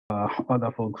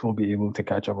other folks will be able to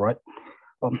catch up, right?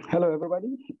 Hello,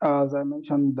 everybody. As I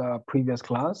mentioned in the previous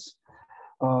class,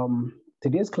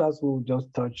 today's class will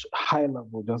just touch high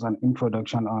level, just an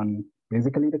introduction on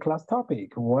basically the class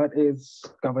topic. What is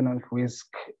governance, risk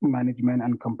management,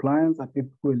 and compliance as it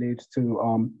relates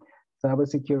to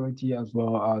cybersecurity as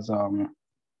well as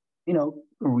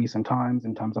recent times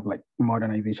in terms of like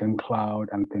modernization, cloud,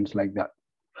 and things like that.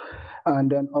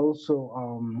 And then also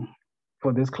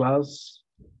for this class,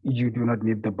 you do not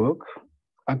need the book.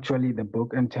 Actually, the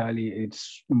book entirely,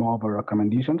 it's more of a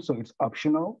recommendation, so it's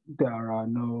optional. There are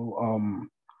no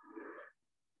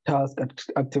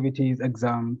activities,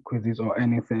 exam, quizzes, or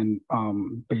anything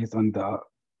based on the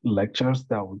lectures.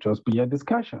 That will just be a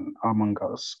discussion among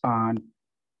us and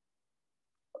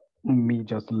me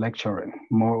just lecturing,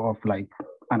 more of like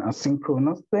an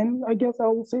asynchronous thing, I guess I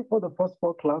will say, for the first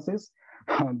four classes.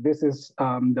 This is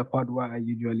the part where I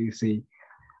usually say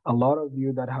a lot of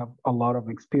you that have a lot of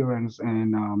experience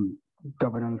in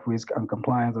governance, risk, and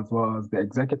compliance, as well as the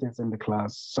executives in the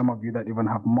class, some of you that even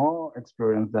have more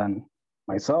experience than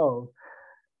myself,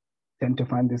 tend to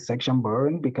find this section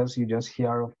boring because you just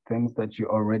hear of things that you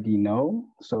already know.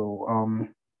 So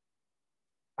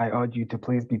I urge you to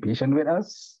please be patient with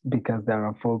us because there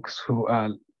are folks who are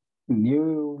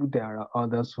new, there are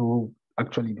others who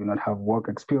actually do not have work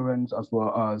experience, as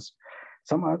well as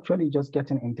some are actually just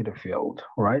getting into the field,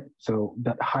 right? So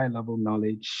that high level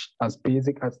knowledge, as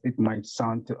basic as it might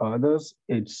sound to others,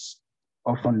 it's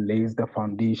often lays the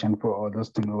foundation for others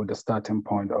to know the starting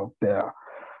point of their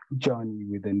journey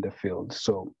within the field.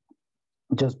 So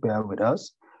just bear with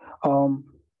us.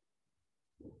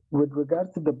 With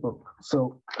regards to the book,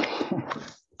 so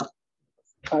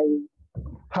I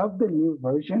have the new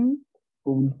version.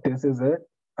 This is it.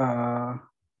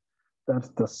 That's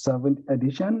the 7th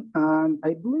edition, and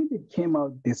I believe it came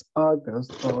out this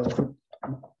August or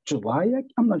July.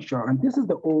 I'm not sure. And this is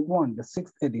the old one, the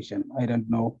 6th edition. I don't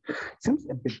know. It seems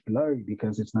a bit blurry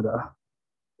because it's not a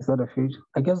facial.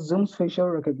 I guess Zoom's facial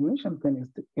recognition thing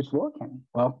is working.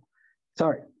 Well,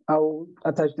 sorry. I'll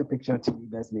attach the picture to you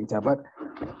guys later. But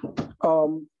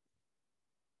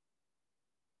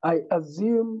I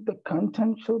assume the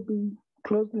content should be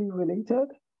closely related.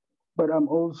 But I'm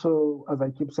also, as I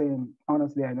keep saying,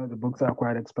 honestly, I know the books are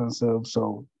quite expensive,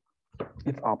 so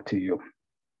it's up to you.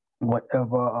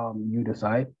 Whatever you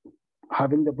decide.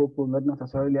 Having the book will not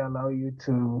necessarily allow you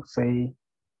to say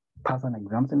pass an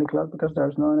exams in the class because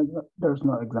there's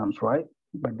no exams, right?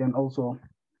 But then also,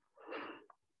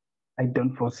 I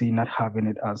don't foresee not having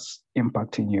it as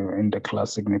impacting you in the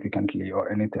class significantly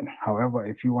or anything. However,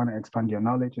 if you want to expand your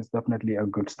knowledge, it's definitely a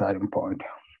good starting point.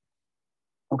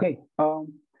 Okay.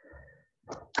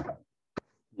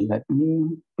 Let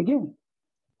me begin.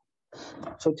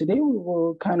 So today we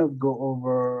will kind of go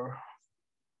over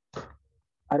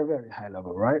at a very high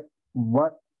level, right?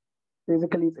 What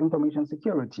basically is information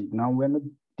security. Now we're not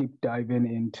deep diving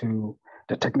into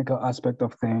the technical aspect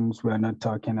of things. We're not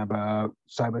talking about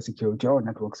cybersecurity or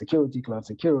network security, cloud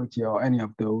security, or any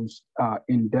of those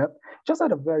in depth, just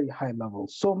at a very high level.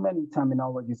 So many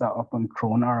terminologies are often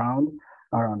thrown around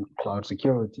cloud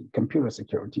security, computer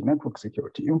security, network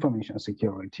security, information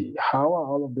security. How are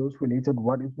all of those related?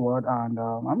 What is what? And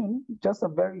I mean, just a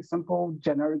very simple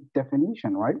generic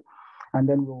definition, right? And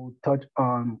then we'll touch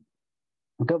on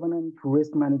governance,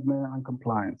 risk management, and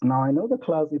compliance. Now, I know the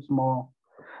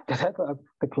title of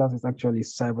the class is actually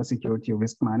cybersecurity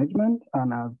risk management,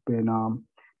 and I've been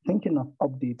thinking of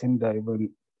updating the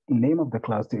name of the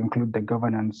class to include the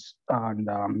governance and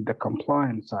the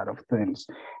compliance side of things,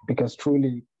 because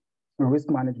truly risk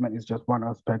management is just one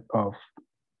aspect of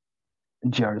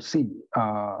GRC.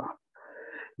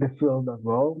 The field as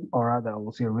well, or rather I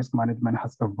will say risk management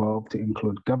has evolved to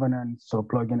include governance, so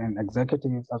plugging in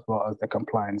executives as well as the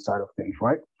compliance side of things,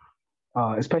 right?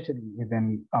 Especially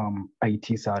within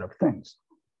IT side of things.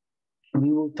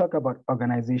 We will talk about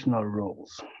organizational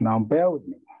roles. Now, bear with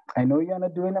me. I know you're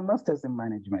not doing a master's in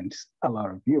management, a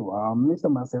lot of you.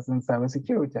 Mr. Master's in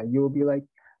cybersecurity, you will be like,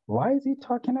 why is he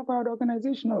talking about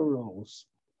organizational roles?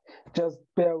 Just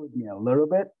bear with me a little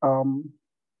bit.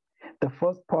 The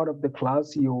first part of the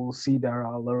class, you will see there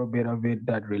are a little bit of it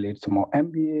that relates to more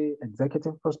MBA,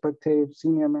 executive perspective,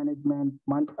 senior management,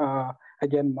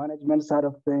 again, management side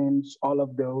of things, all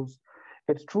of those.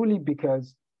 It's truly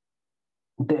because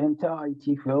the entire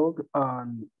IT field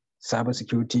on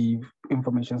cybersecurity,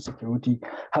 information security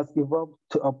has evolved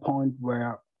to a point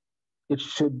where it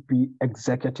should be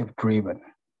executive driven.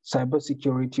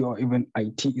 Cybersecurity or even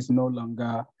IT is no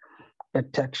longer a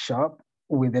tech shop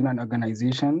within an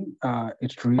organization.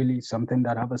 It's really something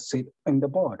that have a seat in the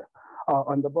board,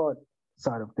 on the board.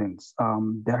 side of things,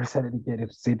 there's a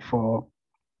dedicated seat for,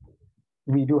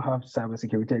 we do have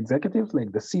cybersecurity executives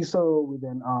like the CISO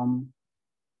within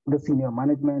the senior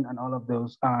management and all of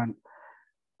those, and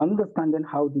understanding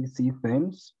how they see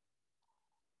things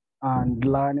and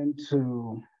learning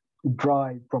to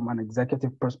drive from an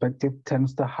executive perspective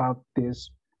tends to have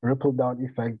this ripple down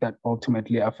effect that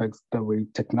ultimately affects the way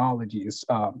technology is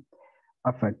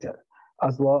affected.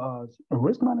 As well as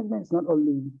risk management is not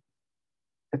only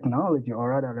technology, or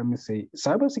rather, let me say,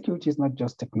 cybersecurity is not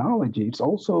just technology, it's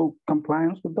also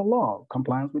compliance with the law,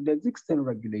 compliance with the existing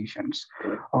regulations.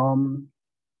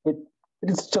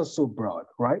 It's just so broad,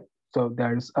 right? So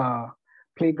there's a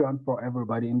playground for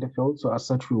everybody in the field. So as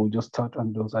such, we will just touch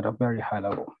on those at a very high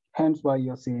level. Hence why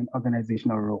you're seeing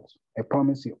organizational roles. I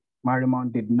promise you,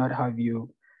 Marimon did not have you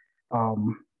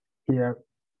here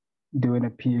doing a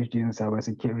PhD in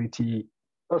cybersecurity.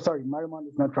 Oh, sorry, Marimon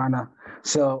is not trying to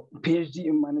sell PhD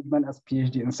in management as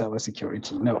PhD in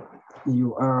cybersecurity. No,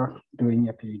 you are doing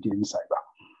a PhD in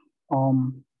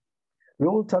cyber. We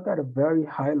will talk at a very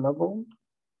high level,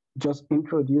 just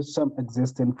introduce some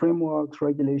existing frameworks,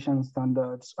 regulations,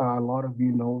 standards. A lot of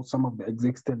you know some of the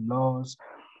existing laws.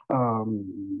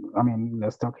 I mean,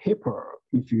 let's talk HIPAA.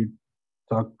 If you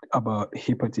talk about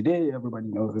HIPAA today, everybody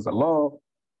knows there's a law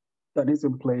that is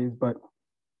in place, but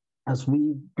as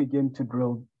we begin to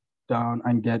drill down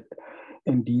and get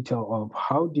in detail of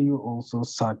how do you also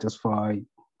satisfy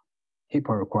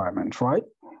HIPAA requirements, right?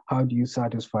 How do you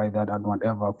satisfy that and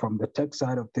whatever? From the tech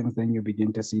side of things, then you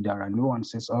begin to see there are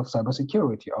nuances of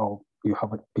cybersecurity. Oh, you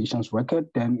have a patient's record,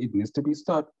 then it needs to be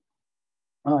stored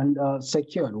and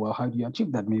secured. Well, how do you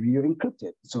achieve that? Maybe you encrypt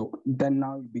it. So then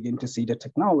now you begin to see the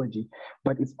technology,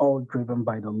 but it's all driven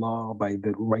by the law, by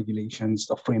the regulations,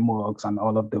 the frameworks, and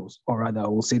all of those. Or rather, I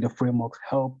will say the frameworks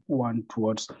help one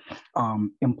towards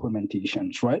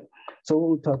implementations, right? So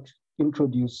we'll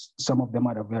introduce some of them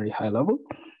at a very high level.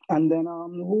 And then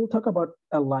we'll talk about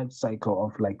a life cycle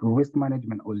of like risk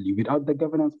management only, without the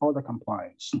governance or the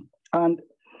compliance. And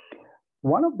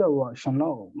one of the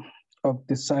rationale of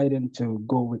deciding to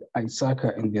go with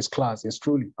ISACA in this class is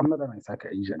truly, I'm not an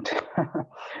ISACA agent,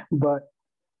 but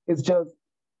it's just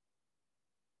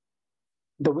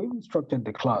the way we structured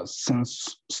the class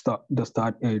since the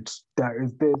start, there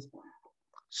is this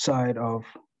side of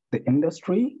the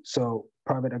industry, so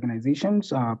private organizations,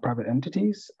 private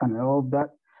entities, and all of that.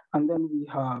 And then we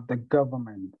have the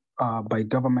government. By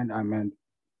government, I meant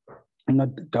not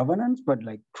governance, but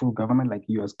like true government, like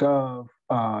US Gov,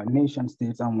 nation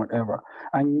states, and whatever.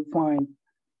 And you find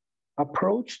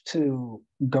approach to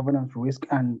governance, risk,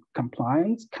 and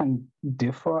compliance can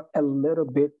differ a little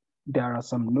bit. There are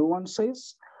some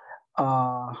nuances in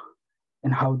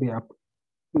how they are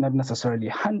not necessarily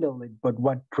handle it, but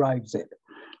what drives it.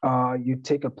 You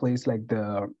take a place like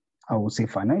I would say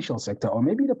financial sector, or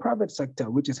maybe the private sector,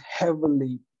 which is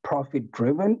heavily profit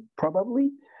driven,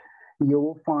 probably. You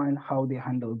will find how they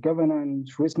handle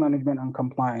governance, risk management, and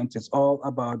compliance. It's all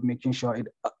about making sure it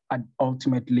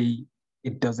ultimately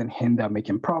it doesn't hinder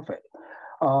making profit.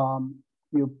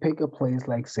 You pick a place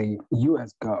like, say,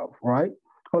 US Gov, right?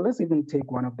 Or let's even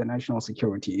take one of the national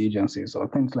security agencies or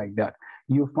things like that.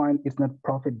 You find it's not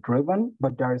profit driven,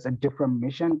 but there is a different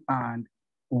mission, and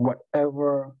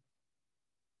whatever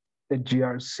the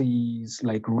GRC's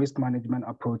like risk management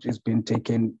approach is being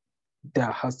taken,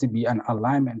 there has to be an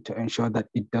alignment to ensure that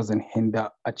it doesn't hinder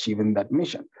achieving that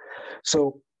mission.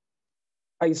 So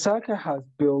ISACA has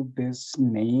built this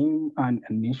name and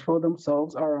a niche for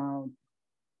themselves around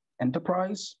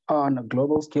enterprise on a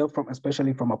global scale,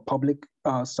 especially from a public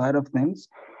side of things,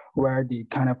 where they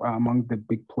kind of are among the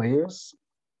big players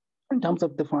in terms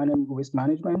of defining risk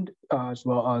management, as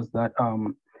well as that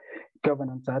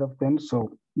governance side of things. So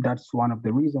that's one of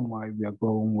the reasons why we are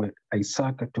going with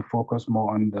ISACA to focus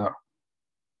more on the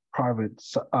private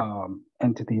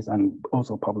entities and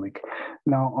also public.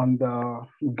 Now, on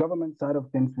the government side of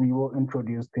things, we will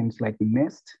introduce things like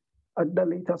NIST at the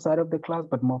later side of the class,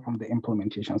 but more from the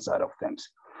implementation side of things.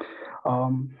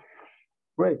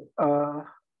 Great. I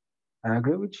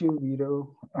agree with you,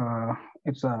 Vito.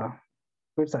 It's a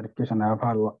great certification. I've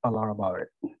heard a lot about it.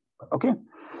 Okay.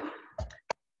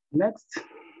 Next.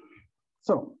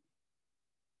 So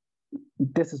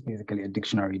this is basically a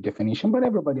dictionary definition, but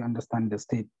everybody understands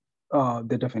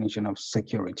the definition of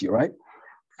security, right?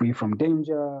 Free from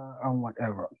danger and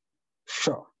whatever.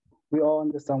 Sure. We all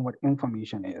understand what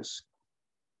information is.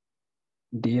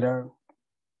 Data.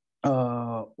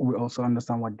 We also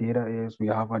understand what data is. We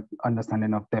have an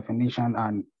understanding of definition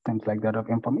and things like that of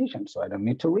information. So I don't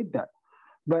need to read that.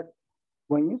 But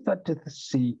when you start to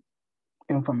see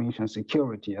information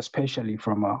security, especially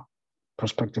from a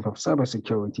perspective of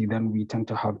cybersecurity, then we tend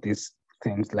to have these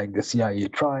things like the CIA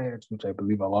triads, which I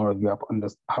believe a lot of you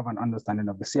have an understanding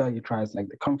of the CIA triads, like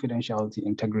the confidentiality,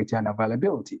 integrity, and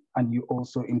availability. And you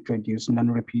also introduce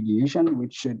non-repudiation,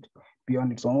 which should be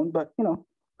on its own, but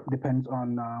depends on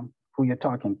who you're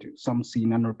talking to. Some see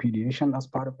non-repudiation as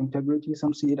part of integrity,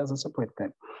 some see it as a separate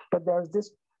thing. But there's this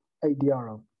idea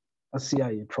of a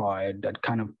CIA triad that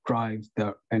kind of drives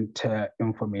the entire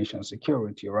information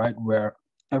security, right? Where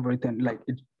everything, like,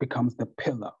 it becomes the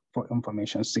pillar for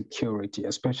information security,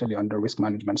 especially on the risk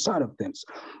management side of things.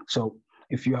 So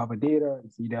if you have a data,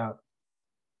 it's either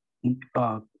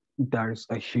there's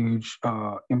a huge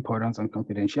importance on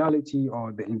confidentiality,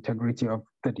 or the integrity of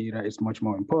the data is much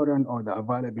more important, or the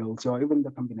availability, or even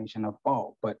the combination of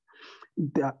all. But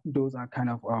those are kind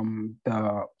of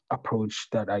the approach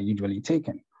that are usually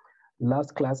taken.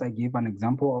 Last class, I gave an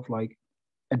example of like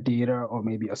a data or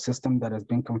maybe a system that has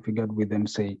been configured within,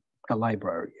 say, a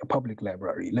library, a public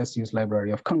library. Let's use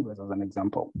Library of Congress as an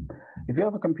example. If you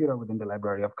have a computer within the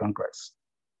Library of Congress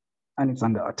and it's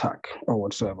under attack or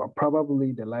whatsoever,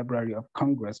 probably the Library of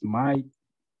Congress might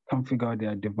configure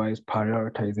their device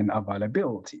prioritizing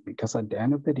availability, because at the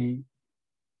end of the day,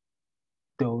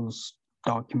 those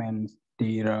documents,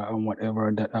 data, and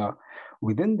whatever that are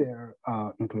within there,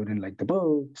 including like the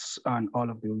books and all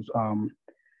of those,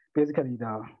 basically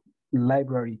the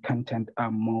library content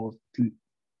are most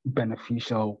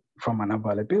beneficial from an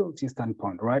availability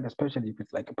standpoint, right? Especially if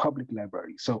it's like a public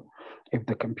library. So if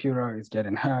the computer is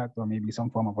getting hacked, or maybe some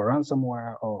form of a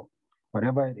ransomware or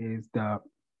whatever it is, the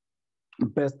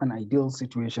best and ideal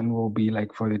situation will be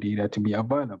like for the data to be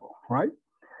available, right?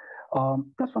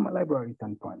 That's from a library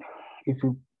standpoint. If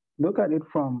you look at it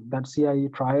from that CIA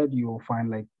triad, you will find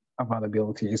like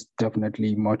availability is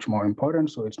definitely much more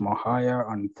important, so it's more higher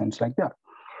and things like that.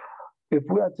 If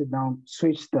we are to now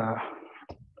switch the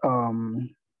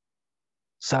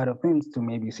side of things to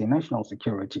maybe say national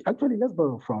security, actually let's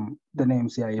borrow from the name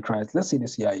CIA triads. Let's say the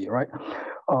CIA, right?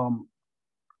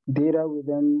 Data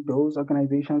within those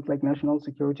organizations, like national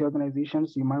security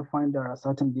organizations, you might find there are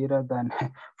certain data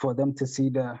that for them to see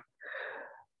the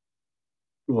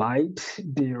light,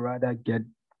 they rather get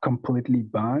completely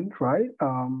banned, right?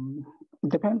 It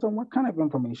depends on what kind of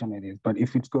information it is. But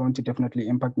if it's going to definitely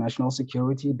impact national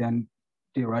security, then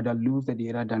they rather lose the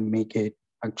data than make it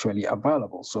actually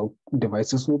available. So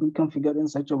devices will be configured in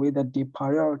such a way that they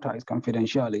prioritize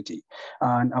confidentiality,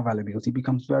 and availability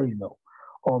becomes very low.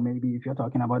 Or maybe if you're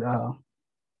talking about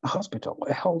a hospital,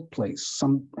 a health place,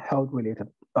 some health-related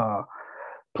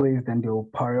place, then they will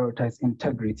prioritize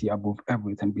integrity above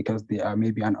everything, because they are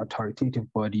maybe an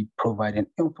authoritative body providing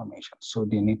information. So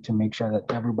they need to make sure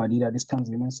that everybody that is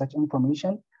consuming such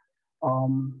information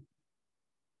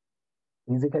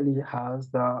basically has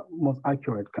the most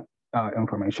accurate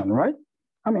information, right?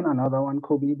 I mean, another one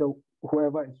could be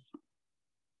whoever is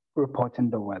reporting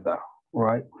the weather,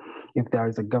 right? If there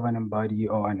is a governing body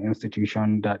or an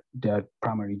institution that their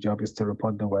primary job is to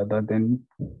report the weather, then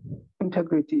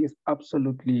integrity is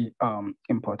absolutely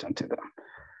important to them.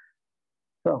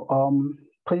 So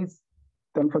please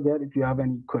don't forget, if you have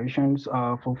any questions,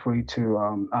 feel free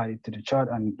to add it to the chat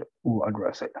and we'll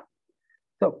address it.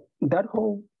 So that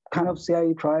whole kind of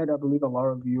CIA triad, I believe a lot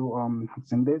of you have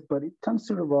seen this, but it tends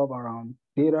to revolve around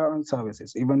data and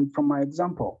services. Even from my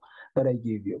example that I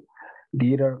gave you,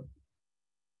 data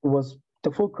was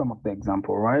the fulcrum of the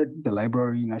example, right? The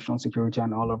library, national security,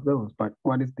 and all of those. But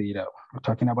what is data? We're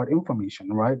talking about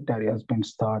information, right? That has been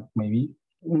stored maybe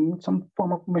in some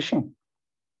form of machine.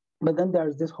 But then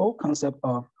there's this whole concept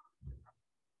of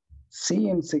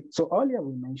seeing. So earlier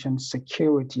we mentioned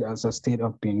security as a state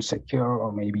of being secure,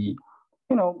 or maybe,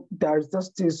 there's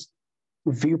just this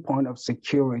viewpoint of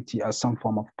security as some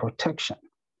form of protection.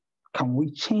 Can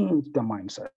we change the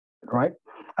mindset, right?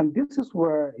 And this is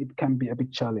where it can be a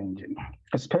bit challenging,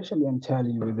 especially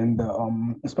entirely within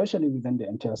the especially within the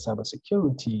entire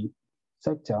cybersecurity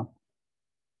sector.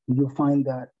 You find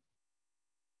that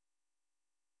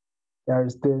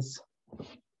there's this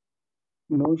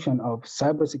notion of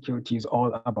cybersecurity is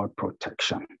all about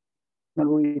protection. Not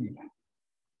really.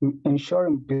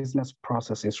 Ensuring business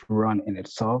processes run in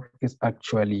itself is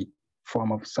actually a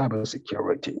form of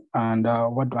cybersecurity. And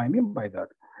what do I mean by that?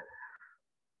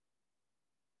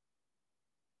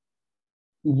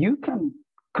 You can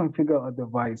configure a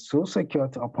device so secure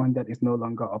to a point that it's no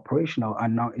longer operational,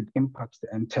 and now it impacts the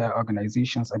entire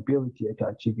organization's ability to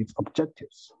achieve its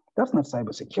objectives. That's not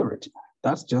cybersecurity.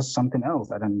 That's just something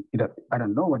else. I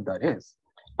don't know what that is.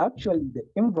 Actually, the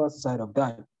inverse side of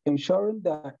that, ensuring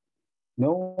that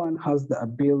No one has the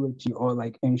ability or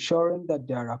like ensuring that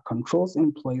there are controls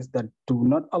in place that do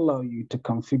not allow you to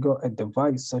configure a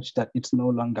device such that it's no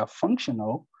longer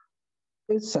functional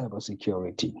is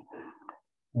cybersecurity.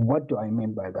 What do I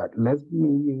mean by that? Let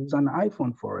me use an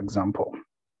iPhone, for example.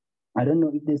 I don't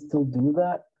know if they still do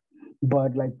that,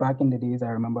 but like back in the days, I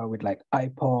remember with like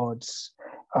iPods,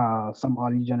 some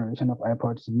early generation of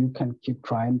iPods, you can keep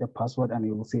trying the password and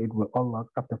it will say it will unlock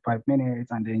after 5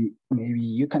 minutes. And then maybe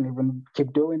you can even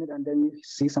keep doing it and then you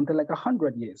see something like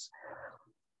 100 years.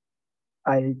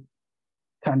 I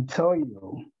can tell you,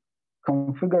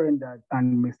 configuring that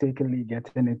and mistakenly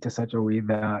getting it to such a way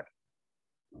that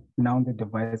now the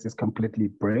device is completely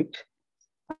bricked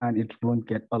and it won't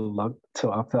get unlocked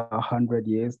till after 100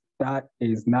 years, that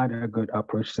is not a good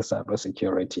approach to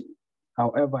cybersecurity.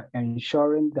 However,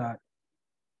 ensuring that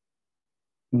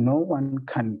no one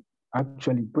can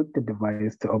actually put the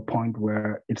device to a point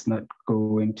where it's not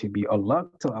going to be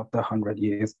unlocked till after 100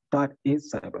 years, that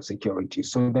is cybersecurity.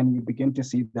 So then you begin to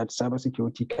see that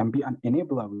cybersecurity can be an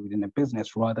enabler within a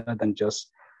business rather than just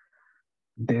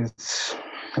this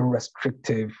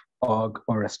restrictive org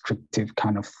or restrictive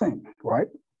kind of thing, right?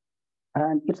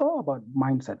 And it's all about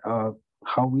mindset of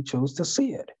how we chose to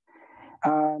see it.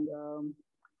 And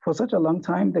for such a long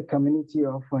time, the community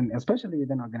often, especially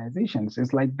within organizations,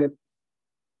 is like the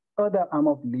other arm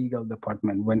of legal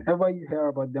department. Whenever you hear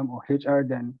about them or HR,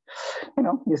 then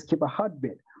you skip a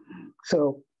heartbeat.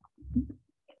 So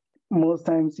most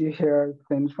times you hear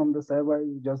things from the cyber,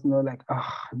 you just know like,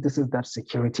 this is that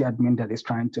security admin that is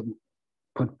trying to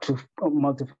put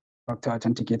multi-factor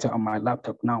authenticator on my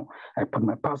laptop. Now I put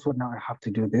my password, now I have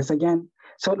to do this again.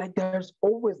 So like there's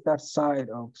always that side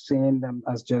of seeing them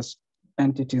as just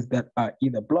entities that are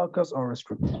either blockers or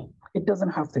restricted. It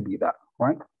doesn't have to be that,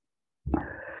 right?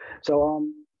 So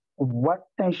what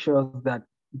ensures that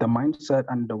the mindset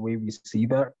and the way we see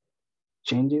that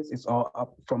changes is all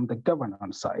up from the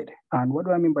governance side. And what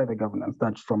do I mean by the governance?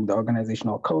 That's from the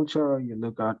organizational culture. You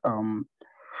look at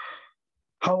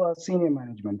how are senior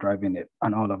management driving it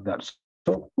and all of that.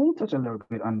 So we'll touch a little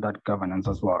bit on that governance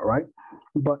as well, right?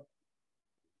 But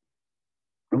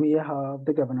we have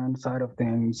the governance side of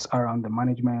things around the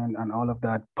management and all of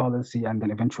that policy, and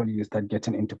then eventually you start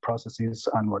getting into processes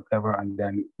and whatever, and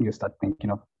then you start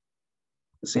thinking of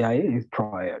CIA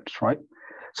triads, right?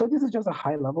 So this is just a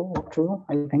high level walkthrough.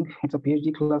 I think it's a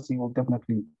PhD class. You will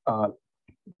definitely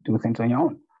do things on your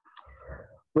own.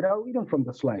 Without reading from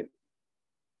the slide,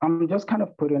 I'm just kind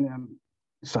of putting them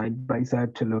side by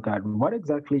side to look at what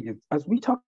exactly is, as we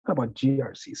talk about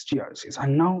GRCs,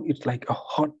 and now it's like a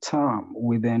hot term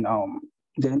within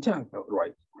the entire field,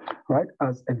 right?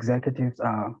 As executives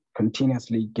are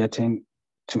continuously getting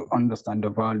to understand the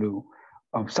value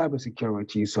of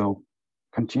cybersecurity. So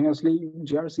continuously,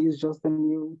 GRC is just the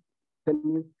new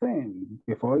thing.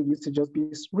 Before it used to just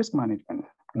be risk management.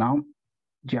 Now,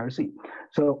 GRC.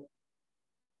 So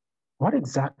what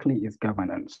exactly is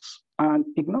governance? And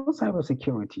ignore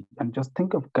cybersecurity and just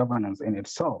think of governance in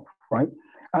itself, right?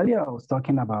 Earlier, I was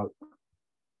talking about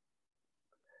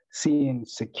seeing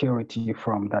security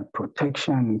from that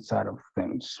protection side of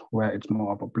things, where it's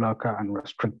more of a blocker and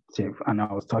restrictive. And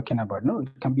I was talking about, no, it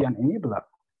can be an enabler.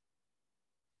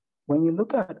 When you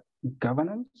look at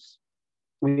governance,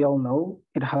 we all know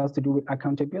it has to do with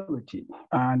accountability.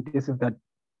 And this is that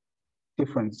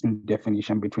difference in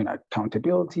definition between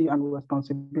accountability and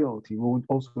responsibility. We will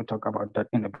also talk about that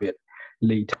in a bit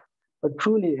later. But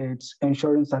truly, it's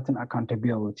ensuring certain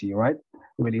accountability, right?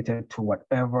 Related to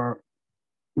whatever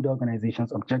the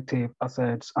organization's objective,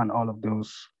 assets, and all of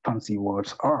those fancy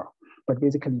words are. But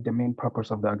basically, the main purpose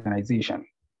of the organization,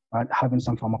 right? Having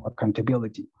some form of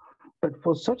accountability. But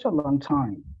for such a long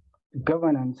time,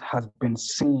 governance has been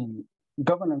seen,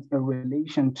 governance in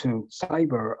relation to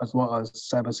cyber as well as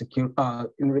cybersecurity,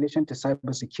 in relation to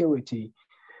cybersecurity,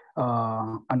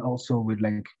 and also with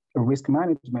like risk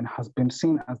management has been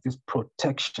seen as this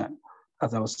protection,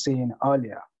 as I was saying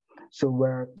earlier. So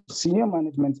where senior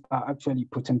management are actually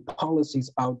putting policies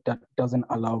out that doesn't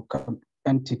allow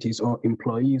entities or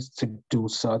employees to do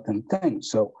certain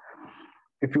things. So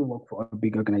if you work for a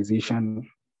big organization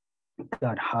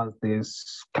that has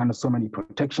this kind of so many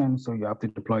protections, so you have to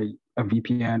deploy a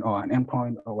VPN or an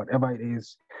endpoint or whatever it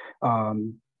is,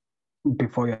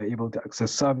 before you're able to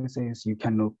access services, you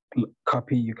cannot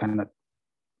copy, you cannot,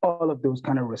 all of those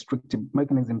kind of restrictive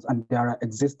mechanisms, and there are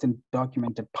existing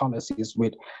documented policies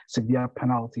with severe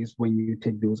penalties when you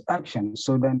take those actions.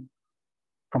 So then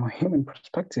from a human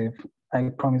perspective, I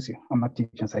promise you, I'm not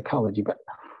teaching psychology, but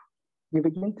you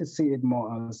begin to see it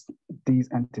more as these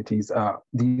entities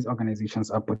these organizations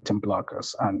are putting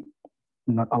blockers, and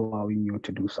not allowing you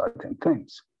to do certain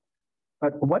things.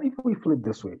 But what if we flip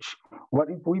the switch? What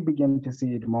if we begin to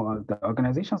see it more as the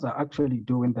organizations are actually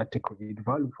doing that to create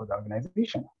value for the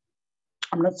organization?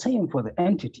 I'm not saying for the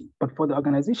entity, but for the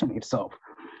organization itself.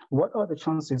 What are the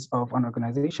chances of an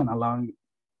organization allowing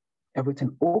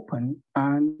everything open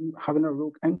and having a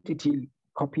rogue entity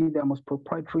copy their most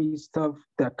proprietary stuff,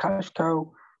 their cash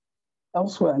cow,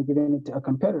 elsewhere and giving it to a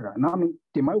competitor? Now, I mean,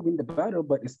 they might win the battle,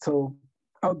 but it's still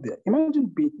out there. Imagine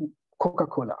being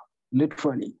Coca-Cola,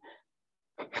 literally,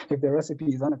 if the recipe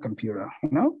is on a computer,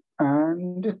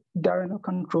 and there are no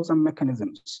controls and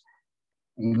mechanisms.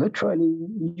 Literally,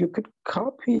 you could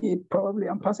copy it probably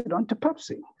and pass it on to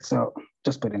Pepsi. So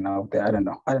just putting it out there. I don't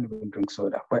know. I don't even drink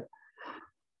soda, but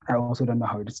I also don't know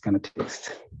how it's gonna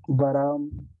taste. But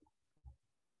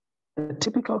the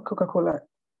typical Coca-Cola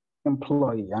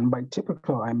employee, and by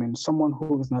typical, I mean someone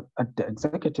who is not at the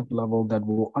executive level that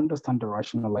will understand the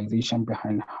rationalization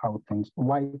behind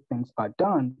why things are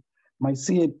done, might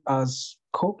see it as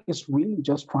Coke is really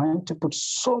just trying to put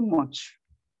so much,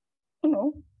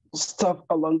 stuff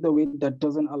along the way that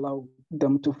doesn't allow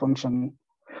them to function.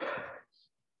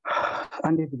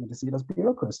 And they're going to see it as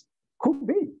bureaucracy. Could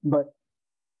be, but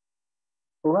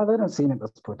rather than seeing it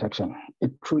as protection,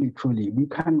 it truly, we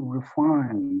can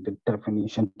refine the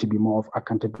definition to be more of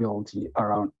accountability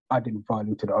around adding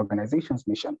value to the organization's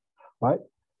mission, right?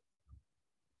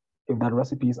 If that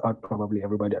recipe is out, probably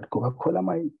everybody at Coca-Cola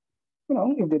might,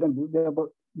 if they don't lose their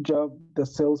job, the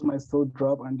sales might still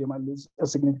drop and they might lose a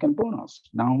significant bonus.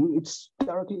 Now it's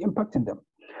directly impacting them.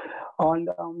 And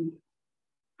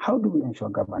how do we ensure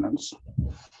governance?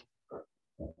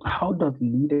 How does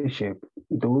leadership,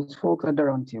 those folks at the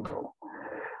round table,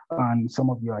 and some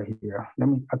of you are here, let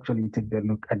me actually take a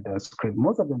look at the script.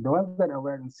 Most of them, the ones that are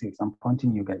wearing suits, I'm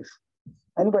pointing you guys.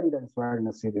 Anybody that is wearing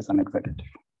a suit is an executive.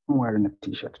 I'm wearing a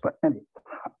t-shirt, but anyway.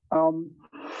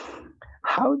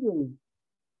 How do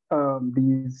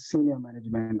these senior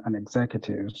management and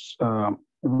executives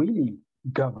really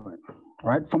govern,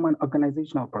 right? From an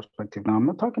organizational perspective. Now, I'm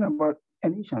not talking about a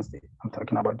nation state. I'm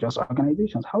talking about just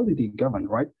organizations. How do they govern,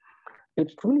 right?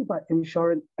 It's really by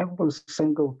ensuring every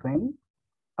single thing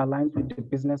aligns with the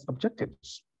business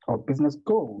objectives or business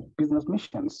goals, business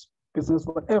missions, business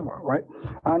whatever, right?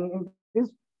 And in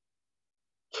this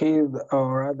case,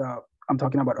 or rather, I'm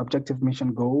talking about objective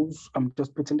mission goals. I'm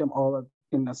just putting them all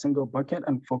in a single bucket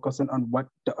and focusing on what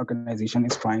the organization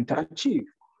is trying to achieve.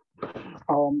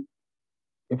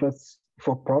 If it's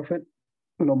for profit,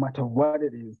 no matter what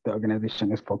it is, the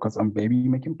organization is focused on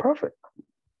making profit.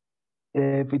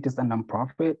 If it is a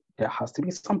nonprofit, there has to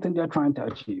be something they're trying to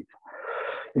achieve.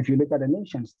 If you look at a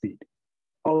nation state,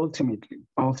 ultimately,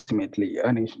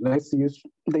 a nation, let's use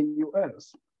the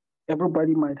US.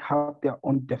 Everybody might have their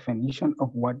own definition of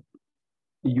what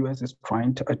the US is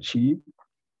trying to achieve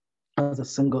as a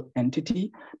single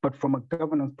entity, but from a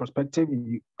governance perspective,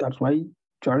 that's why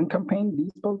during campaign,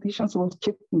 these politicians will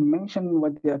keep mentioning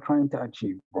what they are trying to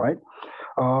achieve, right?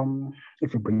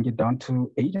 If you bring it down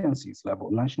to agencies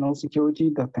level, national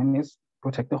security, the thing is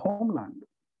protect the homeland.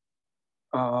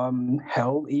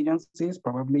 Health agencies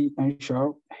probably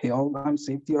ensure health and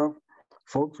safety of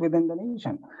folks within the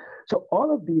nation. So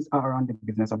all of these are around the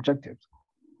business objectives.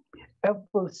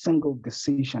 Every single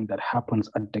decision that happens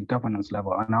at the governance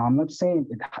level, and I'm not saying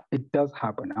it does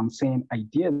happen, I'm saying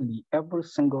ideally every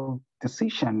single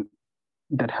decision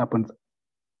that happens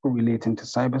relating to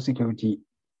cybersecurity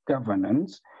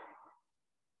governance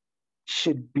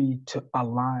should be to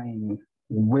align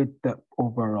with the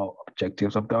overall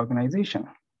objectives of the organization.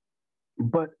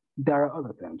 But there are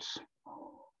other things.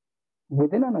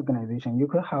 Within an organization, you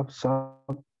could have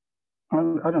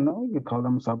I don't know, you call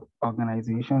them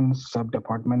sub-organizations,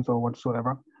 sub-departments or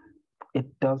whatsoever. It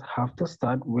does have to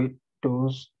start with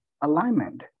those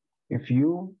alignment. If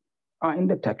you are in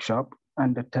the tech shop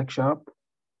and the tech shop,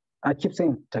 I keep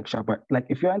saying tech shop, but like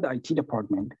if you're in the IT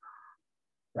department,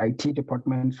 the IT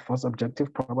department's first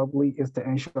objective probably is to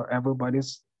ensure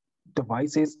everybody's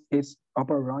devices is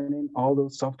up and running, all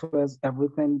those softwares,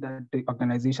 everything that the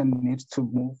organization needs to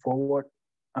move forward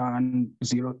and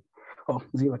zero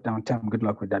downtime. Good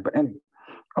luck with that. But anyway,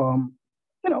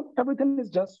 everything is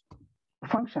just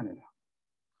functioning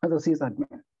as a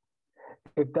sysadmin.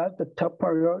 If that's the top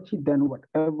priority, then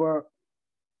whatever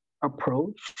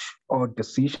approach or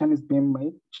decision is being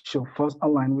made should first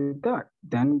align with that.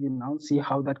 Then you now see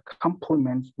how that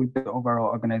complements with the overall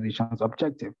organization's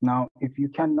objective. Now, if you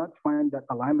cannot find that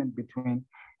alignment between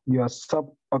your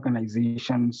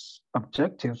sub-organization's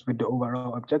objectives with the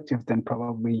overall objectives, then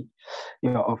probably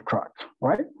you're off track,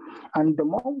 right? And the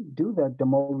more we do that, the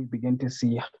more we begin to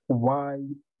see why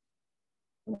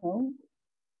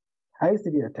I used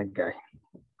to be a tech guy,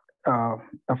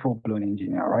 a full-blown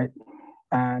engineer, right?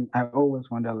 And I always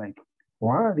wonder, like,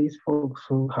 why are these folks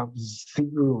who have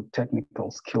zero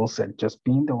technical skill set just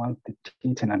being the ones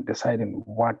dictating and deciding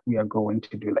what we are going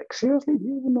to do? Like, seriously, do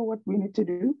you even know what we need to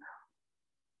do?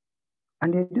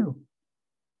 And they do.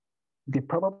 They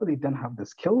probably don't have the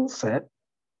skill set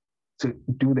to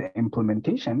do the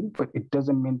implementation, but it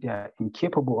doesn't mean they are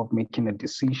incapable of making a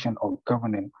decision or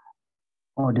governing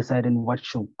or deciding what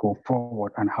should go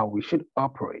forward and how we should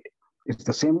operate. It's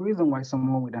the same reason why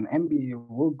someone with an MBA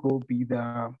will go be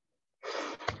the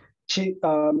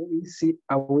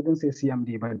I wouldn't say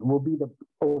CMD, but will be the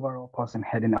overall person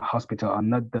heading a hospital and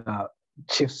not the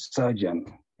chief surgeon.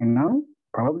 You know,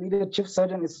 probably the chief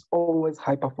surgeon is always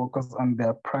hyper focused on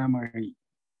their primary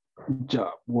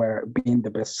job, where being the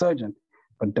best surgeon,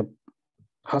 but the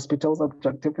hospital's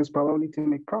objective is probably to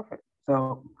make profit.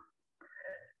 So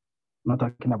I'm not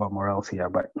talking about morals here,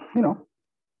 but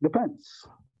depends.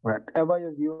 Whatever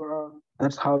your viewer are,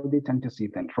 that's how they tend to see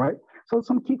things, right? So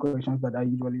some key questions that I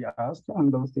usually ask on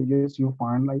those stages, you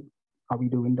find like, are we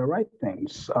doing the right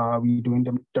things? Are we doing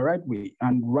them the right way?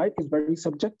 And right is very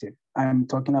subjective. I'm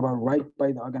talking about right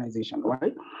by the organization,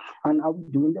 right? And are we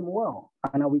doing them well?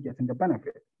 And are we getting the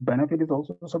benefit? Benefit is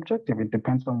also subjective. It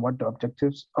depends on what the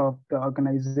objectives of the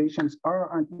organizations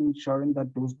are and ensuring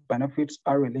that those benefits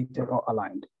are related or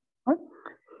aligned, right?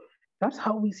 That's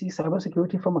how we see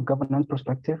cybersecurity from a governance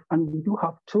perspective, and we do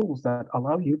have tools that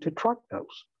allow you to track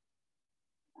those.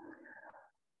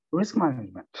 Risk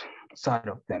management side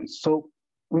of things. So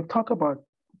we talk about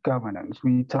governance,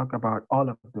 we talk about all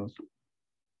of those.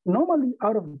 Normally,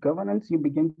 out of governance, you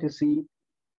begin to see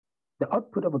the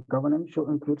output of a governance should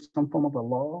include some form of a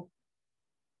law,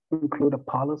 include a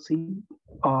policy,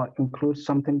 include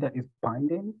something that is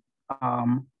binding.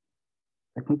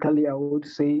 Technically, I would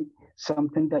say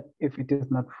something that if it is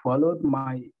not followed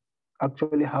might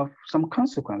actually have some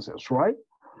consequences, right?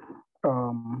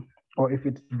 Or if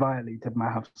it's violated,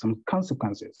 might have some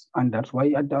consequences. And that's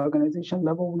why at the organization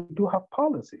level, we do have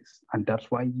policies. And that's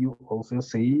why you also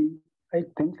say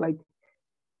things like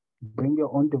bring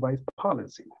your own device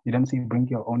policy. You don't say bring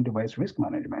your own device risk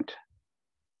management.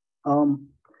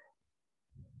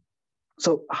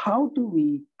 So how do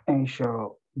we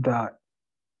ensure that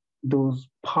those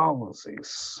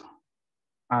policies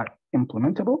are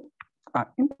implemented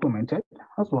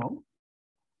as well,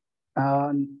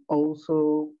 and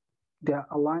also they're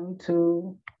aligned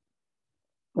to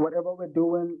whatever we're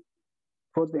doing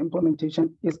for the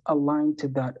implementation is aligned to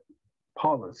that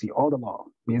policy or the law,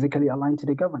 basically aligned to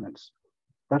the governance.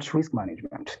 That's risk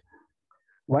management.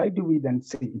 Why do we then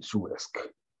say it's risk?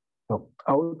 So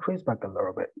I will trace back a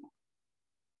little bit.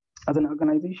 As an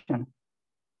organization,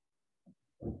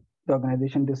 the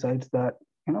organization decides that,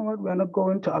 you know what, we're not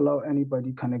going to allow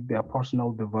anybody connect their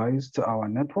personal device to our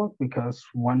network, because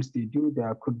once they do,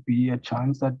 there could be a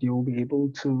chance that they will be able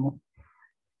to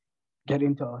get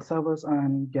into our servers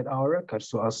and get our records.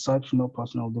 So as such, no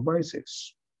personal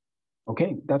devices.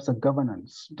 Okay, that's a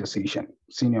governance decision.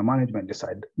 Senior management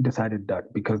decided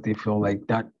that because they feel like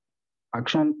that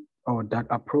action or that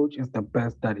approach is the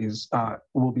best, that is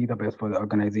will be the best for the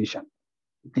organization.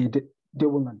 They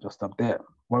will not just stop there.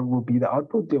 What will be the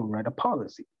output? They will write a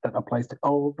policy that applies to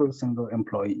every single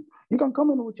employee. You can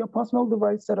come in with your personal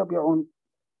device, set up your own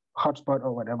hotspot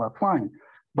or whatever, fine,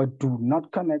 but do not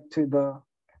connect to the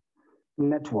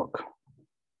network.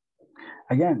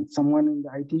 Again, someone in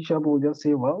the IT shop will just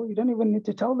say, well, you don't even need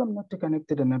to tell them not to connect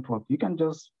to the network. You can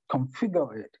just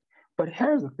configure it. But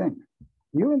here's the thing.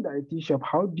 You in the IT shop,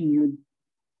 how do you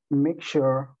make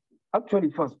sure,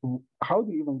 actually first, how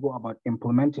do you even go about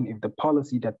implementing if the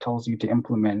policy that tells you to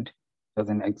implement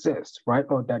doesn't exist, right?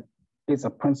 Or that is a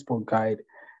principal guide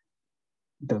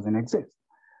doesn't exist.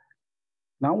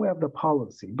 Now we have the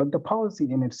policy, but the policy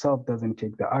in itself doesn't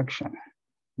take the action,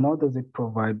 nor does it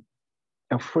provide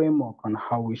a framework on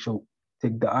how we should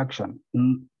take the action.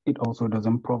 It also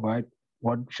doesn't provide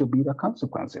what should be the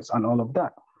consequences and all of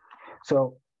that.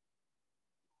 So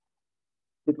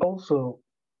it also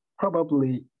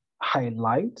probably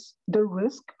highlights the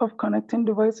risk of connecting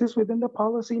devices within the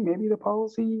policy. Maybe the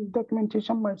policy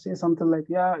documentation might say something like,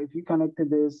 yeah, if you connect to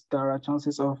this, there are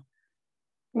chances of,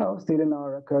 stealing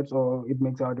our records, or it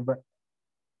makes our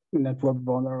network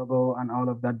vulnerable and all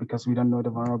of that, because we don't know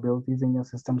the vulnerabilities in your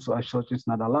system. So as such, it's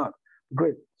not allowed.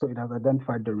 Great. So it has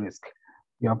identified the risk.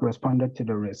 You have responded to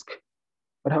the risk.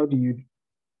 But how do you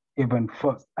even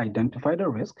first identify the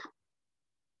risk,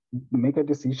 make a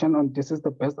decision on this is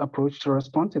the best approach to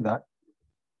respond to that,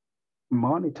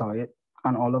 monitor it,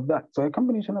 and all of that. So a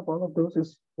combination of all of those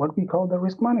is what we call the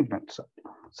risk management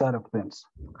side of things.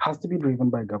 Has to be driven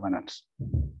by governance.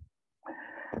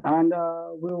 And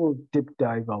we will deep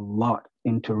dive a lot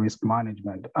into risk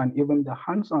management, and even the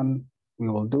hands-on we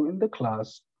will do in the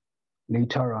class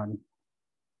later on.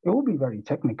 It will be very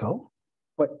technical,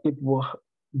 but it will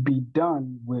be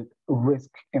done with risk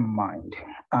in mind.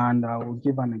 And I will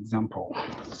give an example.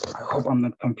 I hope I'm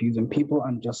not confusing people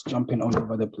and just jumping all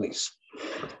over the place.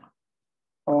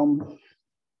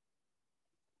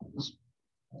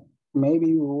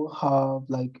 Maybe we'll have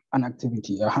like an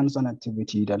activity, a hands-on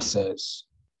activity that says,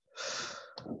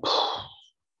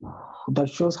 that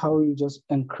shows how you just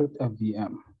encrypt a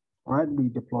VM, right? We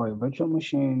deploy a virtual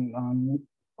machine,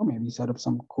 or maybe set up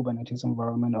some Kubernetes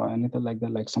environment or anything like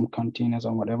that, like some containers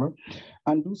or whatever,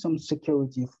 and do some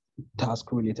security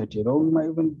task related to it. Or we might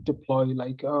even deploy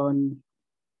like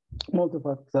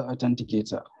multi-factor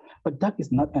authenticator, but that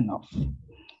is not enough.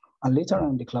 And later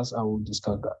on in the class, I will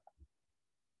discuss that.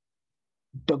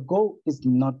 The goal is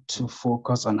not to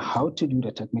focus on how to do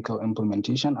the technical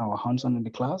implementation, our hands-on in the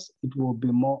class. It will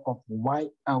be more of why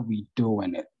are we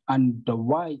doing it? And the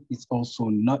why is also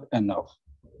not enough.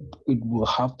 It will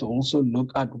have to also look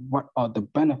at what are the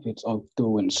benefits of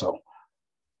doing so.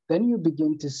 Then you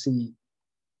begin to see,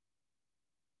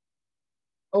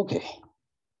 okay,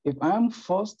 if I am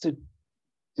forced to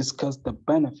discuss the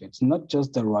benefits, not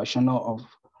just the rationale of,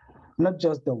 not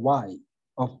just the why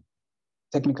of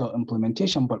technical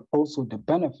implementation, but also the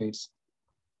benefits,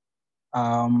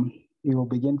 you will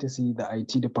begin to see the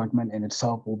IT department in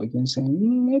itself will begin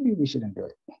saying, maybe we shouldn't do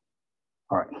it.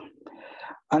 All right.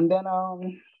 And then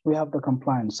we have the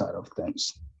compliance side of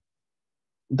things.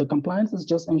 The compliance is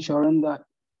just ensuring that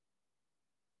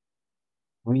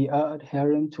we are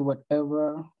adhering to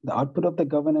whatever the output of the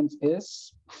governance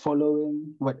is,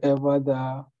 following whatever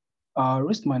the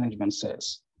risk management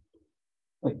says.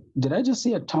 Wait, did I just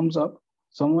see a thumbs up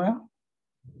somewhere?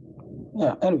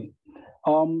 Yeah, anyway.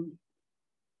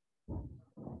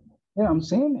 Yeah, I'm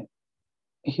seeing it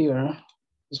here.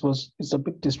 It's a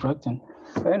bit distracting.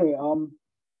 But anyway,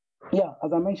 yeah,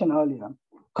 as I mentioned earlier,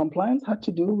 compliance had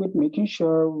to do with making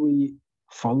sure we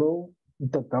follow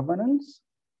the governance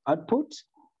output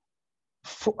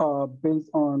based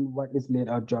on what is laid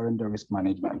out during the risk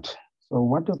management. So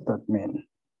what does that mean?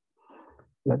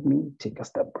 Let me take a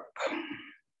step back.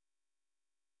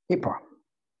 HIPAA,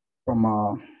 from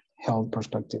a health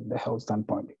perspective, the health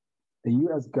standpoint, the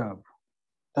US Gov,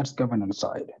 that's governance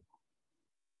side,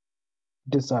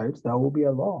 decides there will be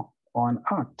a law or an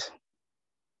act.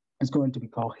 It's going to be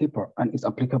called HIPAA and it's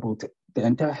applicable to the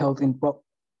entire health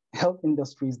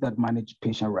industries that manage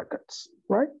patient records,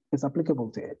 right? It's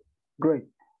applicable to it. Great.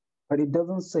 But it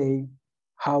doesn't say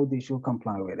how they should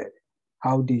comply with it,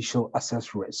 how they should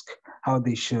assess risk, how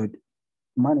they should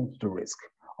manage the risk,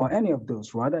 or any of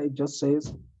those. Rather, it just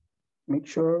says, make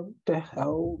sure the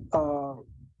health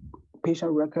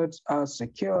patient records are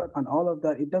secured and all of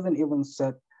that. It doesn't even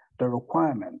set the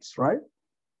requirements, right?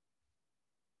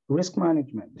 Risk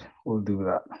management will do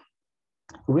that.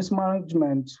 Risk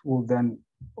management will then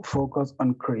focus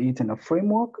on creating a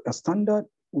framework, a standard,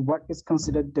 what is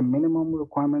considered the minimum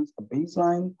requirements, a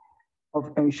baseline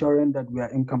of ensuring that we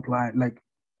are in compliance, like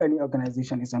any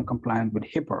organization is in compliance with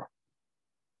HIPAA.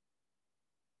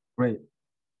 Right.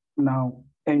 Now,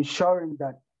 ensuring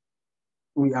that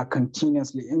we are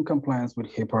continuously in compliance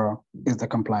with HIPAA is the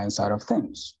compliance side of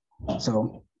things.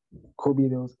 So could be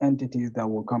those entities that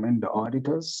will come in, the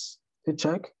auditors to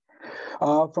check.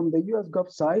 From the US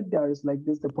Gov side, there is like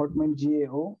this department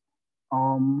GAO.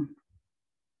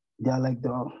 They're like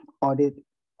the audit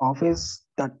office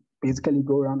that basically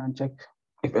go around and check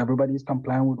if everybody is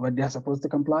complying with what they're supposed to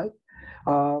comply.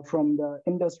 From the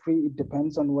industry, it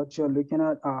depends on what you're looking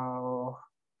at.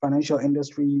 Financial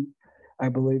industry, I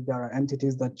believe there are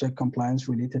entities that check compliance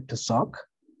related to SOC.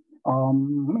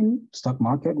 Stock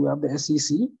market, we have the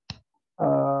SEC.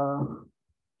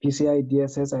 PCI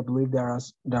DSS, I believe there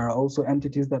are also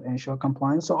entities that ensure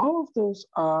compliance. So all of those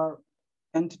are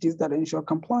entities that ensure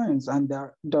compliance, and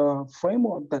the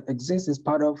framework that exists is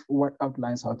part of what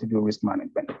outlines how to do risk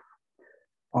management.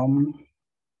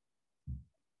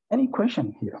 Any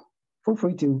question here? Feel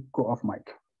free to go off mic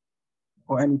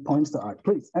or any points to add.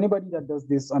 Please, anybody that does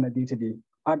this on a day-to-day,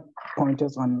 add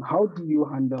pointers on how do you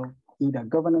handle either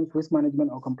governance, risk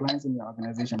management, or compliance in your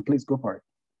organization. Please go for it.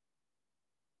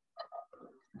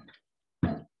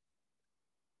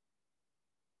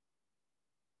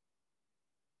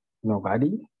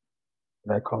 Nobody?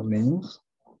 Did I call names?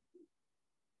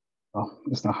 Oh,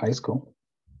 it's not high school.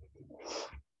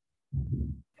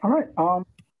 All right.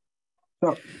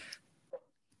 So.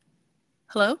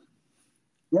 Hello?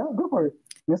 Yeah, go for it.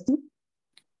 Misty?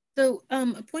 So,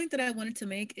 a point that I wanted to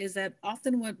make is that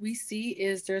often what we see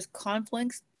is there's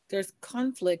conflict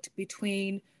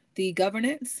between the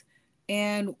governance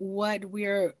and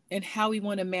how we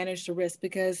want to manage the risk,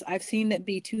 because I've seen it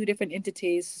be two different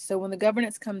entities. So when the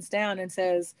governance comes down and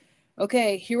says,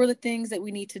 okay, here are the things that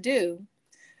we need to do,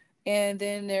 and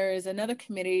then there is another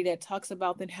committee that talks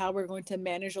about then how we're going to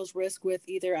manage those risks with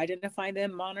either identifying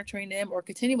them, monitoring them, or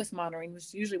continuous monitoring, which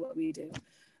is usually what we do.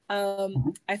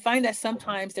 I find that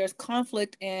sometimes there's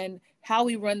conflict in how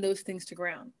we run those things to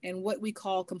ground and what we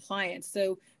call compliance.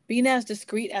 So being as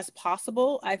discreet as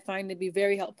possible, I find to be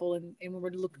very helpful when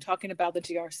we're talking about the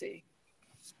GRC.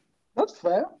 That's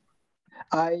fair.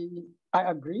 I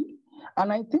I agree.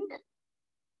 And I think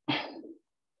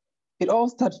it all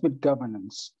starts with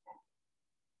governance.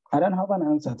 I don't have an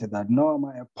answer to that, nor am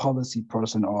I a policy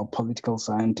person or a political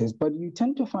scientist, but you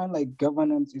tend to find like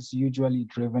governance is usually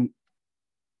driven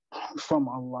from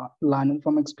a lot, learning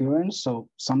from experience. So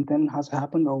something has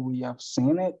happened, or we have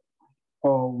seen it,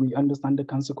 or we understand the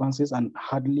consequences, and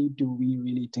hardly do we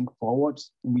really think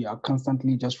forwards. We are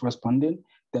constantly just responding.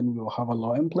 Then we'll have a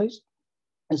law in place,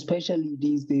 especially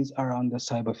these days around the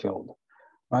cyber field,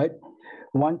 right?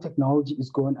 One technology is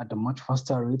going at a much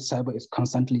faster rate. Cyber is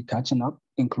constantly catching up,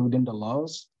 including the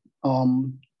laws.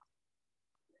 Um,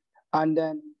 and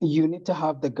then you need to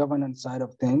have the governance side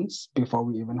of things before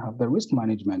we even have the risk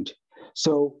management.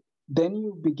 So then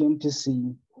you begin to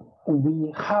see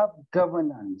we have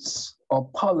governance or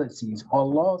policies or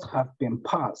laws have been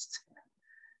passed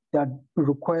that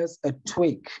requires a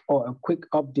tweak or a quick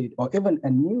update or even a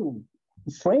new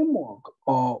framework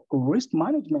or risk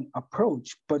management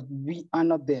approach, but we are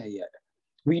not there yet.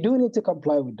 We do need to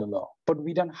comply with the law, but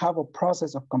we don't have a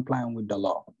process of complying with the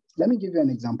law. Let me give you an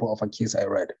example of a case I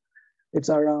read. It's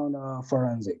around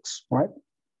forensics, right?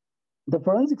 The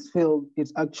forensics field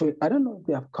is actually, I don't know if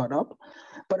they have caught up,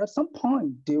 but at some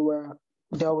point there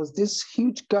was this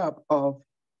huge gap of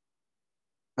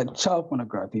child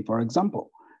pornography, for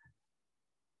example.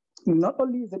 Not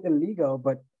only is it illegal,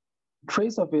 but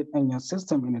trace of it in your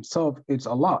system in itself, it's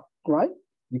a lot, right?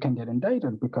 You can get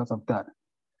indicted because of that.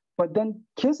 But then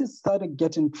cases started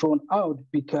getting thrown out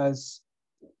because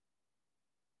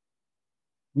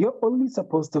you're only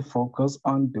supposed to focus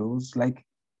on those, like,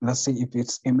 let's say if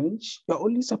it's image, you're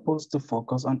only supposed to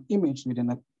focus on image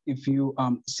if you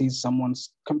see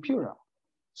someone's computer.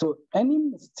 So any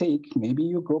mistake, maybe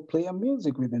you go play a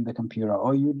music within the computer,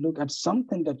 or you look at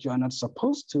something that you're not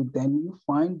supposed to, then you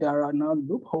find there are now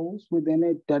loopholes within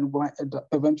it that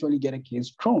eventually get a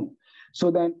case thrown. So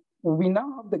then we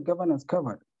now have the governance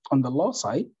covered on the law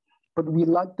side, but we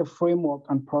lack the framework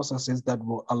and processes that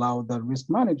will allow the risk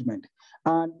management.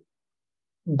 And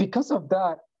because of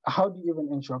that, how do you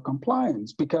even ensure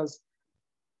compliance? Because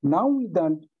now we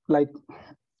don't like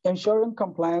ensuring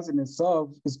compliance in itself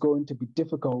is going to be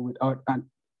difficult without an,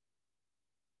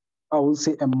 I will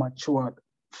say, a matured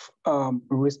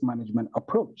risk management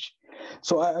approach.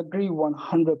 So I agree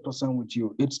 100% with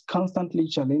you. It's constantly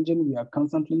challenging. We are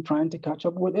constantly trying to catch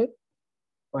up with it.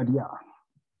 But yeah,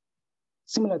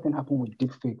 similar thing happened with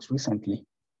deepfakes recently.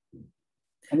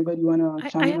 Anybody want to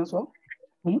chime in as well?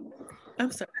 Mm-hmm.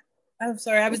 I'm sorry. I'm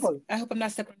sorry. I hope I'm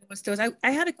not stepping on anyone's toes.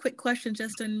 I had a quick question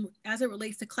just as it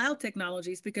relates to cloud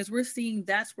technologies, because we're seeing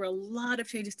that's where a lot of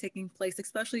changes taking place,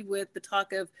 especially with the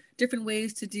talk of different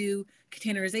ways to do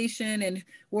containerization and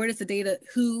where does the data,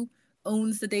 who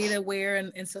owns the data, where,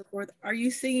 and so forth. Are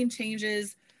you seeing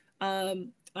changes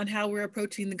on how we're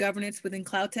approaching the governance within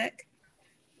cloud tech?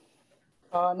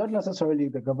 Not necessarily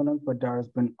the governance, but there has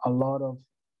been a lot of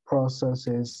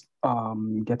processes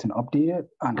getting updated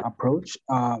and approached.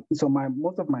 So my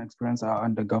most of my experience are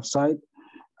on the gov side,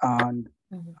 and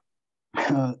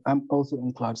I'm also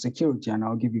in cloud security, and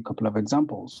I'll give you a couple of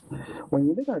examples. When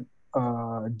you look at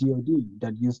DoD,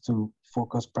 that used to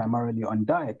focus primarily on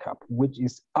DIACAP, which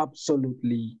is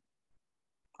absolutely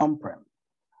on-prem,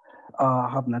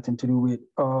 have nothing to do with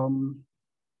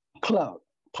cloud.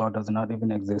 Cloud does not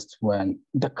even exist when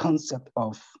the concept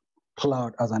of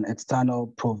cloud as an external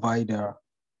provider,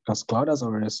 because cloud has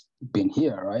always been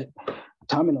here, right?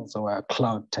 Terminals are a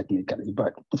cloud technically,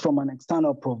 but from an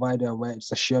external provider where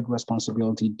it's a shared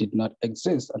responsibility did not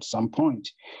exist at some point.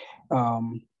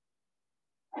 Um,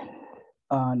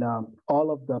 and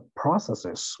all of the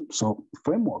processes, so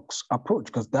frameworks, approach,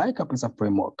 because DICAP is a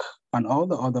framework, and all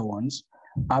the other ones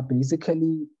are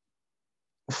basically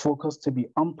focused to be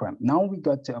on-prem. Now we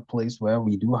got to a place where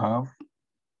we do have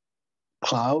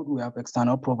cloud, we have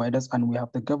external providers, and we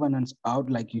have the governance out.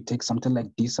 Like you take something like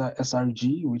DISA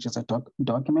SRG, which is a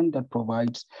document that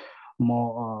provides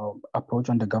more approach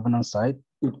on the governance side.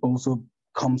 It also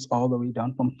comes all the way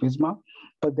down from FISMA,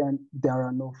 but then there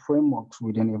are no frameworks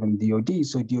within even DoD.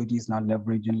 So DoD is not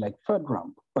leveraging like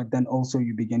FedRAMP. But then also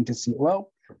you begin to see,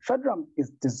 well, FedRAMP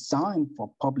is designed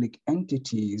for public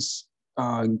entities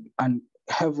and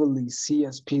heavily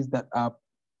CSPs that are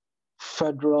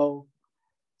federal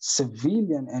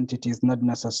civilian entities, not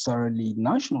necessarily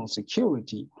national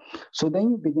security. So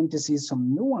then you begin to see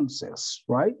some nuances,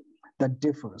 right? That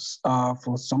differs.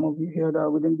 For some of you here that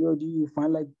are within DoD, you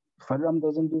find like FedRAMP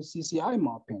doesn't do CCI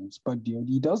mappings, but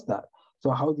DoD does that.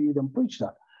 So how do you then preach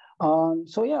that?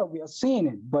 So yeah, we are seeing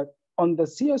it, but on the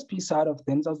CSP side of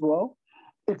things as well,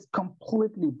 it's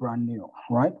completely brand new,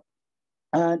 right?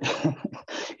 And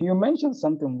you mentioned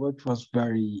something which was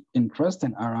very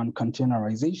interesting around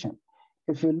containerization.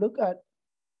 If you look at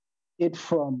it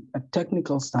from a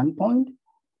technical standpoint,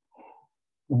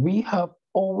 we have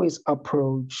always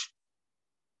approached,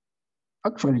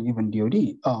 actually even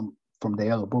DoD, from the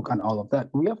Yellow Book and all of that,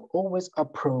 we have always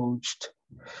approached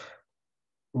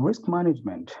risk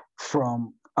management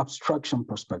from abstraction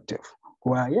perspective,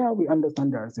 where, yeah, we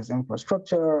understand there's this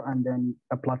infrastructure and then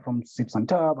a platform sits on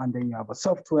top and then you have a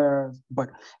software, but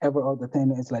every other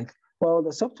thing is like, well,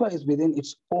 the software is within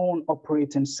its own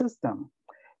operating system.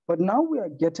 But now we are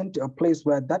getting to a place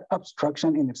where that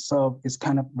abstraction in itself is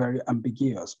kind of very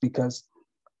ambiguous, because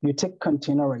you take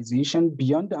containerization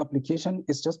beyond the application,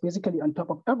 it's just basically on top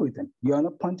of everything. You are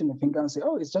not pointing a finger and say,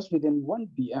 oh, it's just within one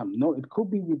VM. No, it could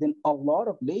be within a lot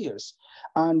of layers.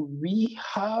 And we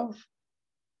have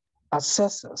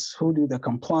assessors who do the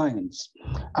compliance,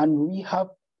 and we have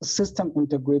system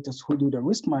integrators who do the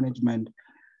risk management,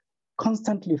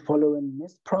 constantly following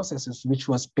NIST processes,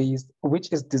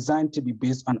 which is designed to be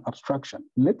based on abstraction.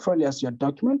 Literally, as you're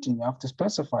documenting, you have to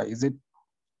specify, is it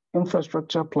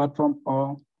infrastructure, platform,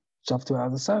 or software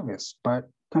as a service? But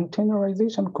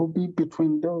containerization could be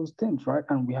between those things, right?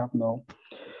 And we have no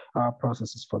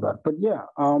processes for that. But yeah,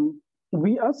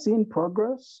 we are seeing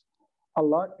progress a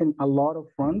lot in a lot of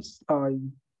fronts. I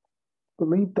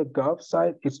believe the gov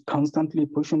side is constantly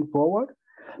pushing forward,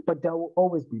 but there will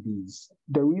always be these.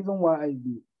 The reason why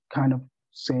I'm kind of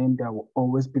saying there will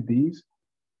always be these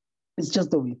is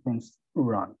just the way things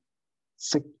run.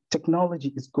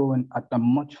 Technology is going at a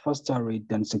much faster rate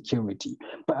than security.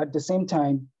 But at the same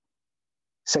time,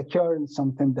 securing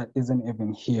something that isn't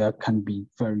even here can be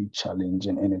very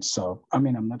challenging in itself. I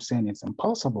mean, I'm not saying it's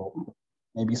impossible.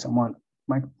 Maybe someone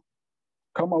might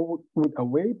come out with a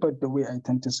way, but the way I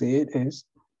tend to say it is,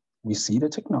 we see the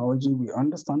technology, we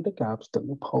understand the gaps, the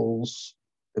loopholes,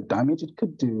 the damage it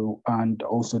could do, and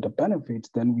also the benefits.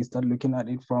 Then we start looking at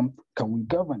it from, can we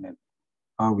govern it?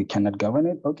 We cannot govern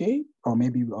it, okay? Or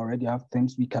maybe we already have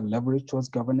things we can leverage towards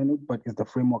governing it, but is the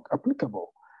framework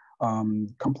applicable?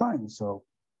 Compliance. So,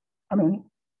 I mean,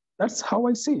 that's how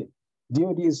I see it.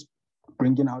 DoD is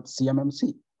bringing out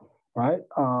CMMC, right?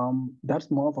 That's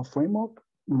more of a framework,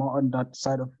 more on that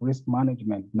side of risk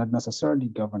management, not necessarily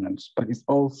governance, but it's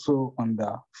also on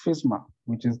the FISMA,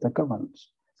 which is the governance.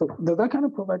 So does that kind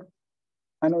of provide,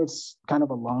 I know it's kind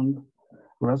of a long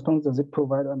response, does it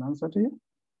provide an answer to you?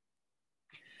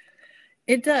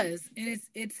 It does, and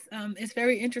it's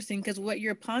very interesting, because what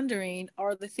you're pondering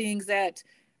are the things that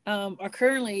are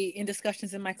currently in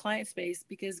discussions in my client space,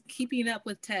 because keeping up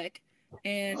with tech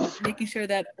and making sure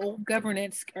that old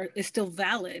governance is still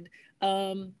valid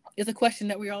is a question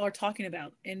that we all are talking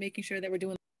about, and making sure that we're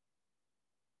doing.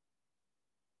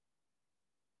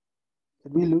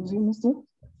 Did we lose you, Mister?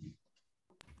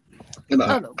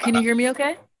 Oh, no. Can you hear me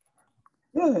okay?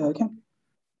 Yeah, I can.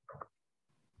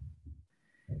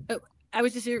 Oh, I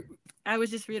was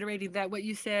just reiterating that what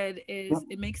you said is,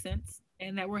 it makes sense,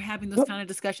 and that we're having those kind of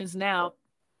discussions now.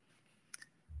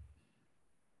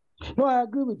 No, I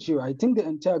agree with you. I think the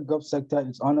entire gov sector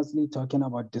is honestly talking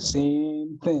about the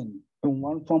same thing in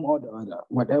one form or the other,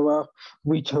 whatever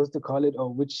we chose to call it,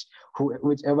 or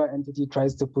whichever entity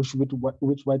tries to push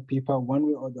which white paper, one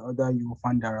way or the other, you will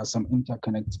find there are some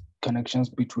connections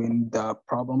between the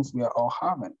problems we are all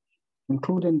having,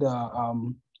 including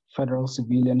the federal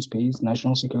civilian space,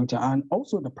 national security, and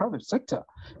also the private sector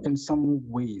in some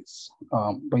ways.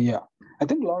 But yeah, I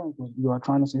think Lawrence, you are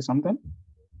trying to say something?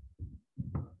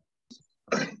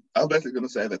 I was basically going to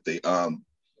say that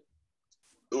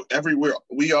everywhere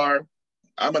we are,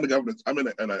 I'm in a governance, I'm in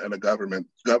a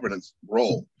governance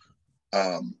role,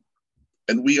 and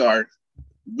we are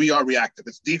reactive.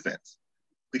 It's defense,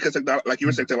 because like you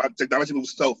were saying, technology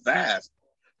moves so fast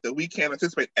that we can't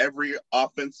anticipate every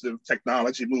offensive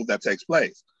technology move that takes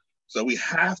place. So we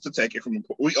have to take it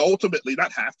we ultimately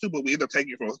not have to, but we either take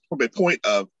it from a point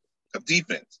of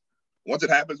defense. Once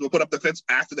it happens, we'll put up the fence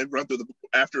after they've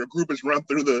after a group has run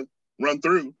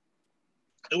through.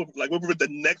 It will, like, we'll prevent the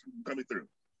next coming through,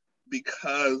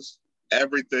 because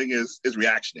everything is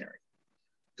reactionary.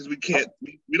 Because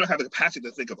we don't have the capacity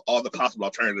to think of all the possible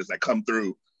alternatives that come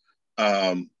through,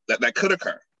 that could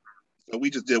occur. So we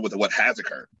just deal with what has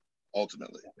occurred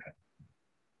ultimately.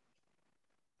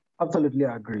 Absolutely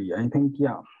agree. I think,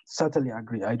 yeah, certainly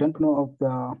agree. I don't know of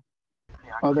the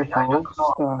other folks.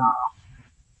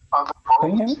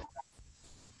 Can you hear me?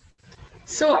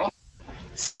 So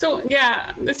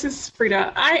yeah, this is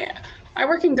Frida. I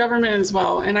work in government as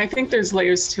well, and I think there's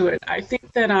layers to it. I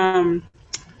think that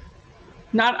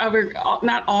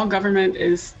not all government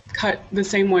is cut the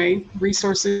same way,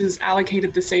 resources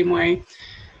allocated the same way,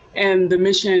 and the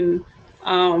mission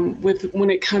when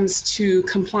it comes to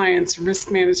compliance,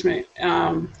 risk management,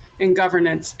 and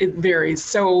governance, it varies.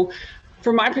 So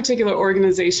for my particular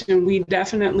organization, we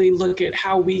definitely look at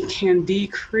how we can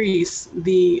decrease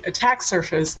the attack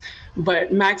surface,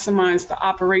 but maximize the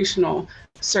operational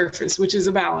surface, which is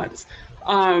a balance.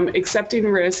 Accepting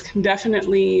risk,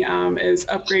 definitely, as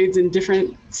upgrades and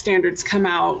different standards come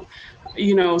out,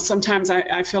 you know, sometimes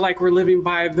I feel like we're living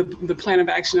by the plan of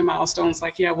action and milestones,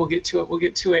 like, yeah, we'll get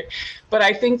to it. But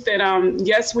I think that,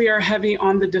 yes, we are heavy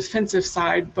on the defensive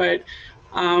side, but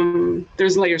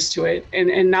there's layers to it.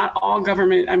 And not all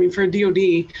government, I mean, for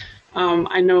DOD,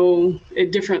 I know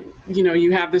at different, you know,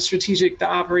 you have the strategic, the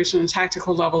operational and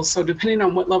tactical levels. So depending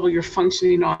on what level you're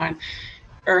functioning on,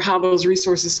 or how those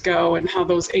resources go and how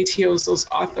those ATOs, those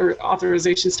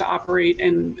authorizations to operate,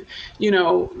 and, you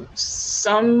know,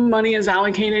 some money is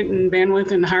allocated in bandwidth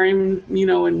and hiring, you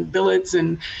know, and billets,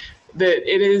 and that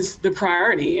it is the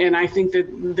priority. And I think that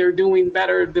they're doing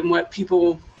better than what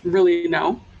people really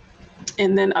know.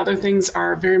 And then other things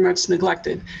are very much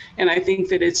neglected. And I think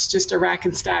that it's just a rack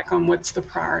and stack on what's the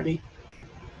priority.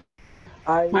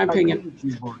 My opinion. Agree with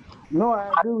you both. No,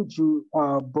 I agree with you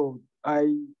both.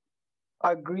 I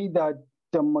agree that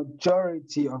the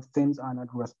majority of things are not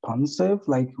responsive.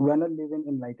 Like, we're not living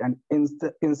in like an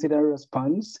incident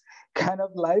response kind of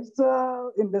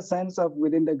lifestyle, in the sense of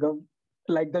within the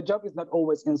like, the job is not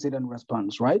always incident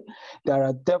response, right? There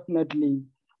are definitely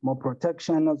more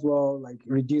protection as well, like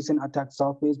reducing attack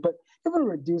surface. But even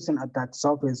reducing attack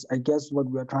surface, I guess what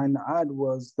we're trying to add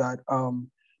was that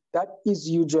that is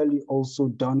usually also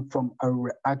done from a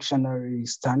reactionary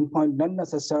standpoint, not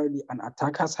necessarily an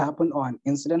attack has happened or an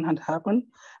incident had happened,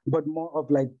 but more of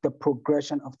like the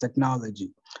progression of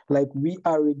technology. Like, we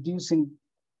are reducing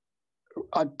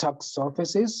attack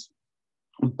surfaces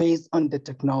based on the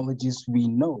technologies we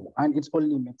know. And it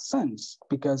only makes sense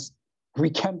because we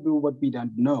can't do what we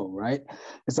don't know, right?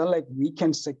 It's not like we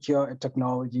can secure a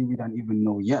technology we don't even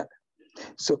know yet.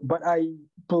 So, but I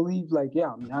believe, like,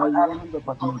 yeah, I 100%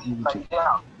 agree with you.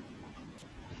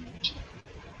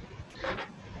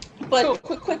 But so,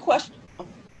 quick question.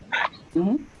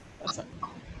 Mm-hmm.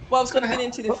 Well, I was going to get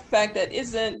into the fact that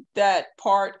isn't that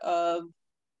part of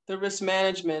the risk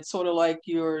management, sort of like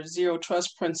your zero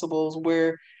trust principles,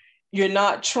 where you're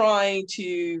not trying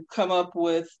to come up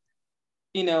with,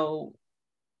 you know,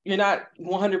 you're not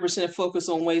 100% focused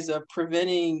on ways of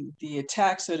preventing the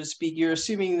attack, so to speak. You're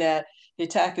assuming that the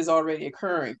attack is already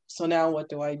occurring. So now what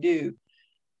do I do?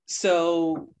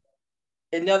 So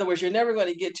in other words, you're never going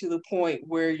to get to the point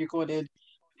where you're going to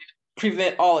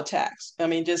prevent all attacks. I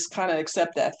mean, just kind of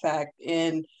accept that fact.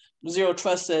 And Zero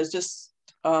Trust says just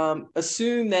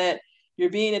assume that you're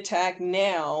being attacked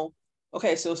now.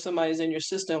 Okay, so if somebody's in your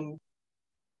system,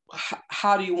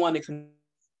 how do you want to control?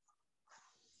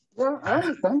 Yeah, I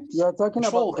understand. You're talking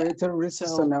about greater risk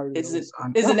scenarios.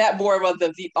 Isn't that more of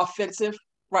the offensive?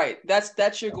 Right.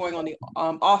 That's you're going on the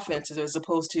offensive as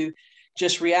opposed to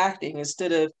just reacting.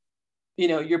 Instead of, you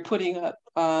know, you're putting up,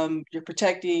 you're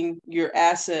protecting your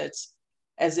assets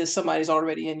as if somebody's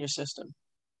already in your system.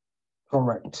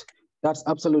 Correct. That's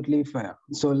absolutely fair.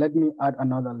 So let me add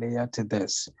another layer to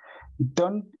this.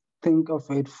 Don't think of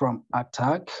it from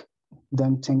attack.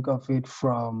 Don't think of it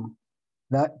from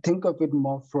that. Think of it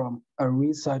more from a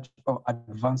research or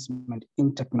advancement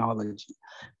in technology,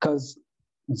 because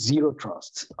zero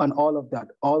trust and all of that,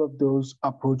 all of those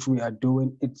approach we are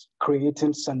doing, it's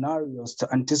creating scenarios to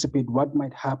anticipate what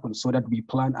might happen so that we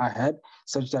plan ahead,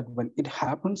 such that when it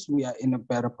happens, we are in a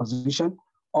better position.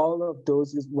 All of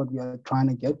those is what we are trying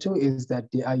to get to, is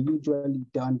that they are usually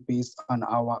done based on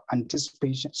our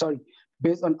anticipation,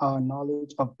 based on our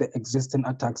knowledge of the existing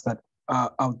attacks that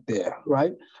are out there,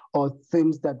 right? Or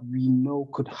things that we know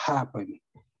could happen.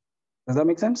 Does that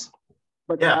make sense?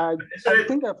 But yeah, I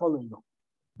think I follow you.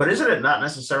 But isn't it not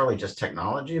necessarily just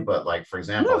technology, but like, for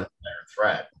example, insider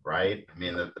threat, right? I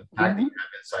mean, the fact that you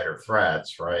have insider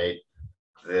threats, right?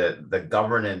 the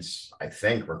governance, I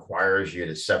think, requires you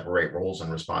to separate roles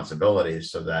and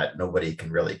responsibilities so that nobody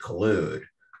can really collude,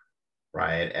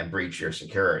 right, and breach your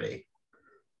security.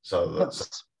 So,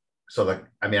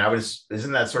 I mean,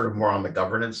 isn't that sort of more on the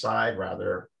governance side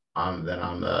rather than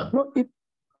on the? No,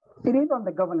 it is on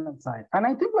the governance side, and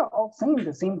I think we're all saying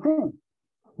the same thing.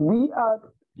 We are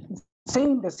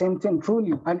saying the same thing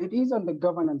truly, and it is on the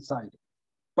governance side,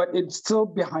 but it's still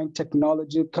behind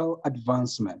technological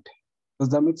advancement. Does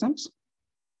that make sense?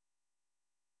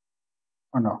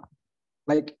 Or no?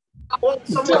 Like, well,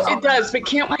 it does, but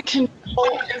can't we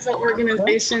control as an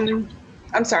organization?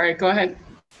 I'm sorry, go ahead.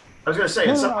 I was going to say,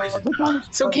 in some ways,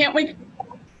 so can't we?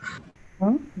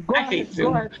 Go ahead,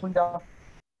 Frida.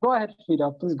 Go ahead,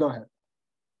 Frida. Please go ahead.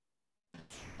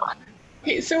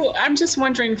 Okay, so I'm just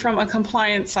wondering from a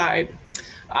compliance side,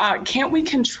 can't we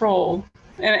control,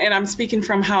 and I'm speaking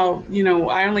from how,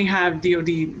 I only have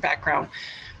DoD background.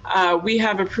 We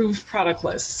have approved product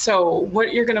lists. So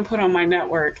what you're going to put on my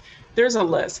network, there's a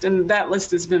list, and that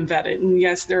list has been vetted. And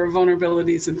yes, there are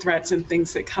vulnerabilities and threats and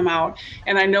things that come out.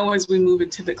 And I know as we move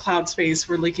into the cloud space,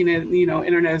 we're looking at,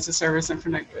 internet as a service,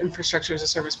 infrastructure as a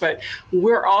service, but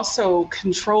we're also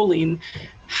controlling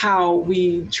how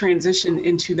we transition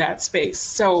into that space.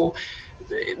 So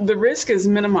the risk is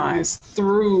minimized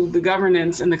through the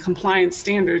governance and the compliance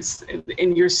standards,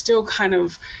 and you're still kind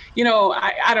of,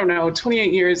 I don't know,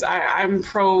 28 years, I'm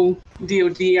pro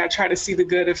DoD. I try to see the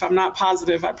good. If I'm not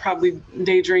positive, I probably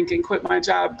day drink and quit my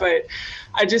job. But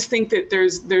I just think that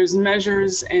there's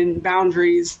measures and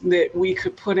boundaries that we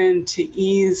could put in to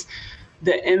ease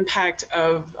the impact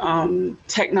of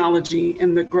technology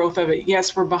and the growth of it.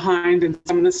 Yes, we're behind in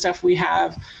some of the stuff we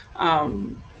have.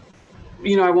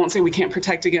 I won't say we can't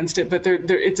protect against it, but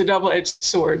it's a double-edged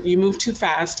sword. You move too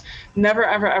fast. Never,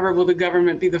 ever, ever will the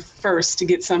government be the first to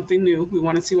get something new. We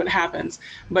want to see what happens.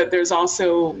 But there's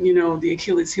also, the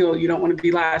Achilles heel. You don't want to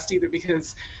be last either,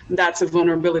 because that's a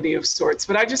vulnerability of sorts.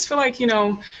 But I just feel like,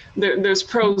 there's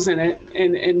pros in it,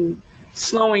 and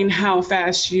slowing how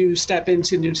fast you step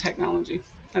into new technology.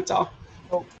 That's all.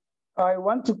 So I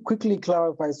want to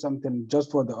clarify something just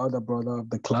for the other brother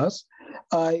of the class.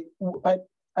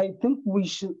 I think we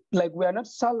should, we are not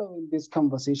sallowing this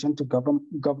conversation to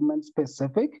government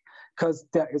specific, because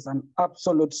there is an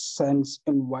absolute sense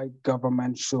in why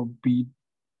government should be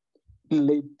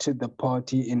late to the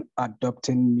party in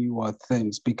adopting newer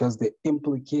things, because the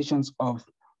implications of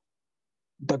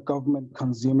the government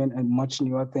consuming a much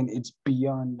newer thing, it's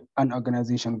beyond an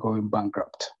organization going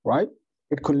bankrupt, right?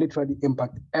 It could literally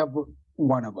impact every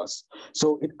one of us.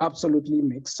 So it absolutely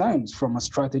makes sense from a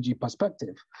strategy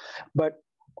perspective. But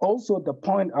also, the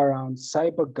point around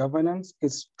cyber governance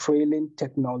is trailing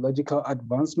technological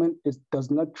advancement. It does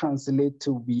not translate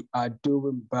to we are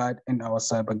doing bad in our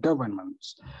cyber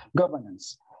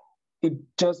governance. It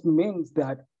just means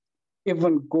that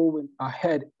even going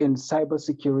ahead in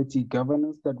cybersecurity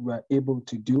governance that we're able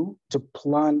to do, to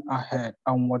plan ahead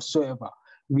and whatsoever,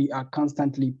 we are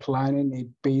constantly planning it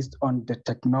based on the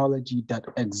technology that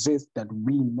exists that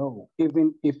we know,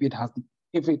 even if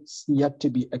it's yet to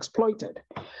be exploited.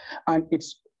 And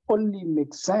it's only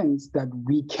makes sense that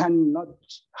we cannot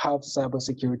have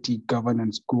cybersecurity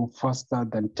governance go faster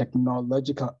than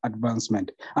technological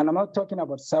advancement. And I'm not talking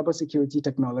about cybersecurity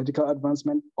technological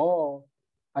advancement or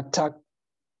attack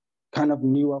kind of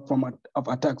newer form of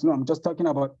attacks. No, I'm just talking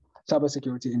about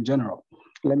cybersecurity in general.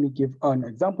 Let me give an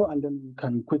example and then we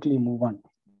can quickly move on.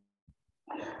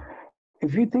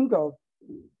 If you think of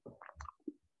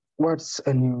what's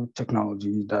a new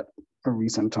technology that in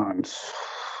recent times,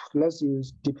 let's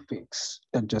use deepfakes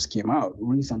that just came out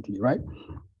recently, right?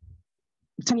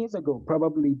 10 years ago,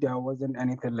 probably there wasn't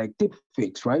anything like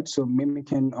deepfakes, right? So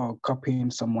mimicking or copying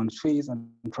someone's face and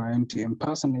trying to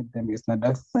impersonate them is not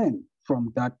a thing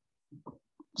from that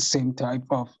same type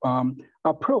of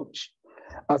approach.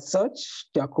 As such,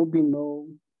 there could be no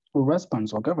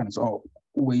response or governance or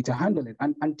way to handle it.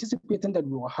 And anticipating that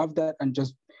we will have that and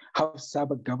just have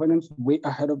cyber governance way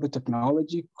ahead of the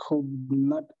technology could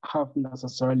not have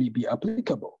necessarily be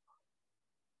applicable.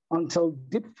 Until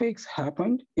deepfakes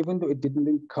happened, even though it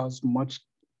didn't cause much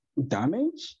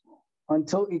damage,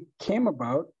 until it came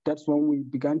about, that's when we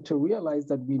began to realize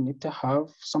that we need to have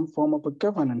some form of a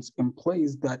governance in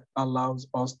place that allows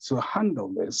us to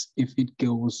handle this if it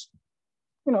goes,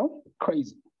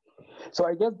 crazy. So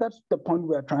I guess that's the point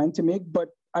we're trying to make, but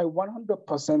I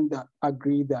 100%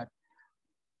 agree that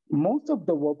most of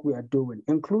the work we are doing,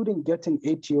 including getting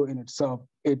ATO in itself,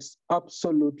 it's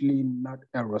absolutely not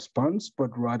a response,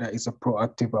 but rather is a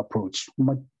proactive approach.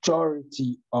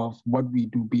 Majority of what we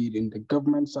do, be it in the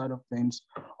government side of things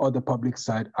or the public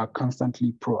side, are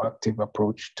constantly proactive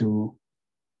approach to,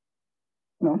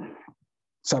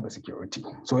 cybersecurity.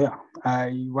 So yeah,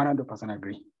 I 100%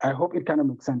 agree. I hope it kind of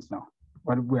makes sense now,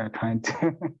 what we are trying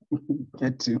to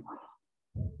get to.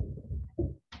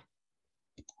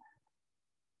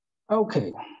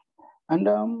 Okay, and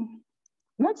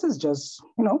next is just,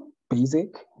 basic.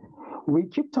 We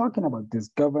keep talking about this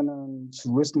governance,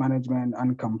 risk management,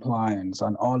 and compliance,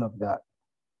 and all of that.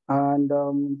 And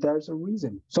there's a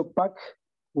reason. So back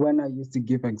when I used to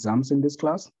give exams in this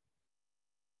class,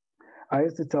 I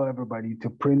used to tell everybody to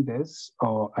print this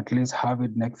or at least have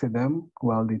it next to them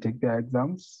while they take their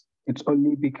exams. It's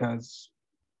only because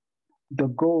the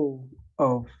goal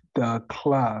of the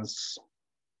class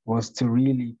was to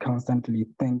really constantly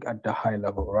think at the high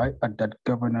level, right? At that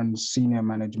governance, senior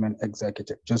management,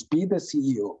 executive. Just be the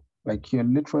CEO, like you're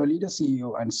literally the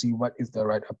CEO, and see what is the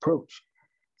right approach.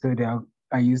 So there,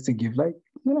 I used to give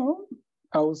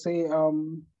I would say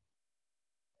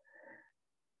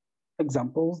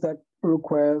examples that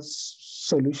requires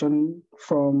solution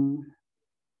from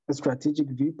a strategic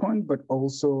viewpoint, but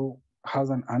also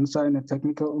has an answer in a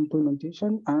technical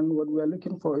implementation. And what we're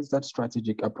looking for is that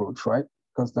strategic approach, right?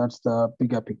 Because that's the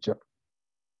bigger picture.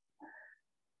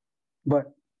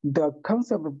 But the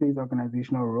concept of these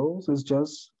organizational roles is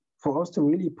just for us to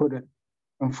really put it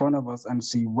in front of us and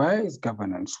see where is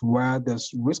governance, where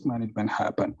does risk management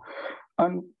happen,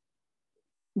 and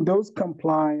those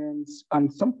compliance and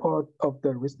some part of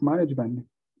the risk management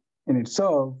in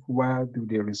itself, where do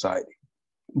they reside?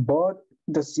 But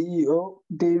the CEO,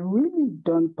 they really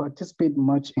don't participate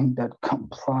much in that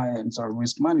compliance or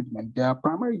risk management. Their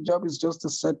primary job is just to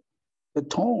set the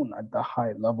tone at the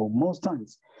high level most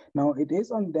times. Now, it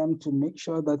is on them to make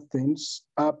sure that things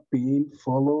are being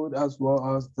followed as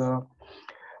well as the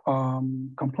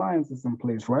compliance is in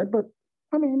place, right? But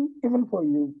I mean, even for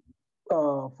you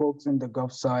folks in the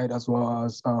gov side as well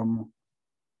as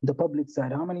the public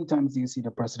side, how many times do you see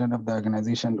the president of the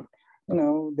organization,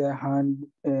 their hand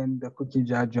in the cookie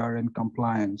jar during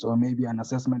compliance, or maybe an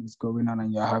assessment is going on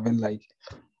and you're having like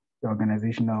the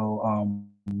organizational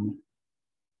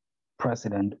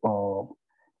president, or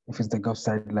if it's the gov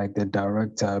side, like the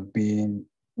director being,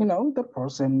 the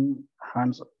person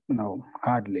hands,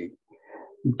 hardly.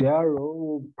 Their role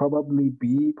will probably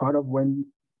be part of when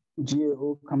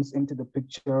GAO comes into the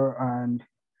picture and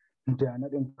they are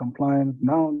not in compliance.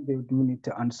 Now they do need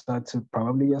to answer to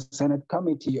probably a Senate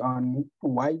committee on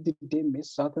why did they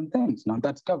miss certain things. Now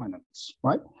that's governance,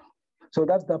 right? So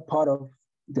that's the part of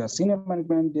the senior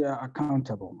management. They are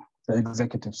accountable, the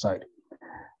executive side.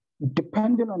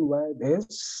 Depending on where it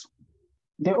is,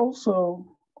 they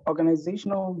also,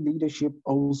 organizational leadership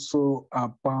also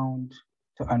are bound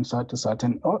to answer to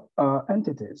certain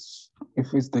entities.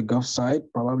 If it's the gov side,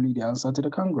 probably they answer to the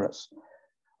Congress.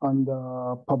 On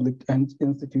the public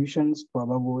institutions,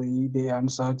 probably they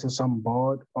answer to some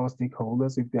board or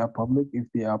stakeholders if they are public. If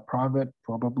they are private,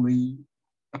 probably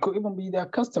it could even be their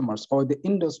customers or the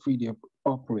industry they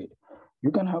operate.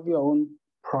 You can have your own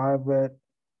private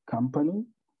company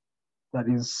that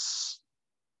is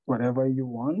whatever you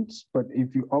want, but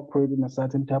if you operate in a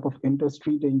certain type of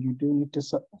industry, then you do need to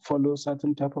follow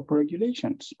certain type of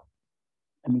regulations.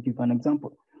 Let me give an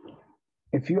example.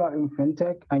 If you are in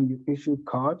fintech and you issue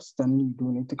cards, then you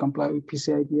do need to comply with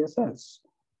PCI DSS.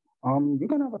 You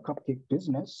can have a cupcake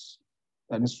business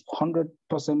that is 100%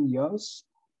 yours,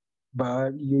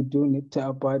 but you do need to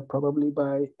abide probably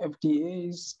by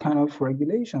FDA's kind of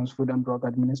regulations, Food and Drug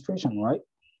Administration, right?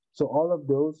 So all of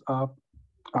those are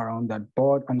around that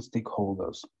board and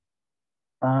stakeholders.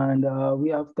 And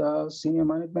we have the senior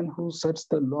management who sets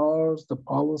the laws, the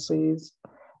policies.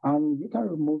 You can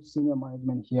remove senior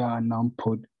management here and now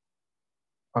put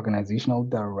organizational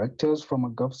directors from a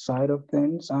gov side of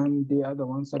things, and they are the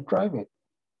ones that drive it.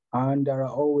 And there are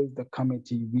always the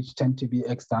committee, which tend to be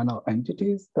external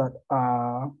entities that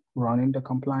are running the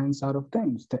compliance side of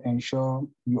things to ensure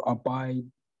you abide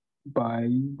by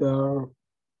the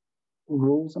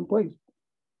rules in place.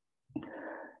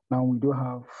 Now we do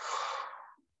have,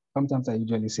 sometimes I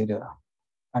usually say the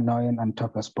annoying and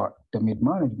toughest part, the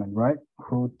mid-management, right?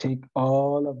 Who take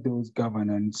all of those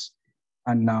governance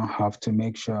and now have to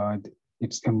make sure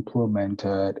it's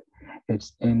implemented,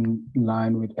 it's in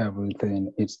line with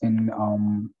everything, it's in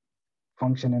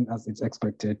functioning as it's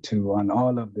expected to, and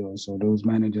all of those. So those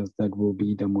managers that will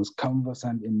be the most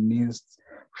conversant in NIST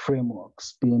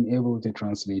frameworks, being able to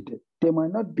translate it. They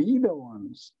might not be the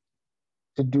ones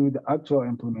to do the actual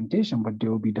implementation, but they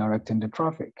will be directing the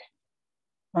traffic.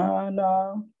 And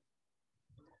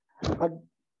at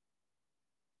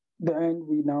the end,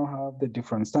 we now have the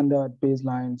different standard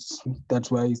baselines.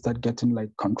 That's where you start getting like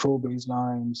control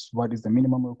baselines, what is the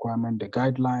minimum requirement, the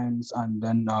guidelines, and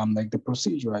then like the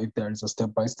procedure if there is a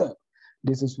step-by-step.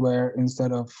 This is where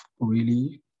instead of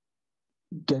really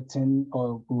getting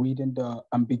or reading the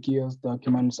ambiguous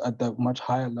documents at the much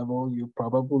higher level, you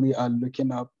probably are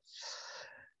looking up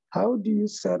how do you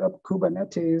set up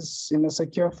Kubernetes in a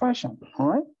secure fashion, all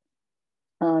right?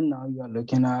 And now you're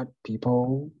looking at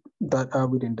people that are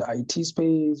within the IT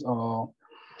space, or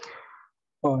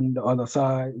on the other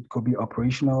side, it could be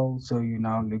operational. So you're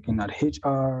now looking at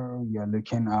HR, you're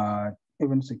looking at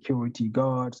even security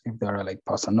guards, if there are like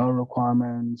personnel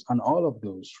requirements and all of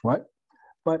those, right?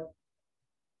 But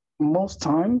most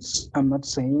times, I'm not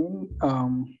saying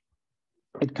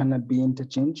it cannot be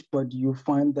interchanged, but you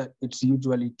find that it's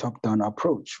usually top-down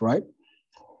approach, right?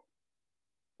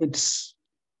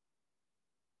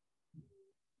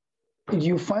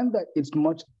 You find that it's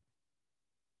much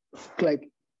like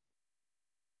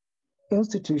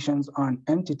institutions and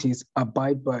entities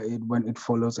abide by it when it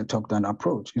follows a top-down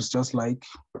approach. It's just like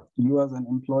you as an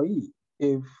employee.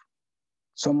 If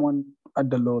someone at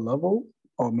the low level,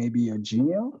 or maybe a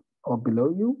junior or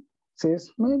below you,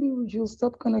 says, maybe we should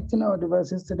stop connecting our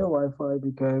devices to the Wi-Fi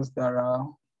because there are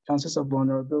chances of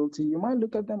vulnerability, you might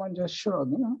look at them and just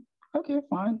shrug, okay,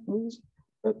 fine,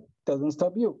 it doesn't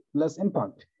stop you, less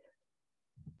impact.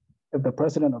 If the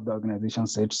president of the organization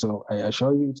said so, I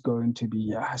assure you it's going to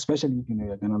be, especially if you know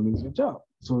you're going to lose your job.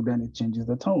 So then it changes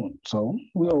the tone. So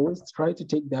we always try to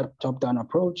take that top-down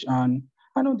approach. And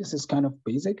I know this is kind of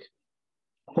basic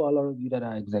for a lot of you that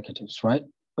are executives, right?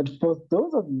 But for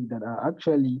those of you that are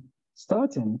actually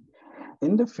starting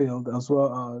in the field, as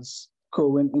well as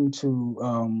going into,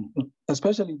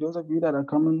 especially those of you that are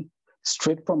coming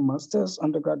straight from masters,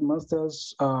 undergrad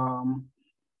masters,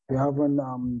 you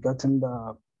haven't gotten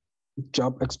the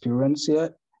job experience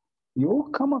yet, you'll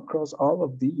come across all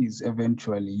of these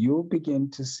eventually. You'll begin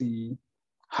to see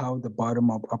how the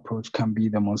bottom-up approach can be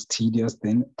the most tedious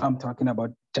thing. I'm talking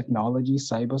about technology,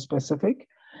 cyber specific.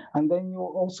 And then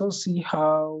you'll also see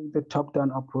how the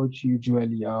top-down approach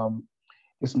usually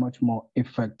is much more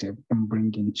effective in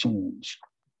bringing change.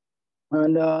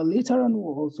 And later on,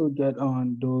 we'll also get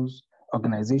on those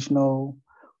organizational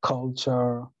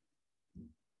culture,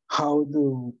 how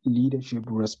the leadership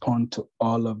respond to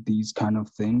all of these kind of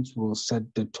things will set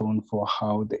the tone for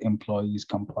how the employees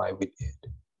comply with it.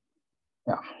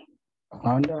 Yeah.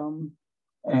 And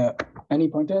any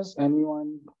pointers?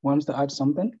 Anyone wants to add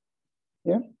something?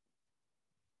 Yeah.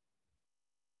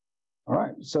 All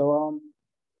right. So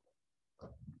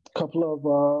couple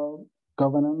of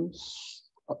governance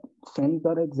things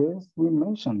that exist. We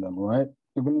mentioned them, right?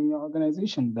 Even in your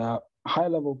organization, the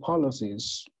high-level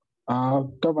policies,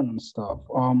 governance stuff.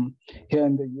 Here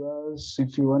in the US,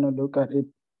 if you want to look at it,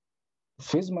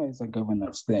 FISMA is a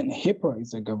governance thing. HIPAA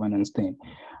is a governance thing.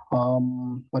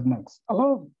 What next? A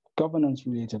lot of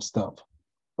governance-related stuff.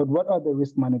 But what are the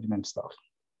risk management stuff,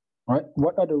 right?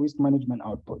 What are the risk management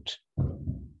outputs?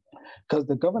 Because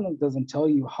the governance doesn't tell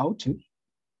you how to.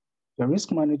 The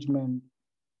risk management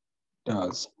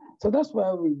does. So that's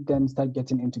where we then start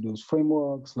getting into those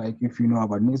frameworks. Like if you know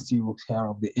about NIST, you will hear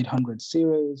of the 800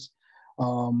 series.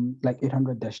 Like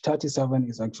 800-37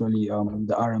 is actually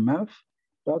the RMF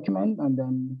document, and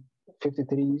then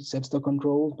 53 sets the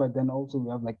controls, but then also we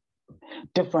have like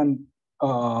different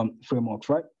frameworks,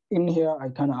 right? In here, I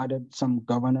kind of added some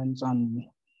governance and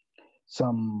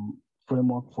some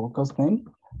framework focus thing.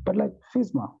 But like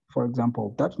FISMA, for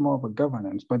example, that's more of a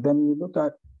governance. But then you look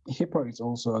at HIPAA, it's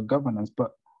also a governance,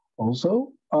 but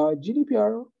also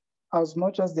GDPR, as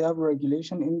much as they have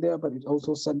regulation in there, but it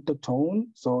also set the tone.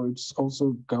 So it's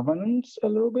also governance a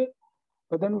little bit.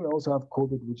 But then we also have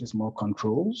COVID, which is more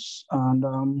controls. And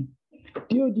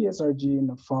DoD-SRG in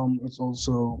the form is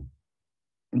also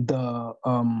the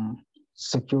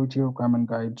security requirement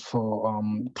guide for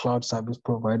cloud service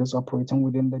providers operating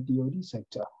within the DoD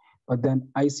sector. But then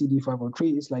ICD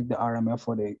 503 is like the RMF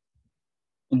for the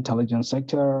intelligence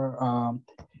sector.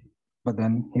 But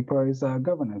then HIPAA is a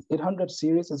governance. 800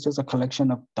 series is just a collection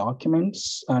of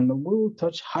documents, and we'll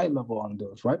touch high level on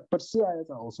those, right? But CIS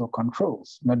are also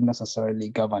controls, not necessarily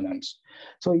governance.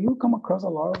 So you come across a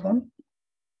lot of them.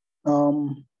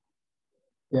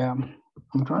 Yeah,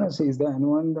 I'm trying to see, is there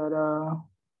anyone that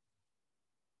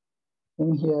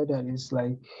in here that is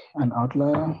like an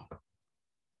outlier?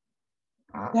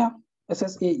 Yeah,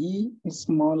 SSAE is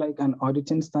more like an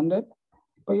auditing standard.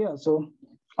 But yeah, so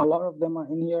a lot of them are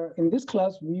in here. In this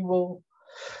class, we will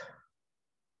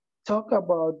talk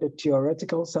about the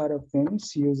theoretical side of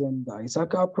things using the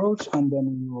ISACA approach, and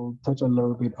then we will touch a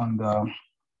little bit on the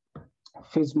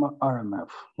FISMA RMF,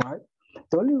 right?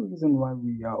 The only reason why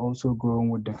we are also going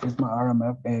with the FISMA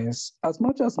RMF is as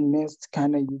much as NIST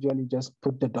kind of usually just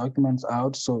put the documents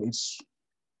out, so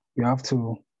you have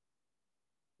to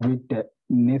read the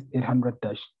NIST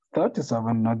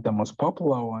 800-37, not the most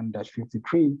popular one,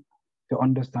 -53, to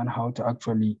understand how to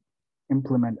actually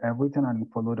implement everything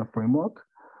and follow the framework.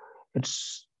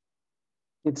 It's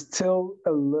still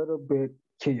a little bit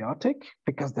chaotic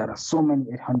because there are so many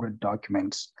 800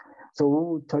 documents. So we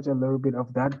will touch a little bit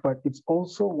of that, but it's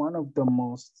also one of the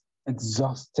most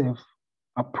exhaustive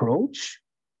approach.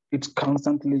 It's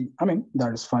constantly, I mean,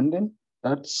 there is funding,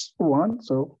 that's one.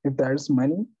 So if there is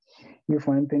money, you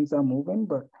find things are moving,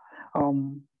 but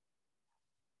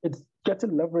it's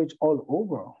getting leverage all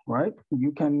over, right?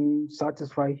 You can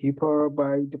satisfy HIPAA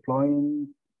by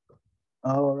deploying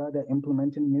or rather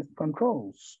implementing NIST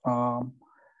controls.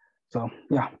 So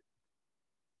yeah.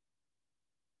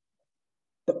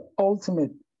 The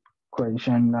ultimate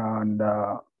question and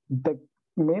the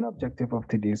main objective of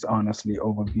today's honestly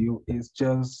overview is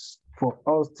just for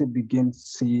us to begin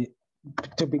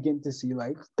to see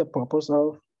like the purpose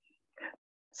of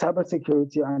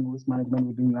cybersecurity and risk management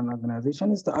within an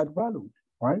organization is to add value,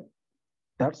 right?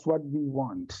 That's what we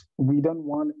want. We don't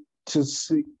want to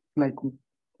see, like,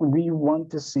 we want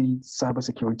to see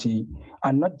cybersecurity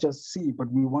and not just see,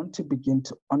 but we want to begin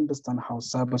to understand how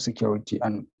cybersecurity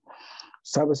and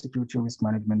cybersecurity risk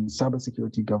management,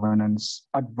 cybersecurity governance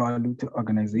add value to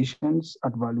organizations,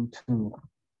 add value to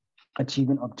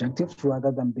achieving objectives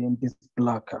rather than being this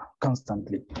blocker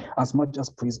constantly, as much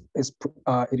as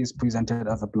it is presented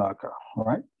as a blocker,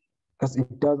 right? Because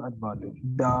it does add value.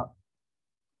 The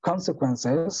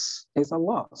consequences is a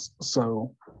loss,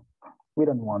 so we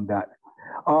don't want that.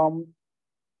 As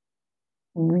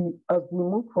we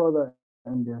move further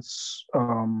in this,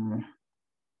 on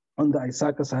the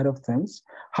ISACA side of things,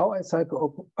 how ISACA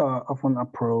often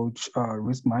approach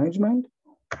risk management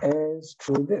is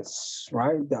through this,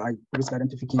 right? The risk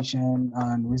identification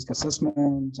and risk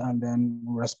assessment, and then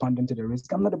responding to the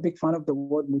risk. I'm not a big fan of the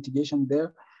word mitigation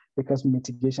there because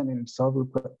mitigation in itself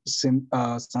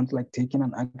sounds like taking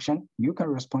an action. You can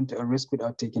respond to a risk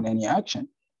without taking any action,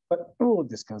 but we will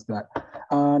discuss that.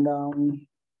 And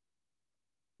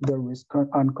the risk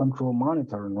and control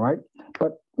monitoring, right?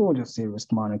 But we'll just say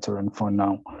risk monitoring for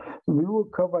now. We will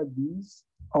cover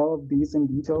all of these in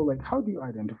detail, like how do you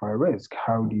identify risk?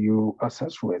 How do you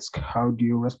assess risk? How do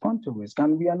you respond to risk?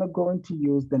 And we are not going to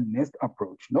use the NIST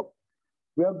approach. Nope.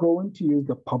 We are going to use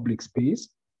the public space,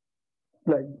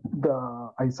 like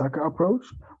the ISACA approach,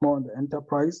 more on the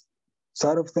enterprise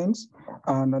side of things.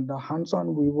 And on the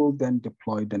hands-on, we will then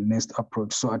deploy the NIST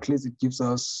approach. So at least it gives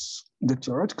us the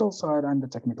theoretical side and the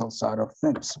technical side of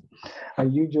things. I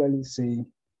usually say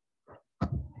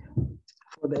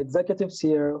for the executives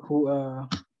here who are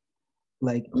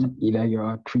like either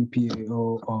you're a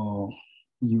 3PAO or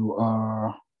you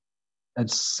are a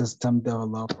system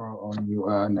developer or you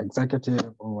are an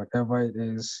executive or whatever it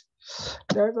is,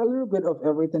 there's a little bit of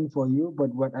everything for you,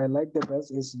 but what I like the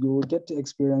best is you will get to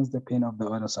experience the pain of the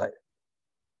other side.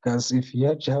 Because if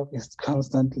your job is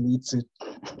constantly to,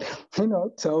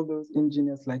 tell those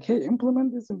engineers like, hey,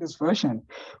 implement this in this version,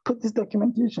 put this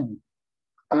documentation,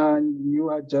 and you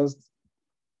are just,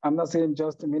 I'm not saying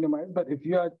just to minimize, but if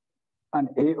you are an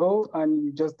AO and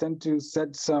you just tend to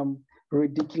set some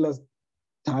ridiculous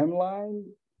timeline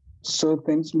so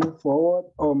things move forward,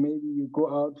 or maybe you go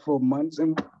out for months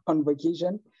on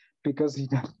vacation because you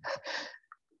don't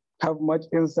have much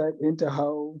insight into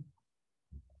how,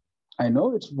 I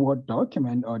know it's Word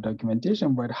document or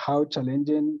documentation, but how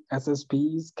challenging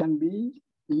SSPs can be,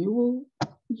 you will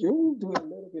do a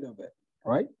little bit of it,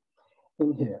 right,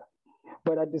 in here.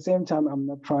 But at the same time, I'm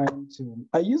not trying to,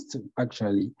 I used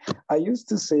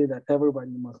to say that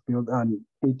everybody must build an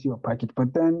ATO package,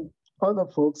 but then other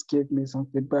folks gave me some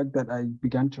feedback that I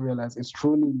began to realize it's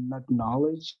truly not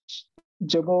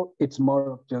knowledgeable. It's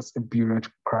more of just a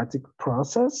bureaucratic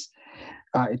process.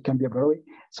 It can be a better way.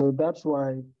 So that's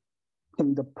why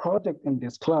in the project in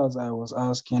this class, I was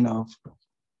asking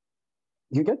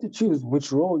you get to choose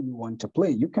which role you want to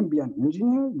play. You can be an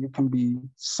engineer, you can be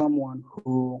someone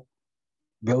who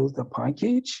builds the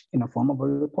package in a form of a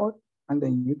report, and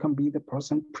then you can be the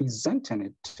person presenting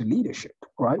it to leadership,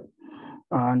 right?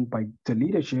 And by the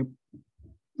leadership,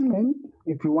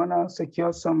 if you want to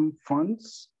secure some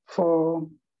funds for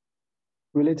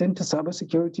relating to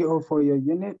cybersecurity or for your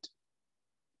unit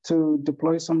to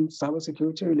deploy some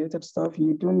cybersecurity related stuff,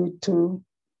 you do need to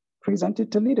present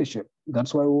it to leadership.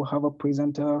 That's why we'll have a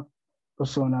presenter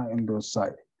persona in those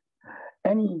sides.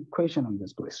 Any question on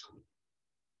this, please?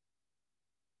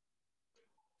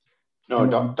 No,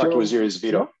 Dr. Waziri's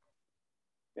veto.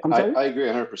 I'm sorry? I agree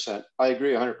 100%. I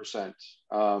agree 100%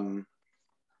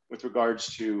 with regards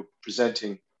to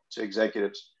presenting to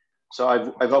executives. So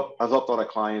I've helped a lot of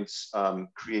clients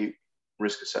create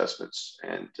risk assessments,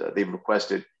 and they've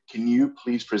requested, can you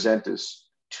please present this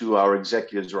to our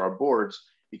executives or our boards,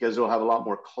 because they'll have a lot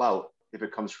more clout if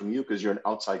it comes from you, because you're an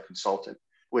outside consultant,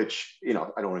 which, you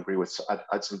know, I don't agree with.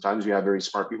 Sometimes you have very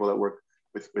smart people that work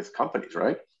with companies,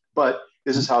 right? But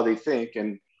this is how they think.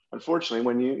 And unfortunately,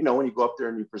 when you go up there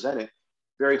and you present it,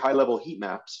 very high level heat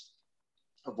maps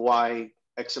of why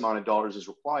X amount of dollars is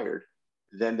required,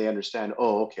 then they understand,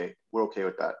 oh, okay, we're okay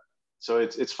with that. So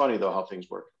it's funny though how things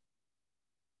work.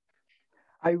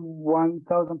 I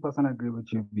 1000% agree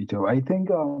with you, Vito. I think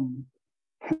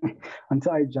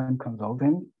until I joined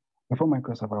consulting, before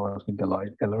Microsoft, I was with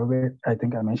Deloitte a little bit. I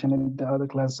think I mentioned it in the other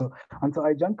class. So until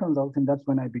I joined consulting, that's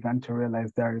when I began to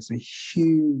realize there is a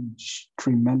huge,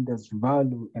 tremendous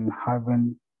value in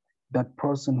having that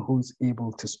person who is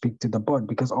able to speak to the board.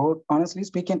 Because honestly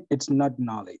speaking, it's not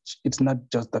knowledge. It's not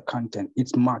just the content,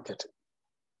 it's marketing,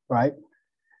 right?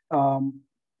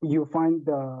 You find,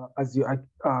 as you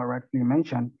rightly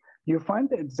mentioned, you find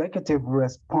the executive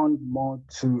respond more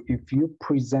to if you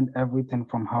present everything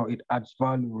from how it adds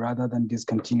value rather than this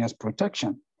continuous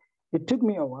protection. It took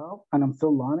me a while, and I'm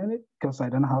still learning it because I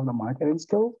don't have the marketing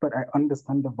skills, but I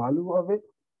understand the value of it.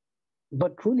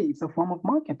 But truly, it's a form of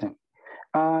marketing.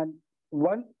 And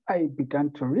what I began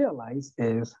to realize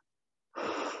is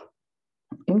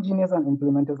engineers and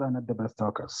implementers are not the best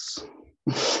talkers.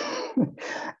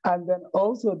 And then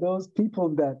also those people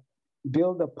that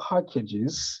build the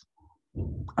packages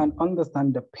and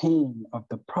understand the pain of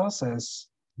the process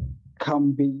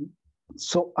can be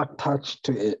so attached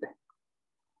to it.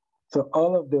 So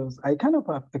all of those, I kind of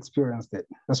have experienced it,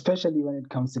 especially when it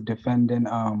comes to defending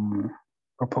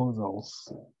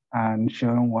proposals and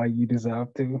showing why you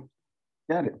deserve to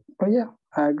get it. But yeah,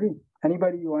 I agree.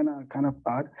 Anybody you want to kind of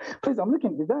add? Please, I'm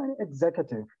looking, is there any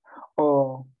executive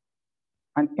or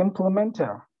an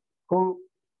implementer who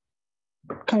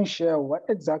can share what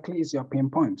exactly is your pain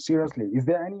point? Seriously, is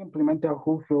there any implementer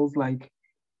who feels like,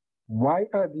 why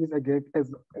are these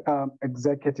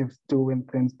executives doing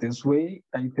things this way?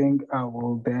 I think I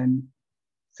will then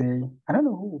say, I don't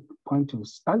know who point to.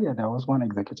 Earlier, there was one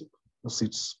executive who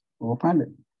sits, we'll find it,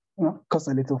 cause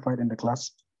a little fight in the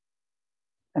class.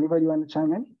 Anybody want to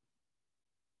chime in?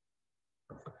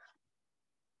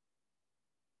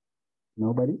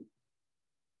 Nobody?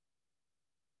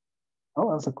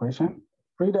 Oh, that's a question.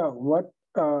 Frida, what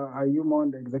are you more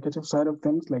on the executive side of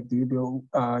things? Like, do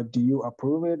you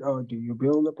approve it, or do you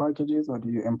build the packages, or do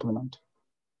you implement?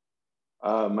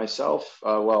 Myself,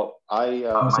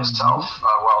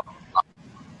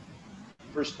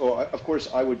 first of all, of course,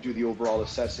 I would do the overall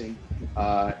assessing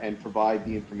and provide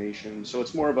the information. So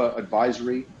it's more of an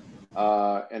advisory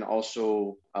and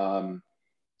also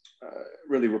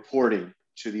really reporting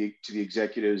to the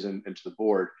executives and to the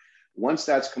board. Once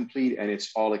that's complete and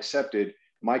it's all accepted,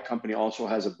 my company also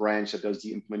has a branch that does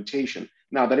the implementation.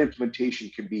 Now, that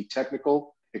implementation could be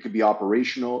technical, it could be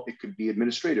operational, it could be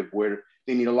administrative, where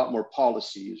they need a lot more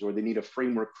policies, or they need a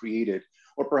framework created,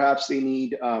 or perhaps they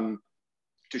need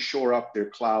to shore up their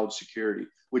cloud security,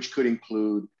 which could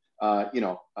include,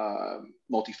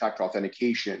 multi-factor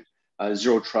authentication,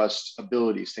 zero trust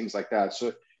abilities, things like that.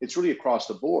 So it's really across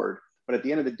the board. But at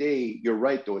the end of the day, you're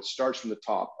right, though, it starts from the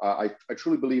top. I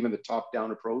truly believe in the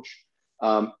top-down approach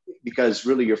because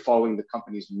really you're following the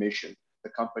company's mission,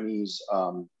 the company's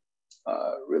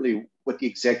really what the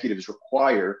executives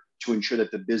require to ensure that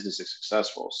the business is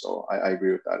successful. So I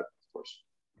agree with that, of course.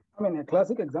 I mean, a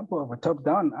classic example of a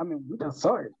top-down, I mean, we just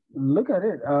saw it. Look at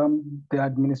it. The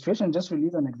administration just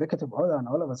released an executive order, and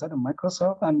all of a sudden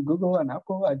Microsoft and Google and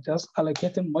Apple are just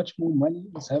allocating much more money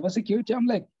to cybersecurity. I'm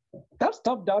like, that's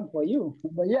top-down for you.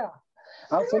 But yeah,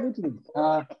 absolutely.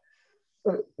 Yeah,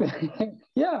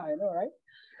 I know, right?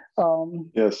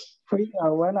 Yes. I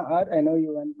want to add, I know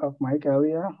you went off mic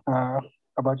earlier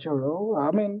about your role.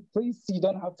 I mean, please, you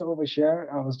don't have to overshare.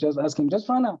 I was just asking, just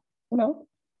trying to,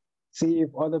 see if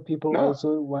other people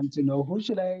also want to know, who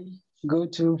should I go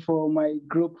to for my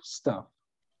group stuff?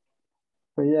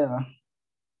 But yeah.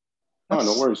 Oh,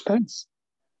 no worries. Thanks.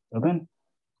 Okay.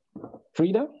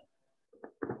 Frida?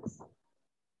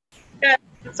 Yeah,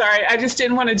 sorry, I just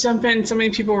didn't want to jump in. So many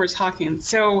people were talking.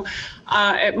 So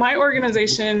at my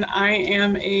organization, I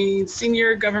am a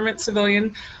senior government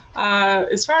civilian.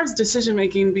 As far as decision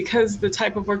making, because the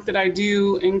type of work that I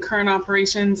do in current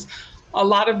operations, a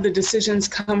lot of the decisions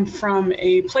come from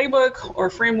a playbook or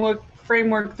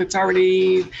framework that's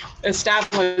already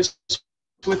established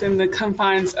within the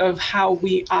confines of how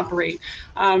we operate.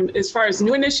 As far as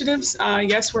new initiatives,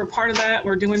 yes, we're part of that.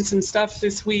 We're doing some stuff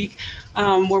this week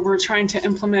where we're trying to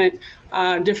implement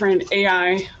different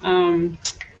AI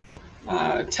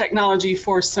technology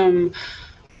for some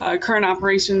current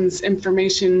operations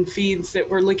information feeds that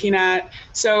we're looking at.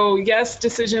 So yes,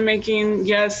 decision making,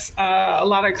 yes, a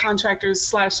lot of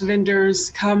contractors /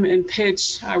 vendors come and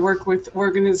pitch. I work with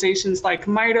organizations like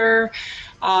MITRE.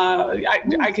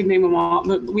 I could name them all.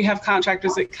 We have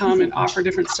contractors that come and offer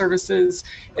different services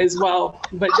as well,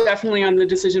 but definitely on the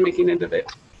decision making end of it.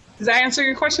 Does that answer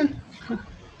your question?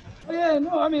 Yeah,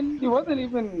 no, I mean, it wasn't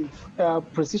even a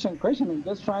precision question. I'm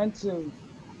just trying to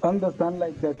understand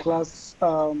like the class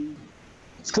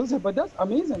exclusive, but that's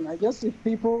amazing. I guess if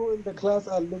people in the class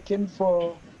are looking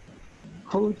for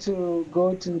who to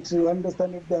go to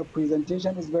understand if their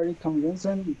presentation is very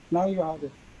convincing, now you have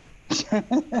it.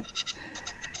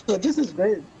 So this is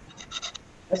great.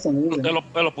 That's amazing.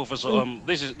 Hello, Professor.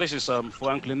 This is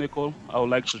Franklin Nicole. I would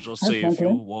like to just Hi, say a few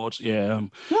Franklin. words. Yeah.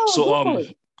 No, So go for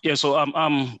it. yeah. So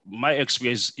my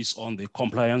experience is on the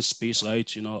compliance space,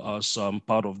 right? You know, as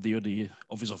part of the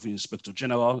Office of the Inspector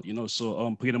General. You know,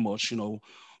 so pretty much, you know,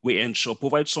 we ensure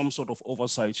provide some sort of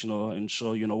oversight. You know,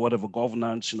 ensure whatever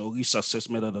governance, risk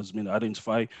assessment that has been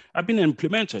identified have been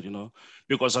implemented. You know,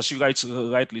 because as you guys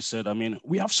rightly said, I mean,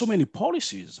 we have so many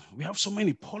policies. We have so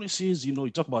many policies. You know,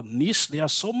 you talk about NIST. There are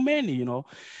so many. You know,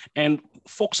 and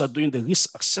folks are doing the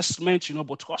risk assessment. You know,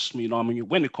 but trust me, I mean,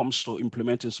 when it comes to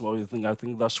implementing some of the thing, I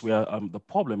think that's where the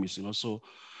problem is. You know, so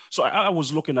I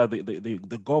was looking at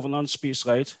the governance piece,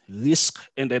 right? Risk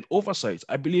and then oversight.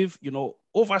 I believe,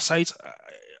 oversight.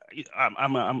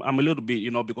 I'm a little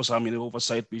bit, because I'm in the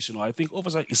oversight piece, I think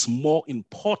oversight is more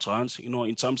important,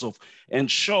 in terms of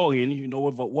ensuring,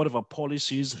 whatever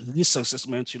policies, risk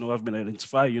assessments, have been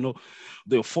identified,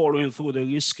 they're following through the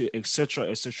risk, et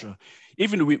cetera,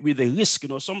 even with the risk,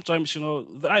 sometimes,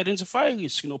 they identify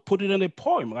risk, put it in a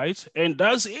poem, right? And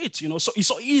that's it, so it's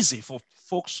so easy for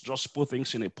folks just put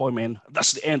things in a poem and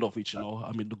that's the end of it,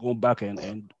 I mean, to go back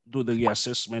and do the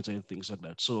reassessment and things like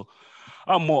that. So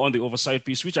I'm more on the oversight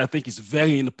piece, which I think is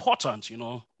very important,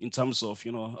 in terms of,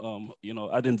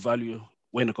 adding value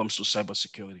when it comes to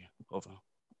cybersecurity. Over.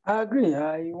 I agree.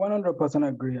 I 100%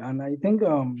 agree. And I think,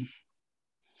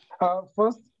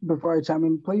 first, before I chime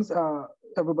in, please,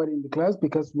 everybody in the class,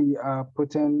 because we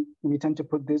tend to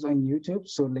put this on YouTube,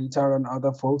 so later on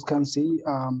other folks can see,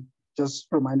 just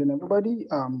reminding everybody,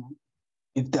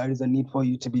 if there is a need for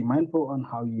you to be mindful on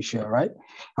how you share, right?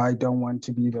 I don't want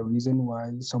to be the reason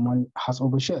why someone has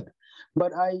overshared.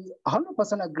 But I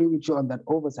 100% agree with you on that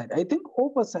oversight. I think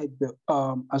oversight,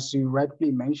 as you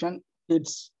rightly mentioned,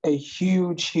 it's a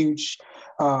huge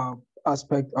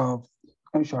aspect of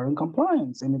ensuring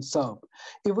compliance in itself.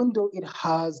 Even though it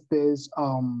has this,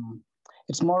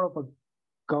 it's more of a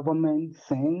government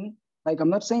thing. Like, I'm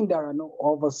not saying there are no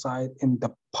oversight in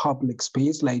the public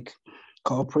space, like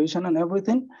cooperation and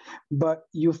everything, but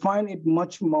you find it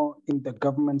much more in the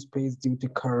government space due to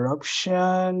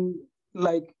corruption,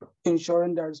 like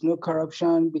ensuring there's no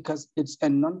corruption because it's a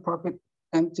non-profit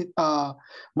entity.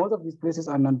 Most of these places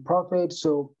are non-profit.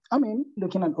 So, I mean,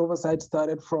 looking at oversight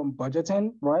started from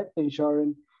budgeting, right?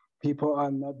 Ensuring people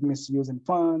are not misusing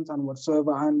funds and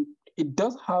whatsoever. And it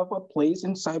does have a place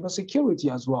in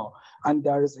cybersecurity as well. And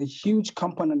there is a huge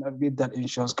component of it that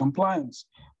ensures compliance.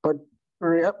 But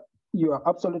you are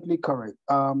absolutely correct.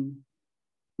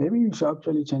 Maybe you should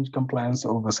actually change compliance to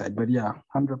oversight, but yeah,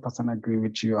 100% agree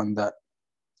with you on that.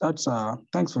 That's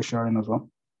thanks for sharing as well.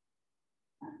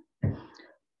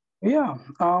 Yeah,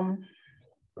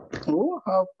 we'll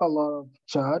have a lot of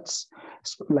chats.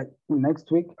 Like next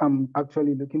week, I'm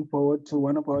actually looking forward to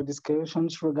one of our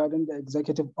discussions regarding the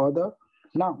executive order.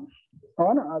 Now, I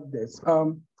want to add this.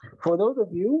 For those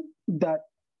of you that,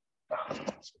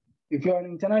 if you're an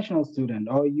international student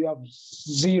or you have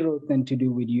zero thing to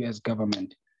do with US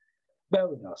government, bear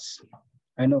with us.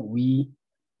 I know we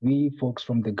folks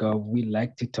from the Gov, we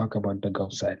like to talk about the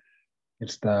Gov side.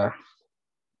 It's the,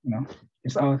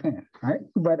 it's our thing, right?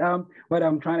 But what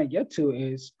I'm trying to get to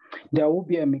is there will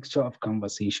be a mixture of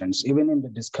conversations. Even in the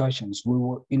discussions, we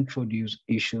will introduce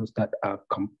issues that are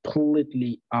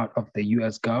completely out of the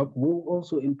US Gov. We'll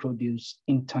also introduce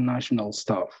international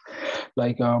stuff.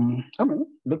 Like, I mean,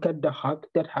 look at the hack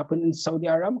that happened in Saudi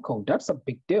Aramco. That's a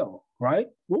big deal, right?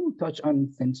 We'll touch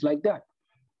on things like that.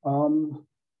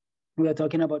 We are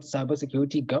talking about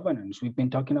cybersecurity governance. We've been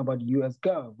talking about US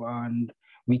Gov, and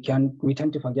we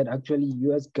tend to forget actually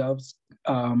US Gov's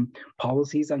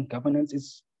policies and governance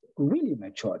is really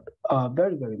matured,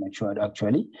 very, very matured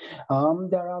actually.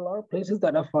 There are a lot of places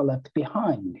that are far left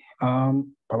behind.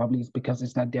 Probably it's because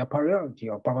it's not their priority,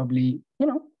 or probably,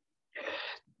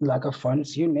 lack of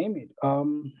funds, you name it.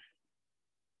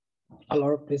 A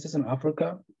lot of places in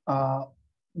Africa are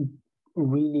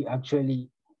really actually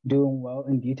doing well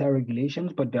in data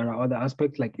regulations, but there are other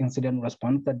aspects like incident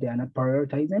response that they are not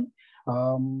prioritizing.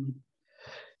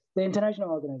 The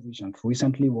international organizations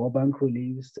recently, World Bank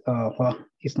released, well,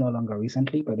 it's no longer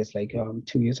recently, but it's like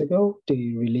 2 years ago,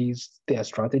 they released their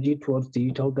strategy towards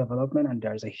digital development, and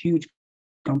there's a huge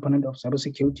component of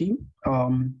cybersecurity.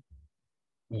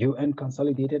 UN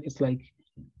consolidated, it's like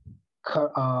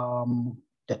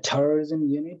the terrorism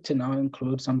unit to now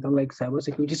include something like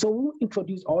cybersecurity. So we'll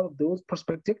introduce all of those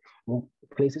perspectives. Well,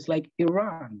 places like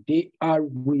Iran, they are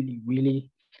really, really,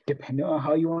 depending on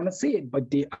how you want to see it, but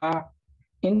they are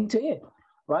into it,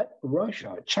 right?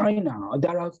 Russia, China,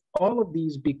 there are all of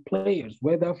these big players,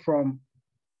 whether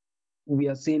we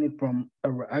are seeing it from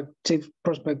a reactive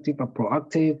perspective, a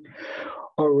proactive,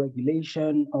 or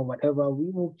regulation, or whatever. We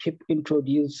will keep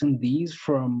introducing these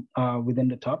from within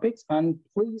the topics. And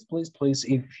please, please, please,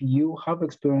 if you have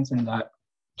experience in that,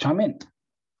 chime in,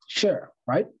 share,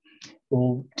 right?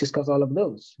 We'll discuss all of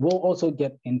those. We'll also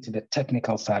get into the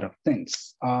technical side of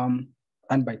things.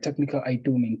 And by technical, I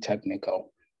do mean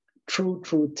technical. True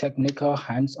technical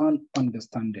hands-on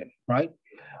understanding, right?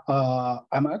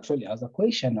 I'm actually asked a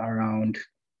question around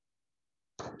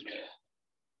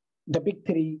the big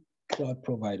three cloud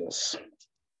providers.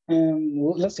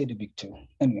 Well, let's say the big two.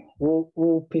 Anyway,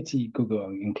 we'll pity Google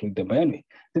and include them. But anyway,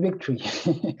 the big three,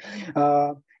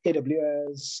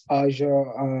 AWS,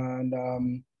 Azure,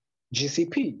 and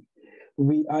GCP.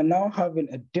 We are now having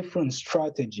a different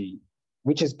strategy,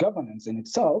 which is governance in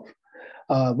itself,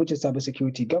 which is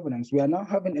cybersecurity governance. We are now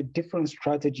having a different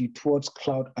strategy towards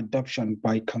cloud adoption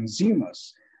by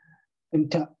consumers, in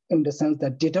the sense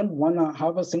that they don't want to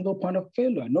have a single point of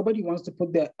failure. Nobody wants to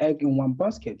put their egg in one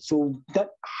basket. So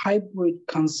that hybrid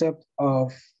concept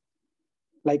of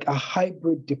like a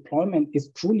hybrid deployment is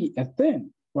truly a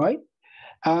thing, right?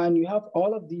 And you have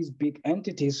all of these big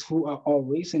entities who are all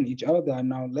racing each other.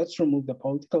 Now let's remove the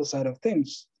political side of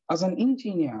things. As an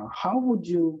engineer, how would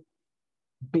you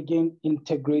begin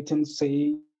integrating,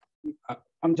 say,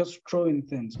 I'm just throwing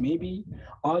things, maybe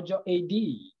Azure AD,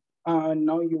 and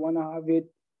now you want to have it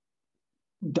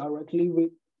directly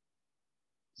with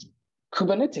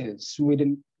Kubernetes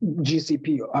within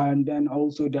GCP, and then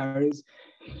also there is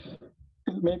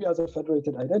maybe as a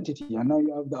federated identity, and now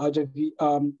you have the Azure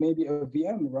maybe a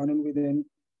VM running within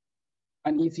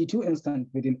an EC2 instance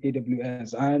within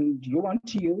AWS, and you want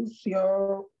to use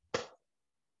your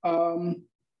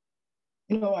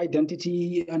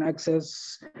identity and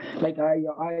access, like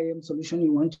your IAM solution,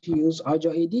 you want to use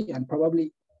Azure AD, and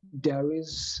probably there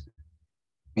is,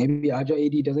 maybe Azure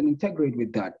AD doesn't integrate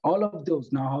with that. All of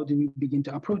those, now how do we begin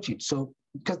to approach it? So,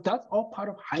 because that's all part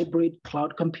of hybrid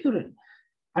cloud computing,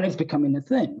 and it's becoming a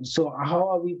thing. So how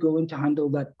are we going to handle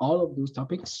that? All of those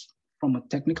topics from a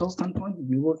technical standpoint,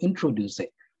 we will introduce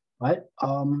it, right?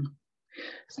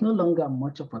 It's no longer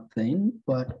much of a thing,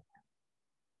 but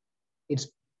it's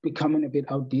becoming a bit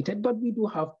outdated, but we do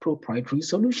have proprietary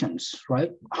solutions,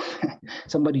 right?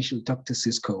 Somebody should talk to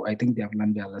Cisco. I think they have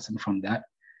learned their lesson from that.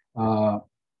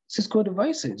 Cisco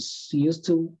devices used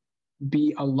to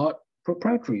be a lot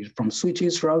proprietary, from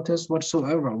switches, routers,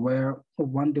 whatsoever, where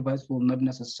one device will not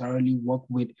necessarily work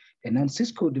with a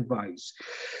non-Cisco device.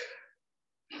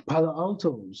 Palo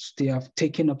Altos, they have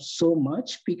taken up so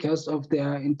much because of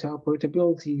their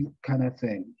interoperability kind of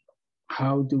thing.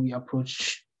 How do we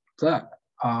approach that?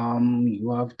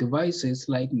 You have devices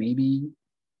like maybe,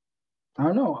 I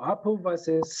don't know, Apple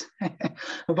versus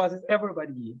versus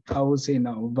everybody. I would say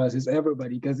now versus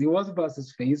everybody, because it was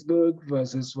versus Facebook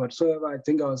versus whatsoever. I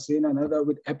think I was seeing another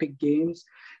with Epic Games,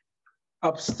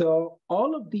 App Store.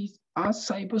 All of these are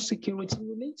cybersecurity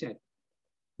related.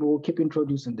 We'll keep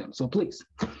introducing them. So please,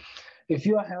 if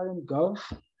you are hearing Gov,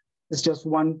 it's just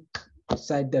one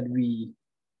side that we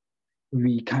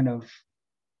kind of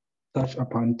touch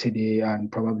upon today, and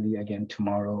probably again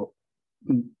tomorrow,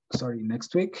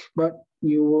 next week, but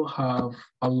you will have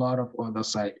a lot of other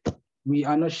side. We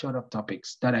are not short of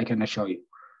topics, that I can assure you.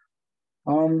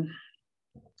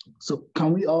 So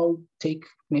can we all take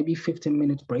maybe 15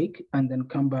 minutes break and then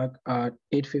come back at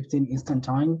 8:15 Eastern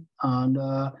time? And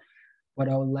what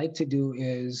I would like to do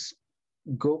is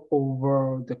go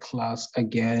over the class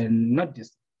again, not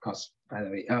this class, by the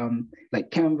way, like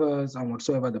Canvas and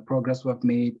whatsoever, the progress we've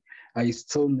made. I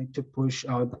still need to push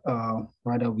out,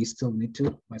 we still need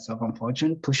to, myself,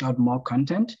 unfortunately, push out more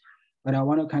content. but I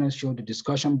want to kind of show the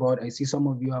discussion board. I see some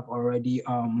of you have already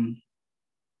kind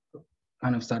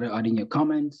of started adding your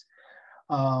comments.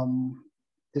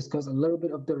 Discuss a little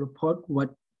bit of the report,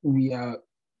 what we are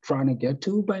trying to get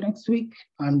to by next week,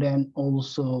 and then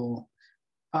also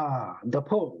the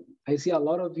poll. I see a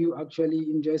lot of you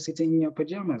actually enjoy sitting in your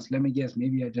pajamas. Let me guess,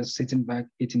 maybe you're just sitting back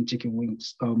eating chicken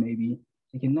wings or maybe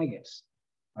chicken nuggets,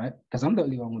 right? Because I'm the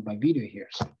only one with my video here,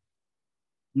 so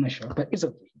I'm not sure, but it's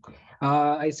okay.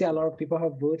 I see a lot of people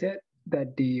have voted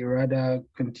that they rather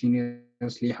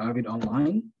continuously have it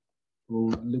online.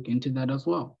 We'll look into that as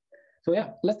well. So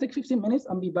yeah, let's take 15 minutes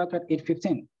and be back at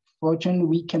 8:15. Fortune,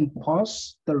 we can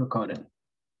pause the recording.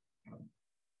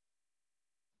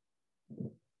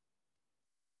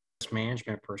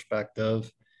 Management perspective,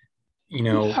 you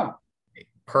know, Yeah.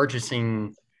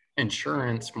 Purchasing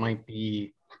insurance might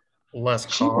be less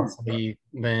costly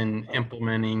than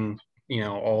implementing, you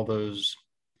know, all those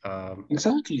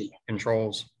exactly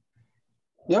controls.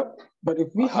 Yep. But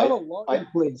if we have a law in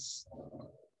place,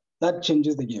 that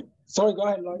changes the game. Sorry, go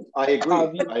ahead, Lloyd. I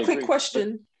agree. Quick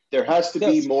question. There has to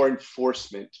be more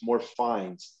enforcement, more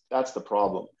fines. That's the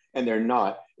problem. And they're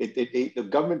not. The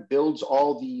government builds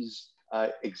all these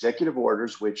executive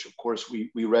orders, which of course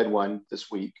we read one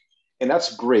this week, and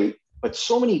that's great. But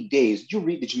so many days,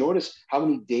 did you notice how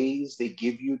many days they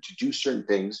give you to do certain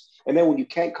things? And then when you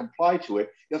can't comply to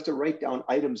it, you have to write down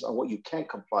items on what you can't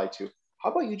comply to.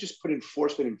 How about you just put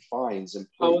enforcement and fines in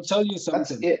place? I will tell you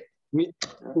something. That's it.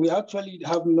 We actually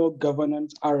have no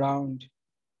governance around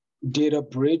data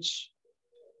breach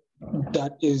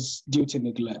that is due to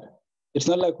neglect. It's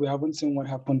not like we haven't seen what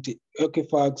happened to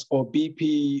Equifax or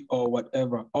BP or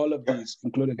whatever, all of these,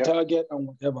 including Target and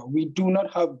whatever. We do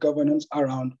not have governance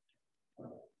around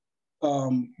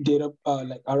data,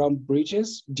 like around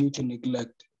breaches due to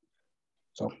neglect.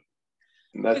 So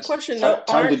that's time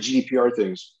the GDPR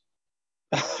things.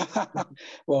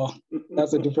 Well,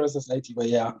 that's a different society, but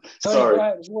yeah. Sorry. Go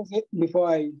ahead. What was it before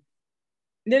I?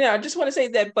 No, I just want to say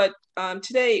that, but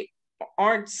today,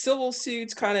 aren't civil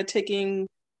suits kind of taking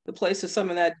the place of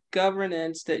some of that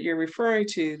governance that you're referring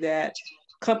to, that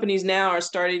companies now are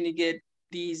starting to get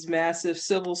these massive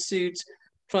civil suits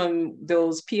from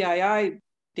those PII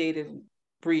data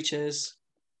breaches?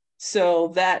 So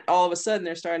that all of a sudden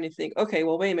they're starting to think, okay,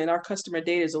 well, wait a minute, our customer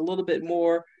data is a little bit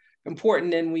more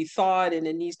important than we thought, and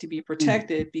it needs to be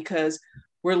protected because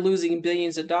we're losing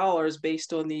billions of dollars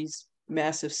based on these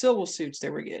massive civil suits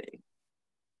that we're getting.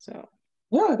 So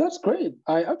yeah, that's great.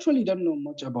 I actually don't know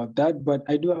much about that, but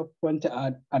I do have one to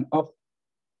add I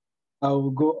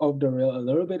will go off the rail a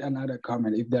little bit and add a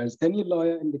comment. If there's any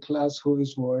lawyer in the class who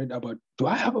is worried about, do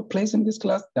I have a place in this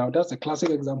class? Now that's a classic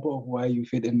example of why you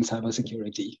fit in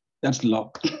cybersecurity. That's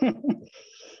law.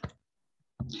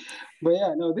 But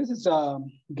yeah, no, this is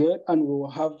good, and we'll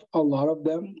have a lot of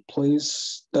them.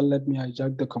 Please don't let me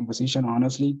hijack the conversation.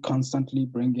 Honestly, constantly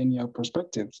bring in your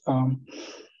perspectives.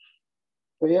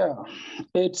 But yeah,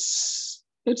 it's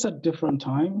a different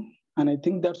time, and I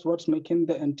think that's what's making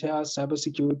the entire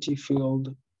cybersecurity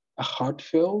field a hard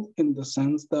field, in the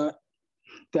sense that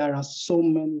there are so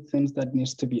many things that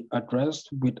needs to be addressed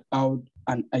without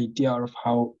an idea of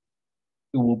how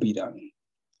it will be done.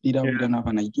 Either we don't have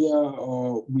an idea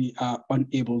or we are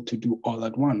unable to do all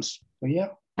at once. But yeah,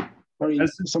 sorry,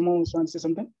 someone was trying to say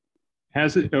something?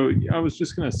 Has it, I was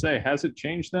just going to say, has it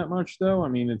changed that much though? I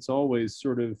mean, it's always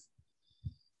sort of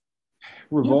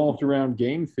revolved around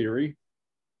game theory,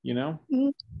 you know,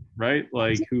 right?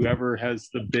 Like whoever has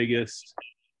the biggest,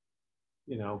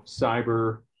 you know,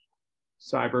 cyber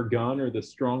gun or the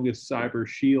strongest cyber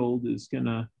shield is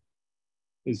gonna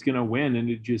win. And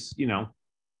it just, you know,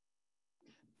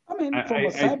 I mean, from a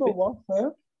cyber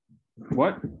warfare.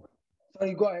 What?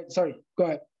 Sorry, go ahead. Sorry, go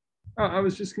ahead. I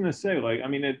was just gonna say, like, I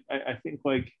mean, I think,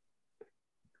 like,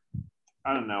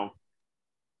 I don't know.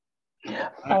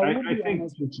 I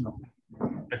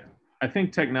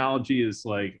think technology is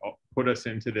like put us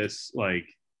into this like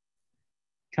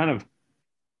kind of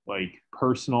like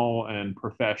personal and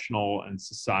professional and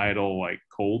societal like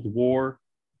Cold War,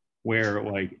 where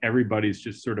like everybody's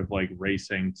just sort of like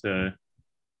racing to,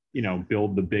 you know,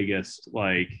 build the biggest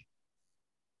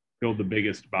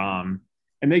bomb.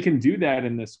 And they can do that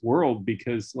in this world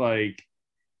because, like,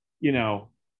 you know,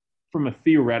 from a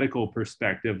theoretical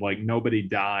perspective, like nobody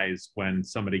dies when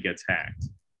somebody gets hacked,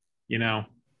 you know?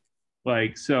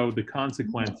 Like, so the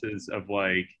consequences of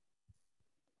like,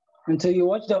 until you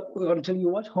watch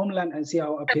Homeland and see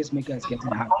how a pacemaker is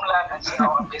getting hacked.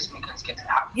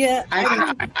 Yeah,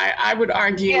 I would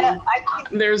argue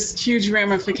there's huge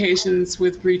ramifications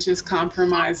with breaches,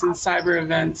 compromise, and cyber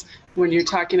events when you're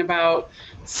talking about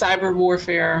cyber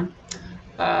warfare.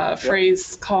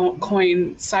 phrase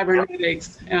coined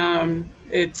cybernetics.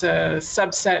 It's a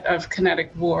subset of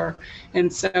kinetic war.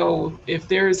 And so if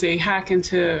there's a hack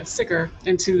into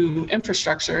into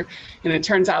infrastructure, and it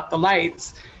turns out the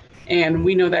lights, and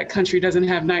we know that country doesn't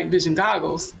have night vision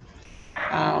goggles,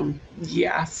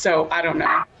 yeah, so I don't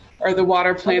know. Or the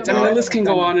water plants. I mean, the list can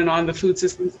go on and on, the food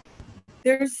systems.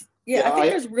 I think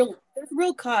there's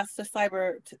real cost to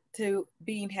cyber to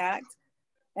being hacked.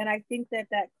 And I think that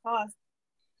cost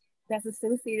that's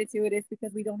associated to it is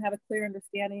because we don't have a clear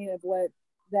understanding of what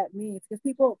that means. Because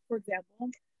people, for example,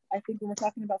 I think when we're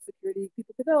talking about security,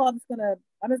 people think, "Oh, I'm just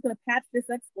gonna patch this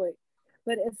exploit,"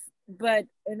 but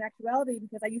in actuality,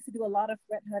 because I used to do a lot of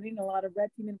threat hunting, a lot of red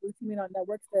teaming, blue teaming on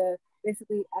networks to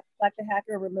basically act like the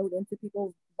hacker, remote into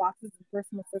people's boxes and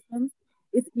personal systems.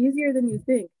 It's easier than you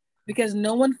think because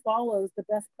no one follows the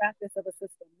best practice of a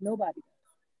system. Nobody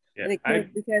does. Yeah,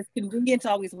 because convenience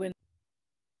always wins.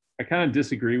 I kind of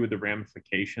disagree with the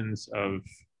ramifications of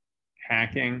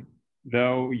hacking,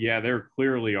 though. Yeah, there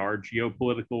clearly are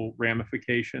geopolitical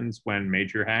ramifications when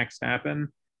major hacks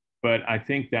happen, but I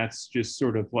think that's just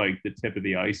sort of like the tip of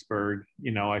the iceberg.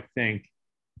 You know, I think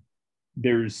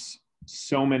there's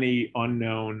so many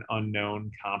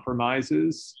unknown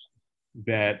compromises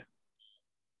that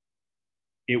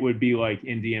it would be like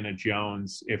Indiana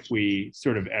Jones if we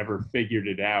sort of ever figured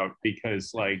it out,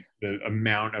 because like the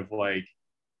amount of like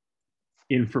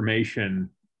information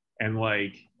and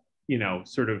like, you know,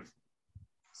 sort of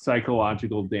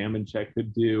psychological damage I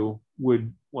could do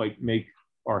would like make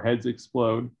our heads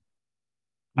explode.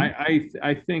 I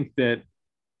think that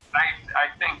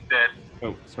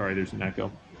oh, sorry, there's an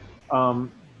echo.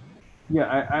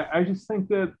 Yeah, I just think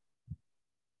that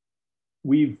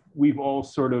we've all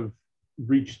sort of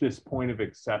reached this point of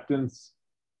acceptance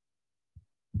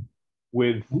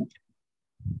with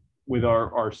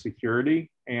our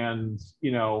security, and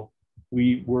you know,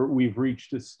 we've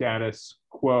reached a status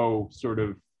quo sort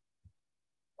of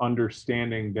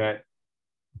understanding that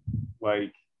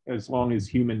like as long as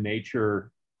human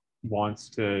nature wants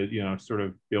to, you know, sort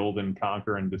of build and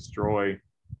conquer and destroy,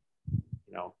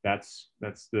 you know, that's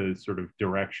the sort of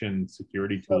direction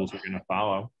security tools are going to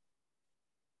follow.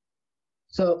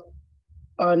 So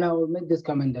now we'll make this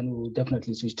comment, then we'll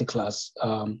definitely switch to class.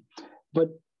 But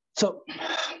so,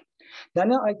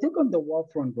 Daniel, I think on the war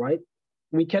front, right,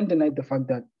 we can't deny the fact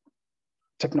that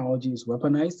technology is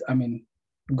weaponized. I mean,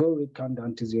 go read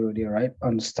Countdown to Zero there, right,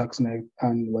 on Stuxnet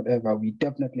and whatever. We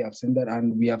definitely have seen that,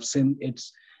 and we have seen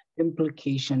its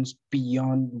implications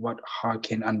beyond what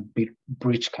hacking and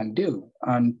breach can do.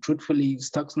 And truthfully,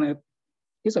 Stuxnet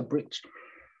is a breach.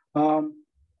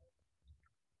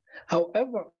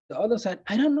 However, the other side,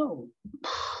 I don't know,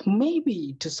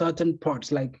 maybe to certain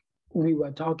parts, like we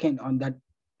were talking on that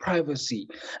privacy.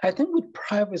 I think with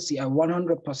privacy, I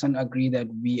 100% agree that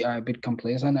we are a bit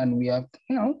complacent and we have,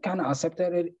 you know, kind of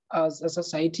accepted it as a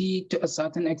society to a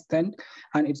certain extent,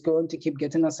 and it's going to keep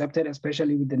getting accepted,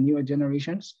 especially with the newer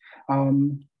generations.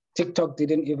 TikTok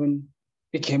didn't even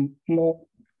become more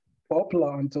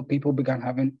popular until people began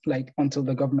having, like, until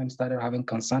the government started having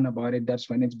concern about it. That's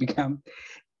when it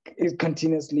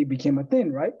continuously became a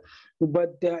thing, right?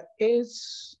 But there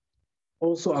is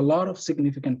also a lot of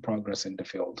significant progress in the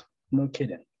field, no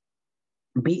kidding,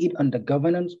 be it on the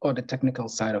governance or the technical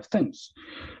side of things.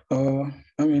 I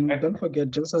mean, don't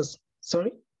forget,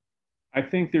 sorry? I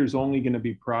think there's only going to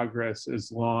be progress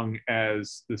as long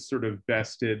as the sort of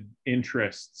vested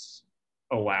interests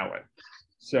allow it.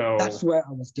 So that's where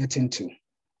I was getting to.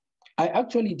 I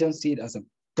actually don't see it as a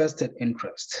vested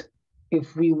interest.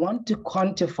 If we want to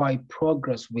quantify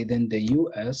progress within the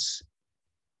US,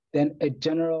 then a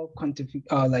general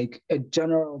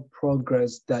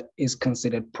progress that is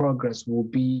considered progress will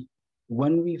be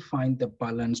when we find the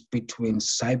balance between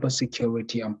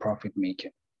cybersecurity and profit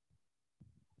making.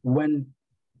 When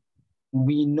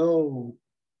we know,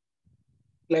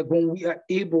 like when we are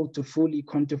able to fully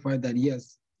quantify that,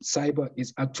 yes, cyber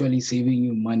is actually saving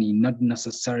you money, not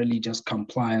necessarily just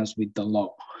compliance with the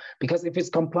law. Because if it's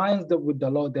compliance with the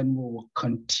law, then we will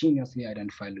continuously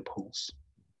identify loopholes.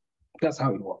 That's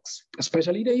how it works,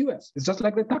 especially the US. It's just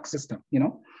like the tax system, you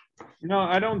know? No,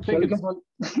 I don't think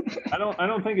I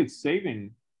don't think it's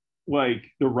saving like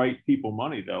the right people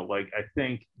money though. Like I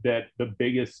think that the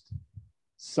biggest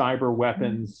cyber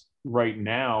weapons right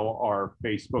now are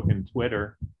Facebook and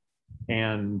Twitter.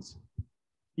 And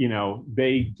you know,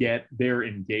 they get their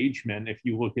engagement, if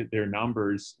you look at their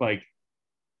numbers, like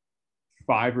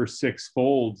 5 or 6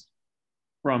 fold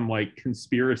from like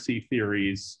conspiracy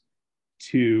theories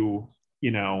to,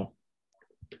 you know,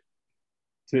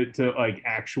 to like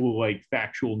actual like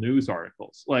factual news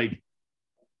articles. Like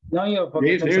Now you're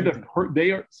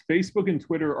they are Facebook and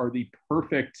Twitter are the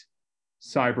perfect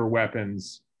cyber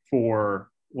weapons for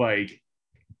like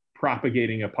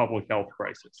propagating a public health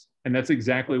crisis. And that's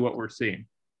exactly what we're seeing.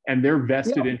 And their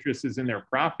vested interest is in their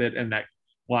profit, and that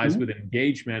lies with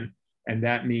engagement. And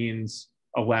that means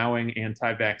allowing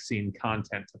anti-vaccine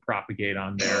content to propagate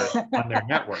on their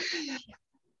network.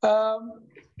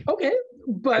 Okay,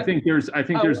 but I think there's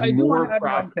more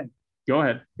profit. Go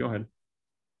ahead.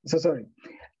 So sorry,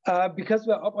 because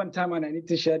we're up on time and I need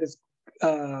to share this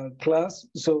class.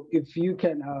 So if you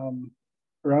can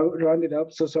round it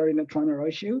up. So sorry, not trying to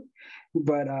rush you,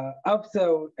 but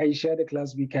after I share the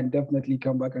class, we can definitely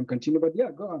come back and continue. But yeah,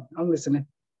 go on. I'm listening.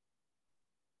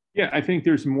 Yeah, I think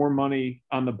there's more money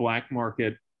on the black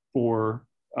market for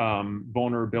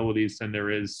vulnerabilities than there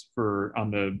is for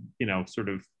on the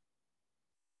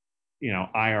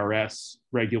IRS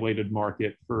regulated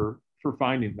market for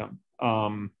finding them.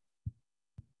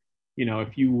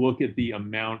 If you look at the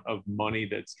amount of money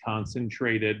that's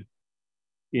concentrated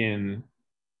in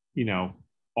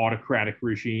autocratic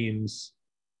regimes,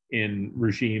 in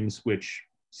regimes which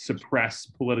suppress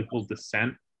political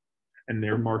dissent and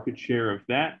their market share of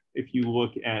that. If you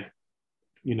look at,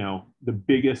 the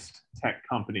biggest tech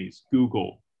companies,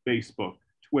 Google, Facebook,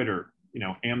 Twitter,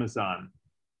 Amazon,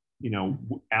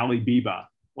 Alibaba,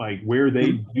 like where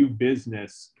they do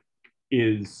business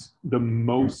is the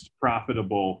most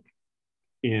profitable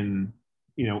in,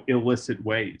 illicit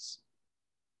ways.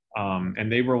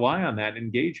 And they rely on that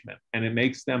engagement, and it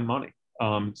makes them money.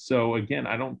 So again,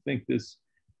 I don't think this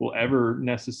will ever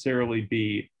necessarily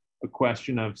be a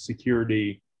question of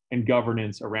security and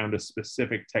governance around a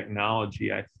specific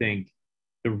technology. I think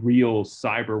the real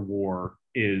cyber war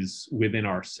is within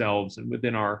ourselves and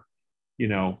within our,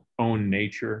 own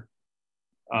nature.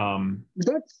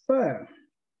 That's fair.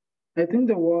 I think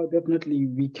the war, definitely,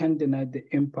 we can't deny the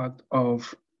impact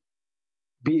of,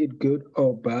 be it good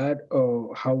or bad,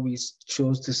 or how we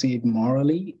chose to see it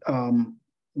morally.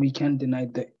 We can't deny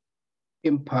the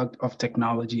impact of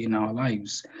technology in our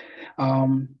lives.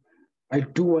 I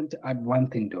do want to add one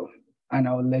thing though, and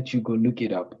I'll let you go look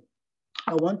it up.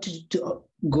 I want you to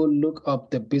go look up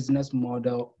the business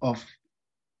model of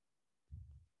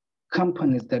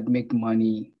companies that make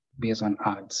money based on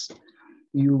ads.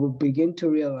 You will begin to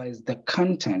realize the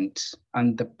content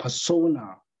and the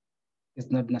persona is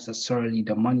not necessarily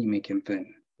the money-making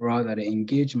thing, rather the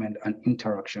engagement and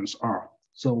interactions are.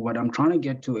 So what I'm trying to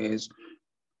get to is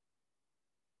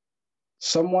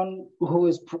someone who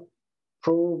is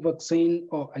pro-vaccine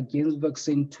or against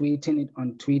vaccine tweeting it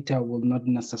on Twitter will not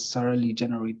necessarily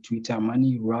generate Twitter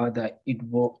money. Rather, it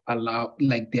will allow,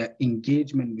 like, their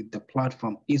engagement with the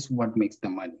platform is what makes the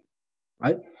money,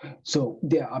 right? So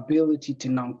their ability to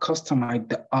now customize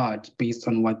the ad based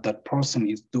on what that person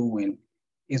is doing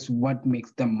is what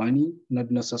makes them money, not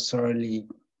necessarily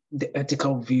the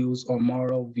ethical views or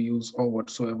moral views or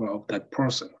whatsoever of that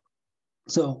person.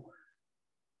 So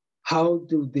how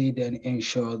do they then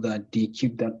ensure that they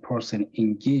keep that person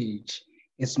engaged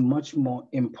is much more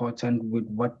important with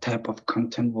what type of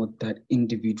content would that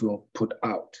individual put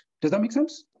out. Does that make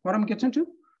sense, what I'm getting to?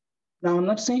 Now, I'm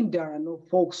not saying there are no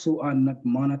folks who are not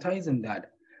monetizing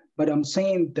that, but I'm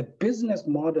saying the business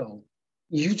model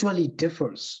usually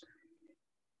differs.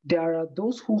 There are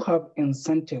those who have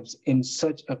incentives in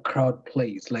such a crowd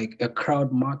place, like a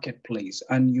crowd marketplace,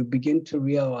 and you begin to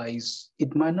realize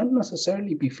it might not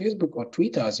necessarily be Facebook or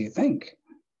Twitter as you think.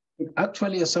 It's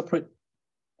actually a separate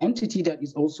entity that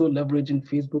is also leveraging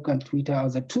Facebook and Twitter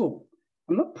as a tool.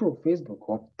 I'm not pro Facebook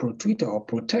or pro Twitter or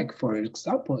pro tech, for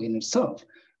example, in itself,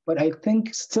 but I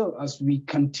think still as we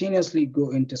continuously go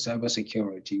into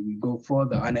cybersecurity, we go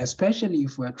further, and especially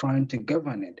if we're trying to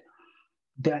govern it,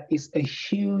 there is a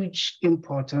huge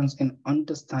importance in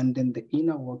understanding the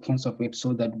inner workings of it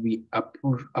so that we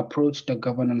approach the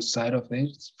governance side of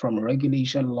it from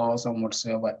regulation, laws, and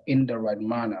whatsoever in the right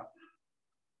manner.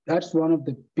 That's one of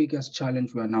the biggest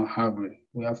challenges we are now having.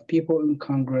 We have people in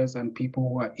Congress and people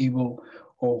who are able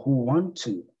or who want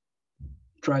to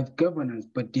drive governance,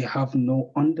 but they have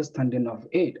no understanding of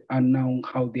it. And now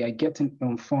how they are getting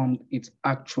informed, it's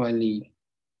actually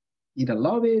either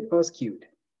lobbied or skewed.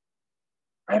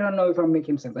 I don't know if I'm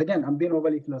making sense. Again, I'm being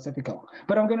overly philosophical,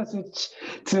 but I'm going to switch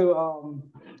to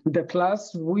the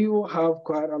class. We will have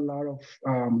quite a lot of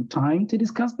time to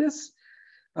discuss this.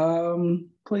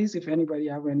 Please, if anybody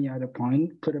have any other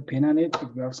point, put a pin on it.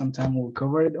 If we have some time, we'll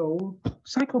cover it or we'll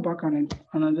cycle back on it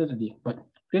another day. But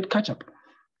great catch up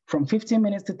from 15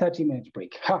 minutes to 30 minutes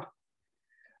break. Ha.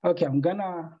 Okay, I'm going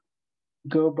to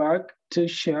go back to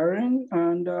sharing.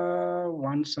 And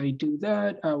once I do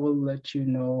that, I will let you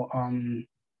know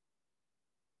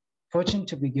Fortune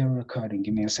to begin recording.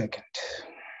 Give me a second.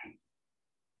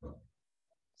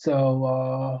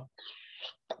 So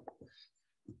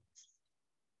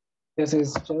this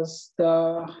is just,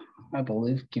 I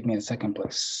believe, give me a second,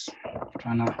 please. I'm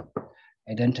trying to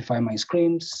identify my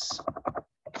screens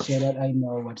so that I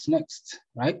know what's next,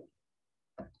 right?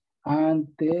 And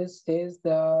this is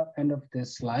the end of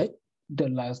this slide, the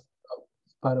last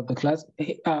part of the class.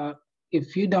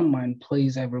 If you don't mind,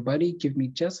 please, everybody, give me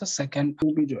just a second.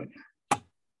 I'll be joining.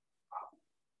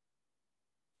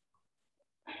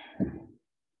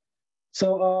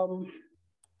 So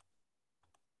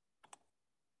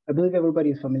I believe everybody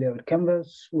is familiar with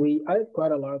Canvas. I have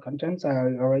quite a lot of contents. I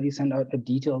already sent out a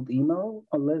detailed email.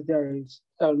 Unless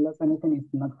anything is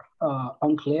not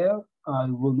unclear, I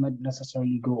will not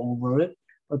necessarily go over it.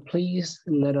 But please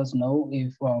let us know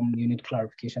if you need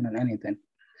clarification on anything.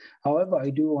 However,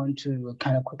 I do want to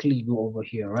kind of quickly go over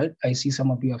here, right? I see some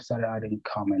of you have started adding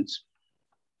comments.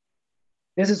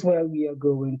 This is where we are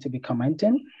going to be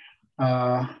commenting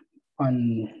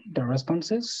on the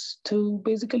responses to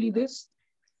basically this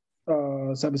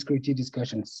cybersecurity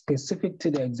discussion specific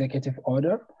to the executive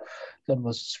order that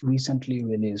was recently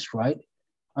released, right?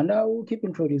 And I will keep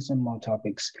introducing more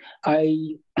topics.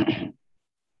 I'm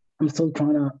still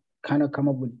trying to kind of come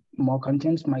up with more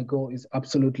contents. My goal is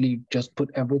absolutely just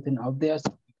put everything out there so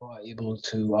people are able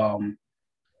to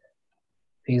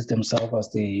pace themselves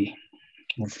as they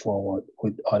move forward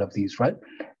with all of these, right?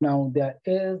 Now, there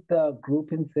is the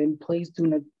grouping thing. Please do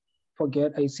not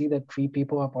forget, I see that 3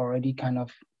 people have already kind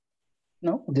of,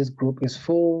 no, this group is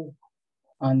full,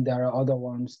 and there are other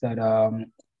ones that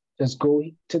just go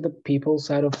to the people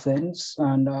side of things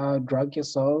and drag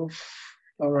yourself,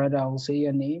 or rather I'll say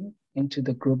your name, into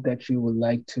the group that you would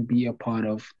like to be a part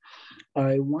of.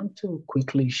 I want to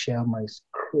quickly share my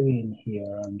screen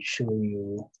here and show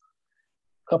you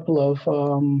a couple of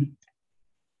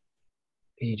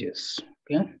pages,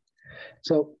 okay?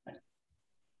 So,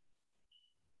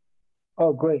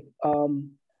 oh, great.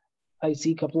 I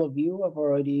see a couple of you have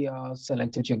already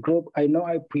selected your group. I know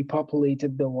I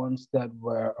pre-populated the ones that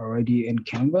were already in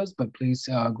Canvas, but please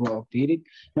go update it.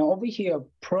 Now over here,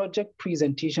 project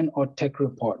presentation or tech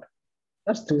report.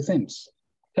 That's 2 things.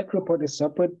 Tech report is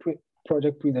separate,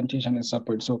 project presentation is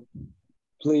separate. So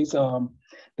please,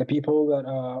 the people that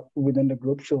are within the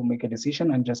group should make a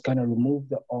decision and just kind of remove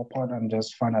the all part and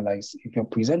just finalize. If you're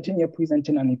presenting, you're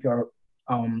presenting, and if you're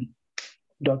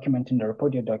documenting the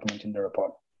report, you're documenting the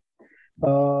report.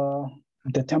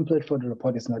 The template for the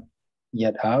report is not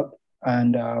yet out,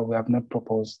 and we have not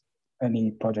proposed any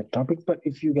project topics, but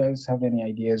if you guys have any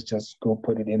ideas, just go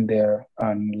put it in there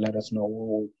and let us know.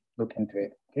 We'll look into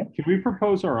it, okay? Can we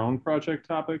propose our own project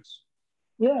topics?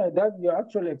 Yeah, that you're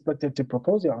actually expected to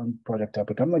propose your own project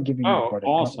topic. I'm not giving you a project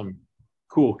awesome. topic.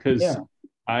 Cool, because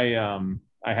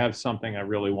I have something I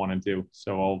really want to do,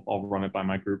 so I'll run it by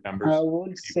my group members. I will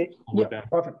say, yeah,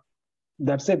 perfect.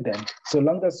 That's it then. So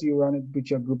long as you run it with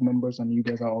your group members and you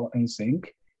guys are all in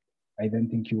sync, I don't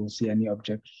think you will see any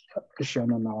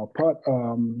objection on our part.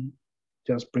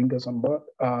 Just bring us on board.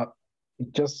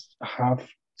 It just has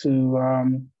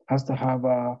to have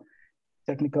a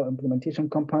technical implementation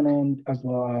component, as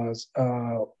well as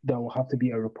there will have to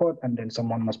be a report, and then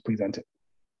someone must present it.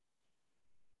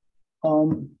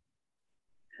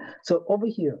 So over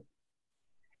here,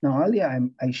 now earlier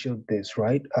I showed this,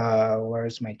 right?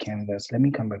 Where's my canvas? Let me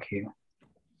come back here.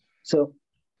 So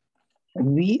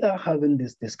we are having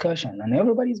this discussion, and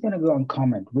everybody's gonna go and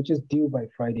comment, which is due by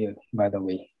Friday, by the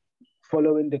way,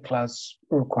 following the class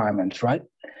requirements, right?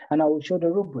 And I will show the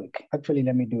rubric. Actually,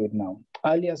 let me do it now.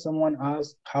 Earlier, someone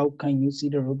asked, how can you see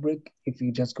the rubric? If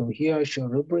you just go here, show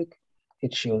rubric,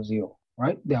 it shows you,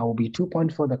 right? There will be 2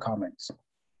 points for the comments.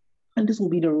 And this will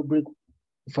be the rubric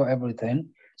for everything.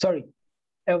 Sorry,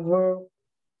 every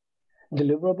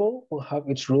deliverable will have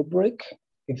its rubric.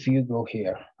 If you go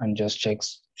here and just check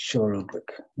show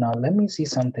rubric. Now, let me see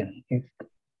something. If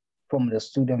from the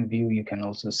student view, you can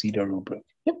also see the rubric.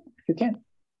 Yep, you can.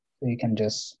 So you can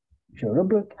just show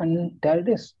rubric, and there it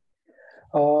is.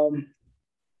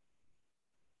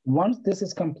 Once this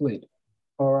is complete,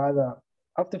 or rather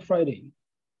after Friday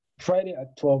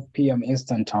at 12 p.m.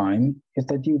 Eastern time is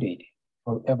the due date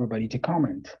for everybody to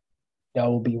comment. There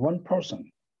will be one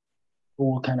person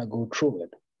who will kind of go through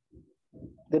it,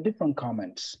 the different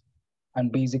comments,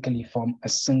 and basically form a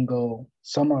single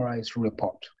summarized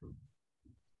report.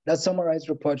 That summarized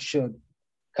report should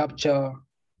capture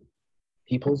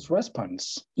people's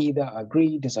response, either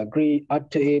agree, disagree,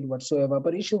 add to it, whatsoever,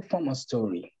 but it should form a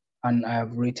story. And I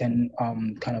have written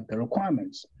kind of the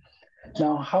requirements.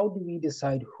 Now, how do we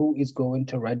decide who is going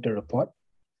to write the report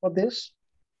for this?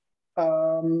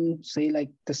 say like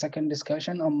the second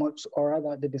discussion on or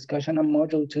rather the discussion on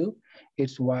module 2,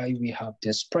 it's why we have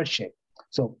this spreadsheet.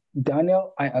 So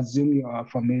Daniel, I assume you are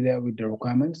familiar with the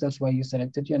requirements. That's why you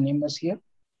selected your name as here.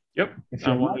 Yep,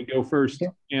 I want to go first.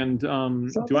 Okay. And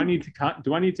do I need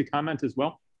to comment as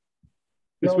well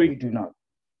this no, week? you do not.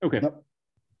 Okay. Nope.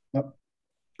 Nope.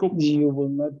 Cool. You will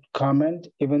not comment,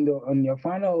 even though on your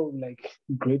final like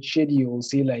grade sheet you will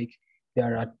see like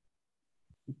there are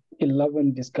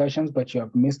 11 discussions, but you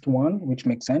have missed one, which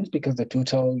makes sense because the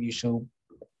total you should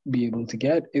be able to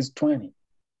get is 20.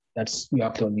 That's, you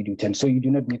have to only do 10. So you do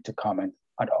not need to comment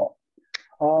at all.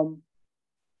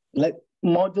 Like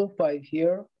module 5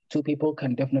 here, 2 people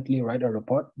can definitely write a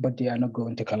report, but they are not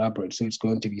going to collaborate. So it's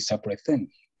going to be a separate thing.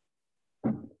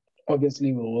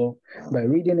 Obviously, we will, by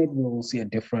reading it, we will see a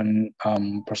different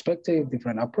perspective,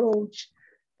 different approach.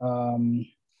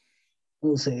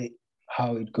 We'll see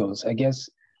how it goes. I guess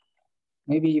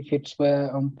maybe if it were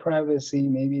on privacy,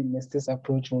 maybe Mr.'s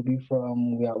approach will be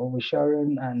from we are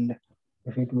oversharing, and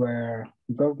if it were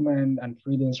government and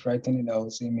freedoms writing it, I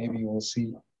would say maybe we'll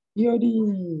see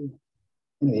EOD.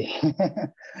 Anyway,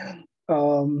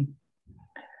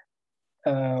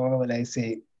 what would I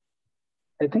say?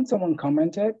 I think someone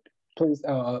commented. Please,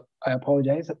 I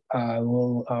apologize. I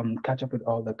will catch up with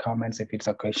all the comments if it's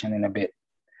a question in a bit.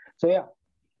 So yeah,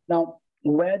 now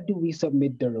where do we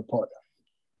submit the report?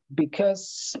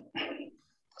 Because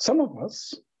some of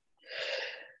us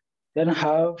don't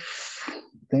have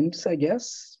things, I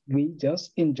guess. We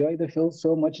just enjoy the field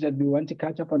so much that we want to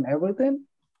catch up on everything.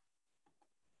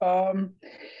 I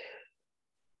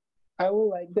would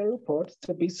like the report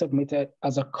to be submitted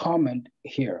as a comment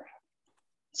here,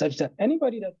 such that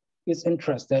anybody that is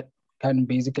interested can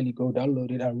basically go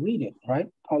download it and read it, right?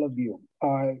 All of you.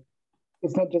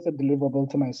 It's not just a deliverable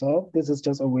to myself. This is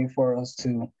just a way for us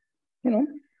to,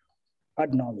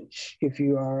 add knowledge. If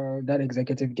you are that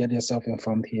executive, get yourself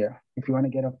informed here. If you want to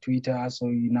get off Twitter, so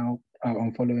you now are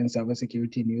on following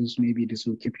cybersecurity news, maybe this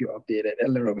will keep you updated a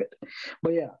little bit.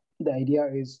 But yeah, the idea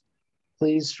is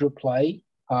please reply.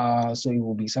 So it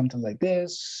will be something like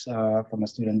this from a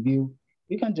student view.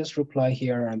 You can just reply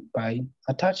here and by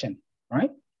attaching,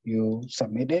 right? You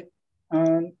submit it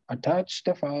and attach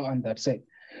the file, and that's it.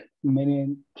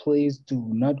 Meaning, please do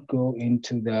not go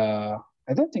into the.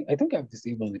 I think I've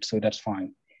disabled it, so that's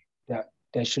fine.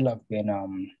 There should have been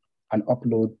an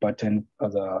upload button for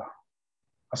the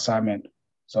assignment.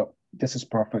 So this is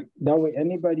perfect. That way,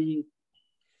 everybody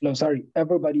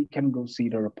can go see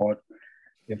the report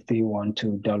if they want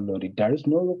to download it. There is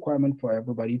no requirement for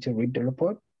everybody to read the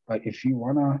report, but if you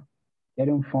wanna get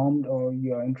informed or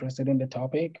you're interested in the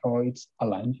topic or it's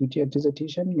aligned with your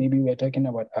dissertation, maybe we're talking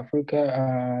about Africa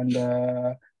and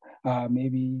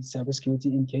maybe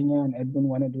cybersecurity in Kenya and Edwin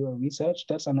want to do a research,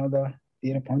 that's another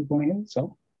data point for him.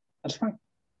 So that's fine.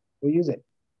 We'll use it.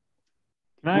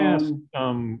 Can I ask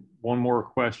one more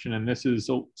question? And this is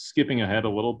skipping ahead a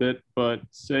little bit, but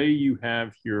say you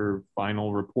have your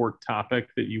final report topic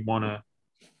that you want to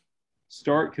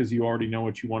start because you already know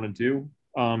what you want to do.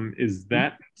 Is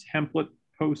that template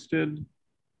posted?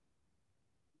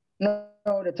 No,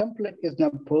 the template is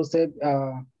not posted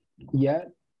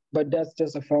yet, but that's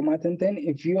just a formatting thing.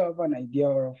 If you have an idea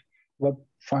of what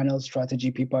final strategy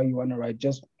paper you want to write,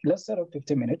 just let's set up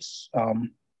 15 minutes.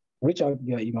 Reach out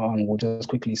via email and we'll just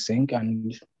quickly sync.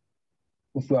 And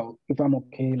if I'm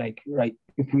okay,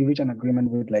 if we reach an agreement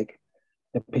with like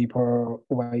the paper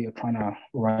where you're trying to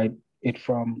write it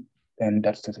from, then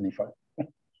that's totally fine.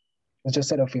 Let's just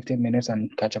set up 15 minutes and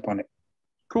catch up on it.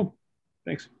 Cool.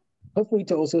 Thanks. Feel free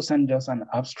to also send us an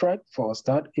abstract for a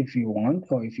start if you want,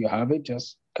 or if you have it,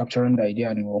 just capturing the idea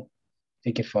and we'll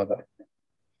take it further.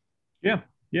 Yeah,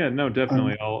 no,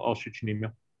 definitely. I'll shoot you an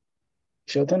email.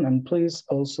 Shelton, and please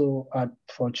also add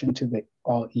Fortune to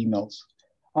all emails.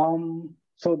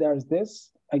 So there's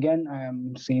this. Again, I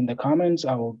am seeing the comments.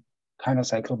 I will kind of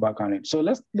cycle back on it. So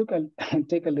let's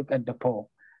take a look at the poll.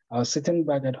 I was sitting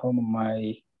back at home on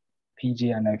my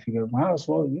PG and I figured, might as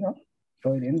well,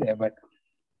 throw it in there. But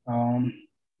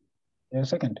a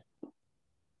second.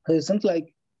 It seems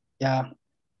like,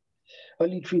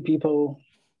 only 3 people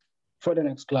for the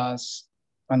next class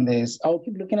on this. I'll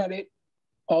keep looking at it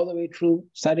all the way through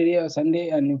Saturday or Sunday.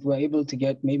 And if we're able to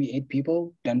get maybe 8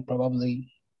 people, then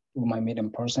probably we might meet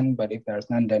in person. But if there's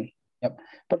none, then yep.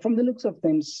 But from the looks of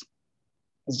things,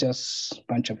 it's just a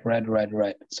bunch of red.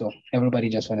 So everybody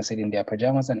just want to sit in their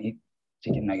pajamas and eat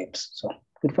chicken nuggets. So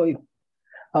good for you.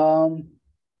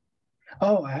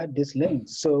 I had this link.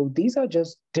 So these are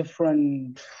just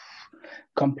different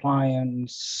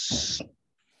compliance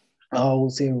I will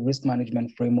say risk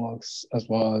management frameworks as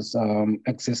well as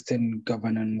existing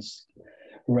governance,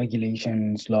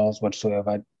 regulations, laws,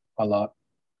 whatsoever, a lot.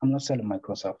 I'm not selling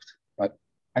Microsoft, but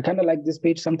I kind of like this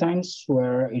page sometimes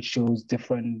where it shows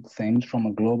different things from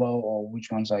a global or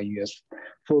which ones are US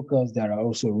focused. There are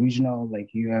also regional like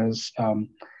US,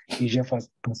 Asia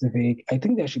Pacific. I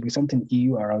think there should be something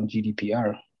EU around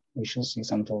GDPR. We should see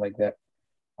something like that.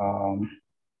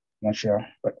 Not sure,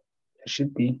 but it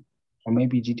should be. Or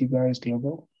maybe GDPR is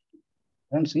global.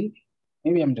 I don't see.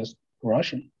 Maybe I'm just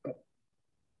rushing, but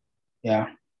yeah.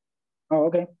 Oh,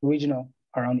 okay. Regional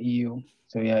around EU.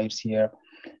 So yeah, it's here.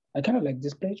 I kind of like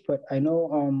this page, but I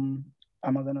know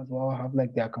Amazon as well have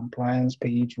like their compliance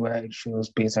page where it shows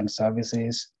based on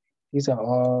services. These are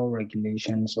all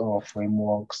regulations or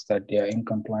frameworks that they are in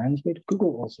compliance with.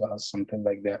 Google also has something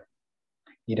like that,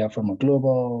 either from a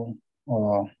global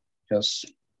or just,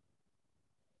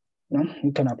 you know,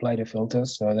 you can apply the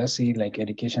filters. So let's see, like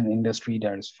education industry,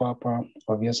 there is FAPA,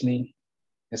 obviously.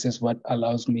 This is what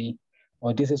allows me,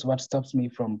 or this is what stops me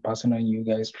from passing on you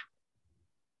guys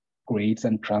grades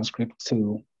and transcripts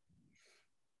to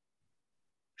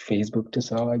Facebook to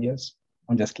sell, I guess.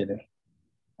 I'm just kidding.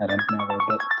 I don't know about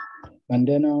that. And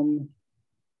then,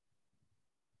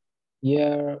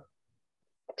 yeah,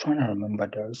 I'm trying to remember,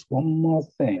 there's one more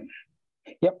thing.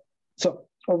 Yep. So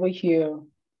over here,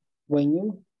 when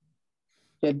you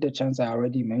get the chance, I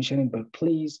already mentioned it, but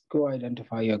please go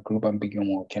identify your group and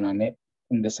begin working on it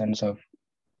in the sense of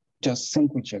just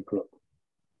sync with your group.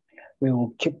 We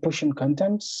will keep pushing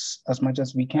contents as much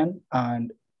as we can.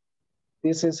 And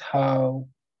this is how,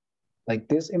 like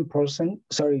this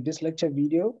this lecture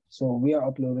video. So we are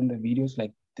uploading the videos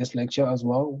like this lecture as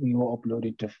well. We will upload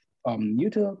it to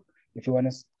YouTube. If you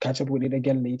want to catch up with it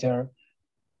again later,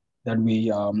 then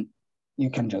you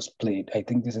can just play it. I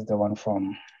think this is the one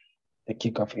from the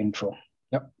kickoff intro.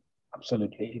 Yep,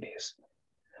 absolutely it is.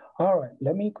 All right,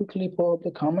 let me quickly pull up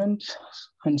the comments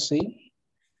and see.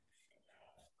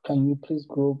 Can you please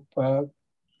go back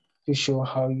to show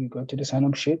how you go to the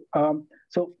sign-up sheet?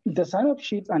 So the sign-up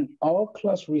sheets and all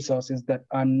class resources that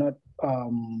are not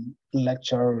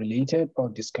lecture related or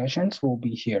discussions will be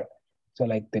here. So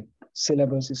like the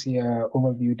syllabus is here,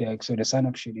 overview deck. So the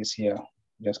sign-up sheet is here.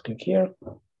 Just click here,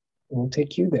 it will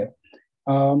take you there.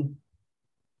 I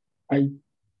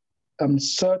am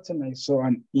certain I saw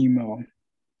an email.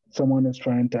 Someone is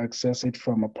trying to access it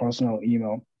from a personal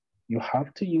email. You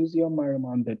have to use your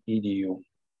marymount.edu.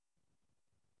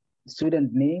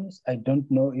 Student names, I don't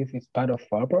know if it's part of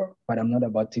FARPR, but I'm not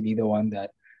about to be the one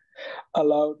that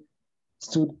allowed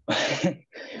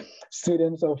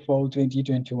students of fall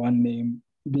 2021 name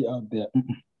be out there.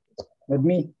 But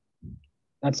me,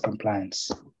 that's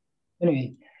compliance.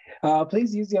 Anyway,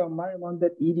 please use your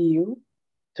marymount.edu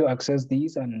to access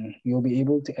these and you'll be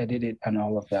able to edit it and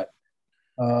all of that.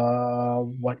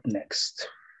 What next?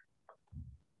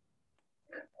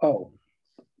 Oh,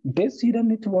 this you don't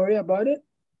need to worry about it.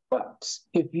 But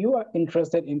if you are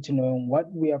interested into knowing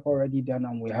what we have already done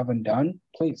and we haven't done,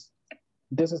 please,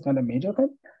 this is not a major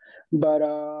thing, but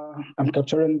I'm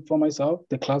capturing for myself.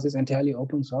 The class is entirely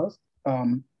open source.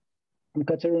 I'm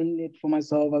capturing it for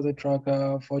myself as a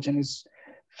tracker. Fortune is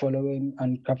following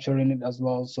and capturing it as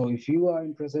well. So if you are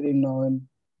interested in knowing,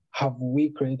 have we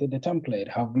created the template?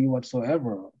 Have we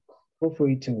whatsoever? Feel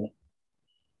free to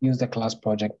use the class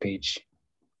project page.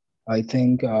 I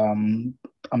think I'm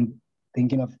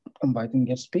thinking of inviting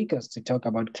guest speakers to talk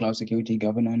about cloud security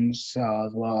governance,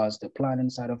 as well as the planning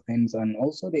side of things, and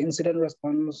also the incident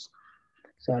response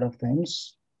side of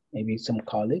things. Maybe some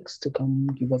colleagues to come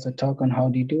give us a talk on how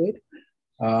they do it.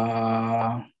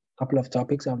 A couple of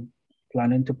topics I'm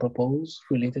planning to propose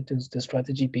related to the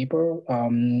strategy paper.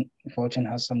 Fortune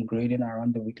has some grading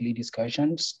around the weekly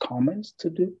discussions, comments to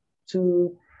do.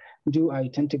 I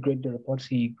tend to grade the reports.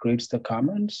 He grades the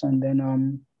comments, and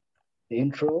then the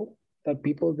intro that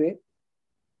people did,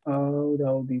 that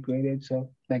will be graded. So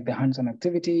like the hands-on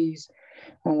activities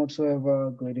and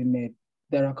whatsoever, grading it.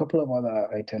 There are a couple of other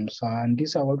items, and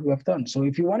these are what we have done. So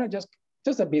if you want to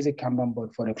just a basic Kanban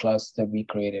board for the class that we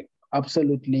created,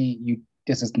 absolutely,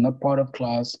 this is not part of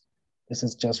class. This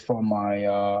is just for my,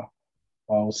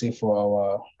 I'll say for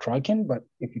our tracking, but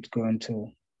if it's going to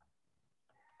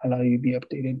allow you to be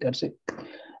updated, that's it.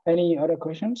 Any other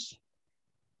questions?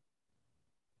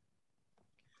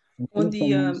 On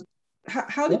the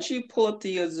how did you pull up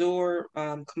the Azure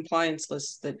compliance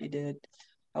list that you did?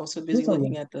 I was so busy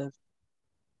looking at the.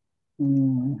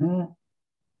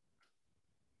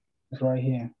 It's right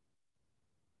here.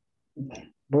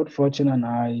 Both Fortune and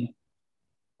I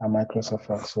are Microsoft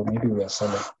folks, so maybe we are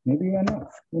selling. Maybe we are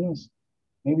not. Who knows?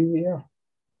 Maybe we are.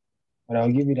 But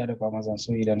I'll give you that of Amazon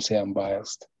so you don't say I'm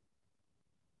biased.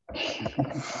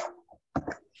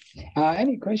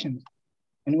 Any questions?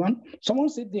 Anyone? Someone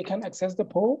said they can access the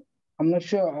poll. I'm not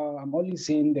sure. I'm only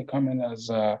seeing the comment as,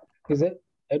 is it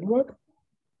Edward?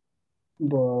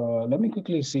 But let me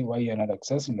quickly see why you're not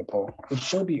accessing the poll. It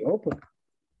should be open.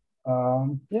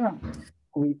 Yeah,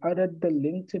 we added the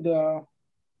link to the,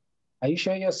 are you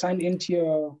sure you're signed into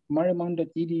your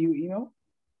marymount.edu email?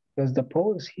 Because the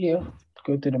poll is here.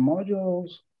 Go to the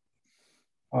modules.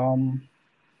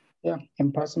 Yeah,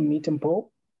 in-person meeting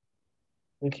poll.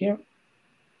 Click here.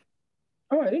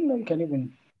 Oh, I didn't know you can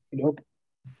even it open.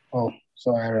 Oh,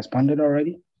 so I responded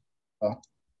already? Oh,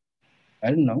 I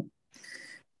didn't know.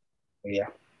 But yeah.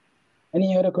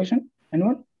 Any other question?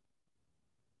 Anyone?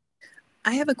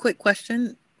 I have a quick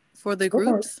question for the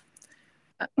groups.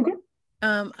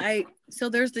 Okay. So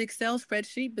there's the Excel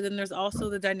spreadsheet, but then there's also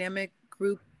the dynamic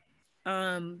group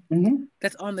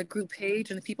that's on the group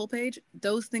page and the people page.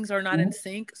 Those things are not in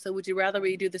sync. So would you rather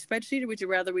we do the spreadsheet or would you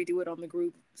rather we do it on the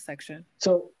group section?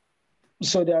 So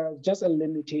there is just a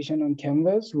limitation on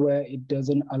Canvas where it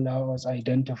doesn't allow us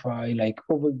identify like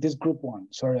over this group one.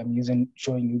 Sorry, I'm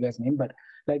showing you guys name, but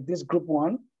like this group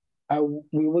one,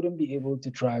 we wouldn't be able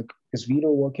to track, is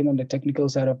Vito working on the technical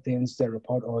side of things, the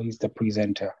report, or he's the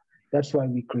presenter. That's why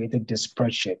we created this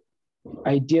spreadsheet.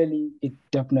 Ideally, it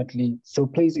definitely, so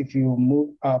please, if you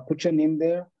move, put your name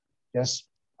there, just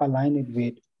align it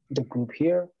with the group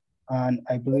here. And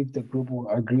I believe the group will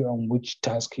agree on which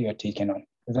task you're taking on.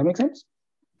 Does that make sense?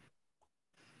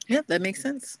 Yeah, that makes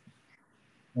sense.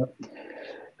 Yep.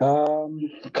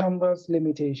 Canvas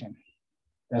limitation.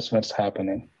 That's what's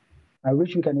happening. I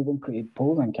wish we can even create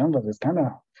polls on Canvas. It's kind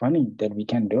of funny that we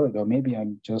can do it, or maybe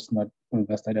I'm just not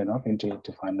invested enough into it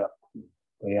to find out.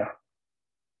 But yeah.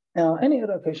 Any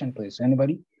other question, please?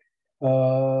 Anybody?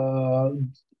 I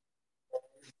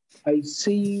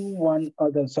see one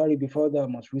other, sorry, before the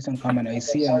most recent comment, I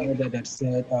see another that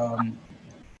said,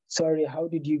 sorry, how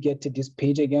did you get to this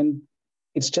page again?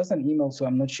 It's just an email, so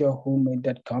I'm not sure who made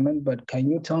that comment, but can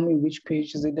you tell me which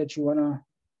page is it that you wanna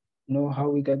know how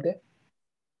we got there?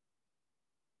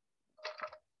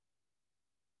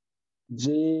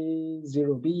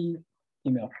 J0B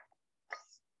email.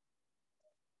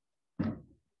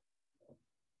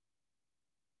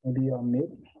 Maybe you're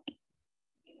mute.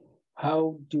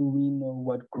 How do we know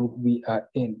what group we are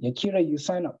in? Yakira, you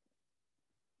sign up.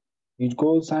 You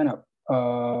go sign up.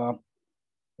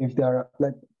 If there are,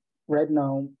 like, right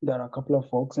now, there are a couple of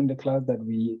folks in the class that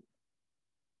we,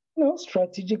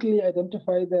 strategically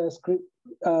identify the script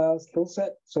skill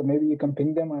set. So maybe you can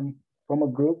ping them and from a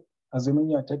group, assuming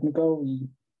you're technical,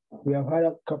 we have had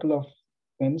a couple of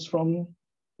things from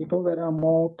people that are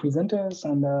more presenters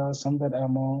and some that are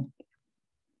more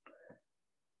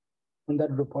on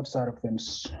that report side of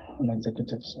things, on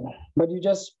executives. So, but you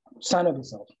just sign up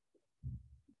yourself.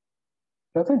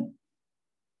 Okay.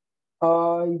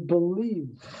 I believe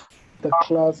the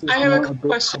class is I have a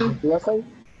question. Yes, go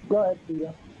ahead,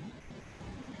 Leah.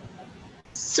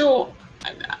 So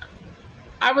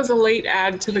I was a late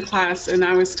add to the class and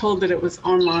I was told that it was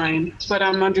online, but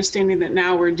I'm understanding that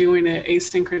now we're doing it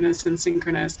asynchronous and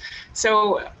synchronous.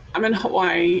 So I'm in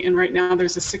Hawaii and right now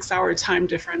there's a 6-hour time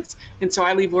difference. And so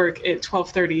I leave work at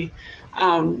 12:30.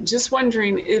 Just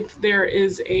wondering if there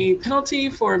is a penalty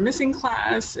for missing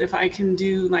class, if I can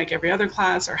do like every other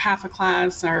class or half a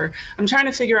class, or I'm trying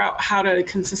to figure out how to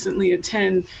consistently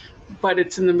attend, but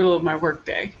it's in the middle of my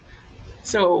workday.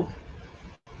 So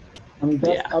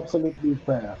that's absolutely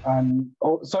fair. And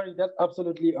sorry, that's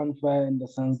absolutely unfair in the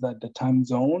sense that the time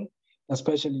zone,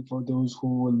 especially for those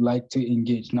who would like to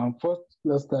engage. Now, first,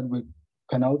 let's start with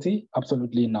penalty.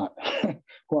 Absolutely not.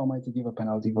 Who am I to give a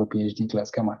penalty for PhD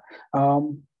class? Come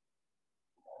on.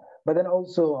 But then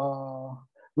also,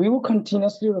 we will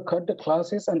continuously record the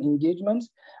classes and engagements.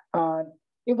 And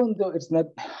even though it's not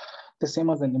the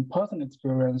same as an in-person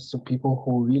experience to people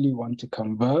who really want to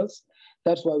converse,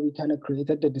 that's why we kind of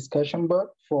created the discussion board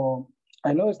for,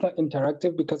 I know it's not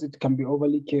interactive because it can be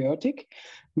overly chaotic,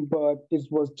 but it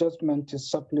was just meant to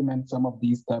supplement some of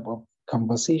these type of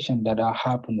conversation that are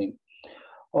happening.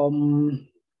 I'm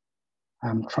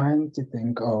trying to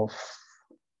think of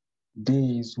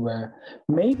days where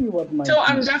maybe what might. So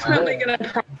I'm definitely going to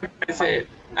prioritize it.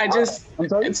 I'm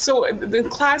sorry? So the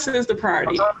class is the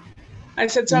priority. I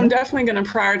said, so I'm definitely going to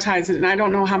prioritize it. And I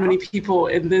don't know how many people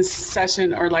in this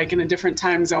session are like in a different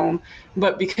time zone,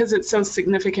 but because it's so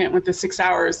significant with the 6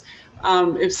 hours,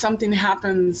 if something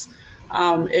happens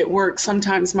at work,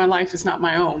 sometimes my life is not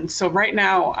my own. So right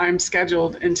now I'm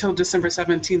scheduled until December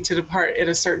 17th to depart at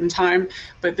a certain time,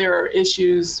 but there are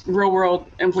issues, real world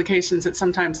implications that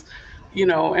sometimes you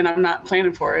know, and I'm not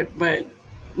planning for it, but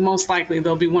most likely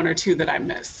there'll be one or two that I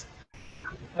miss.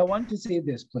 I want to say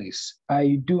this, please.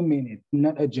 I do mean it,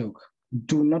 not a joke.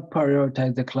 Do not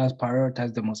prioritize the class,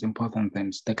 prioritize the most important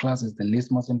things. The class is the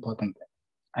least most important thing.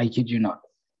 I kid you not.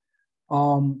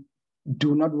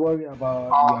 Do not worry about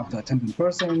you have to attend in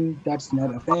person. That's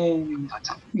not a thing.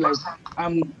 Like,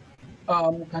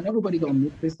 can everybody go on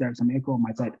mute, please? There's some echo on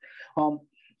my side.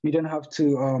 You don't have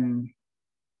to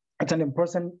attend in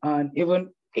person. And even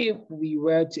if we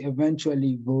were to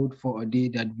eventually vote for a day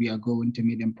that we are going to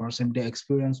meet in person, the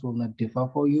experience will not differ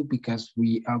for you because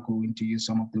we are going to use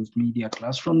some of those media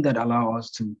classrooms that allow us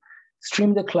to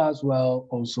stream the class while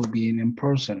also being in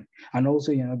person. And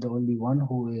also, you're not the only one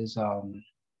who is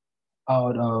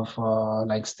out of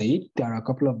like state. There are a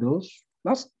couple of those.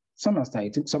 Last semester, I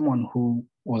took someone who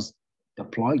was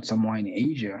deployed somewhere in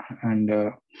Asia.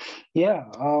 And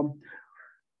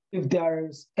if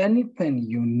there's anything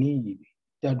you need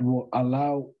that will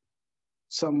allow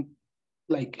some,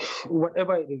 like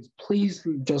whatever it is, please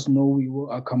just know we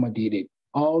will accommodate it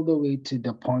all the way to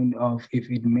the point of if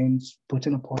it means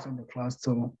putting a pause in the class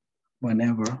till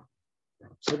whenever,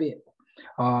 so be it.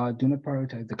 Do not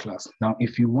prioritize the class. Now,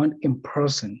 if you want in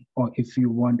person or if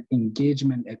you want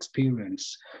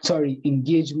experience,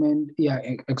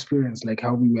 like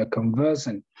how we were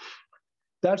conversing,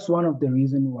 that's one of the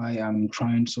reasons why I'm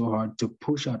trying so hard to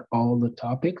push out all the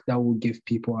topics that will give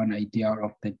people an idea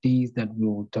of the days that we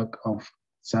will talk of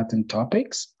certain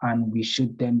topics. And we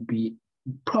should then they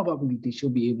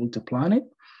should be able to plan it.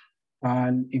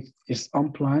 And if it's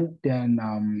unplanned,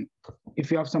 then if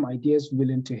you have some ideas,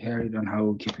 willing to hear it on how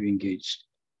we'll keep you engaged.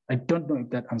 I don't know if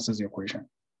that answers your question.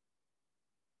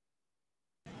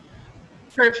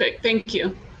 Perfect, thank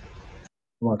you.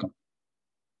 You're welcome.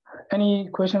 Any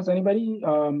questions, anybody?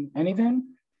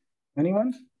 Anything?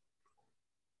 Anyone?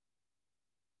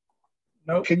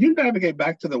 No. Can you navigate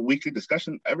back to the weekly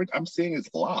discussion? I'm seeing it's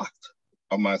locked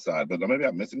on my side, but maybe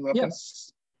I'm missing something.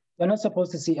 Yes. You're not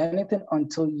supposed to see anything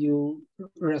until you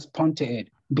respond to it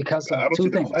because of two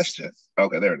things. Questions.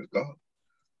 Okay, there it is. Go.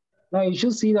 No, you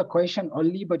should see the question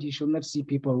only, but you should not see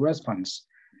people's response.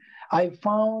 I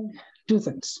found two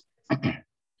things.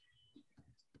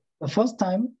 The first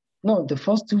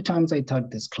 2 times I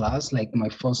taught this class, like my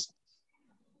first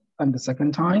and the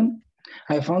second time,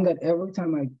 I found that every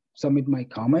time I submit my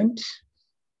comment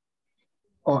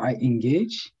or I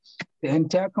engage, the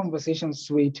entire conversation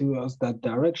sway towards that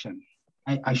direction.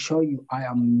 I assure you, I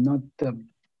am not the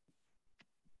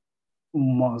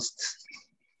most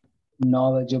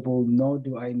knowledgeable, nor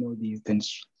do I know these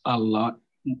things a lot.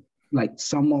 Like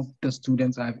some of the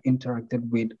students I've interacted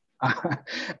with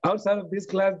outside of this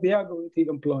class, they are going to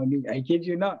employ me. I kid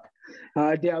you not.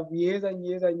 They have years and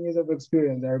years and years of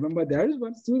experience. I remember there is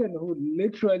one student who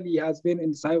literally has been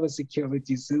in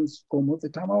cybersecurity since almost the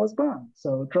time I was born.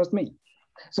 So trust me.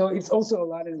 So it's also a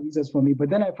lot of reasons for me. But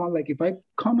then I found like if I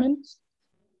comment,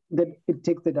 then it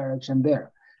takes the direction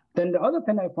there. Then the other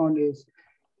thing I found is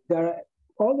there are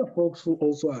all the folks who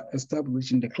also are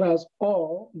established in the class,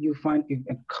 or you find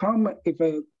if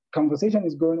a conversation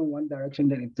is going in one direction,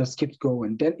 then it just keeps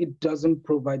going. Then it doesn't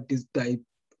provide this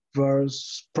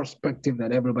diverse perspective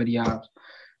that everybody has.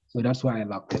 So that's why I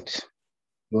loved it.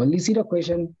 You only see the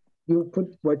question, you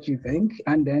put what you think,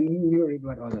 and then you read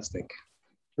what others think.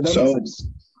 So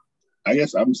I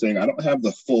guess I'm saying I don't have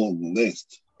the full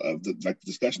list of the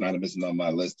discussion item isn't on my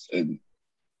list in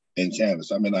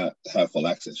Canvas. I may not have full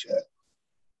access yet.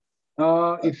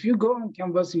 If you go on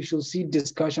Canvas, you should see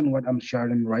discussion, what I'm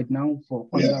sharing right now for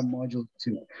under module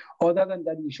 2. Other than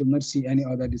that, you should not see any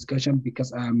other discussion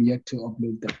because I am yet to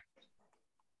upload them.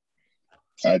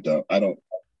 I don't.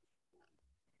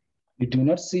 You do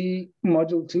not see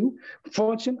module 2?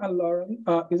 Fortune and Lauren,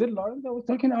 is it Lauren that was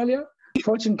talking earlier?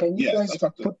 Fortune, can you guys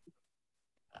put...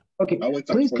 Okay,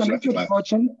 please connect with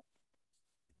Fortune.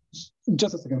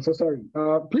 Just a second, so sorry.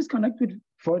 Please connect with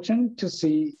Fortune to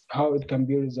see how it can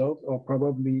be resolved, or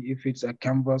probably if it's a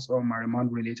Canvas or Marimon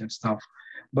related stuff.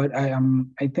 But I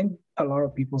think a lot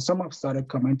of people, some have started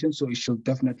commenting, so it should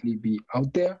definitely be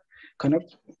out there.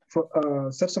 Connect,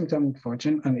 set some time with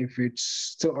Fortune, and if it's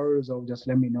still unresolved, just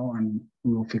let me know and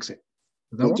we will fix it.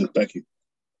 Does that work? Thank you.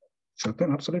 Sure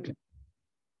thing, absolutely.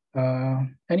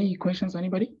 Any questions,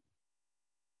 anybody?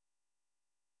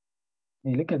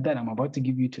 Hey, look at that. I'm about to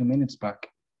give you 2 minutes back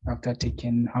after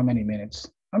taking how many minutes?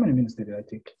 How many minutes did I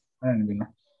take? I don't even know.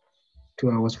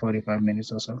 2 hours, 45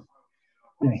 minutes or so.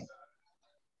 Anyway.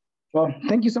 Well,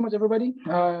 thank you so much, everybody.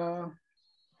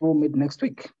 We'll meet next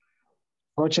week.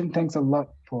 Fortune, thanks a lot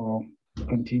for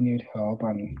continued help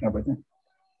and everything.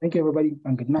 Thank you, everybody,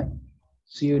 and good night.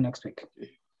 See you next week.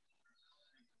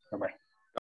 Bye-bye.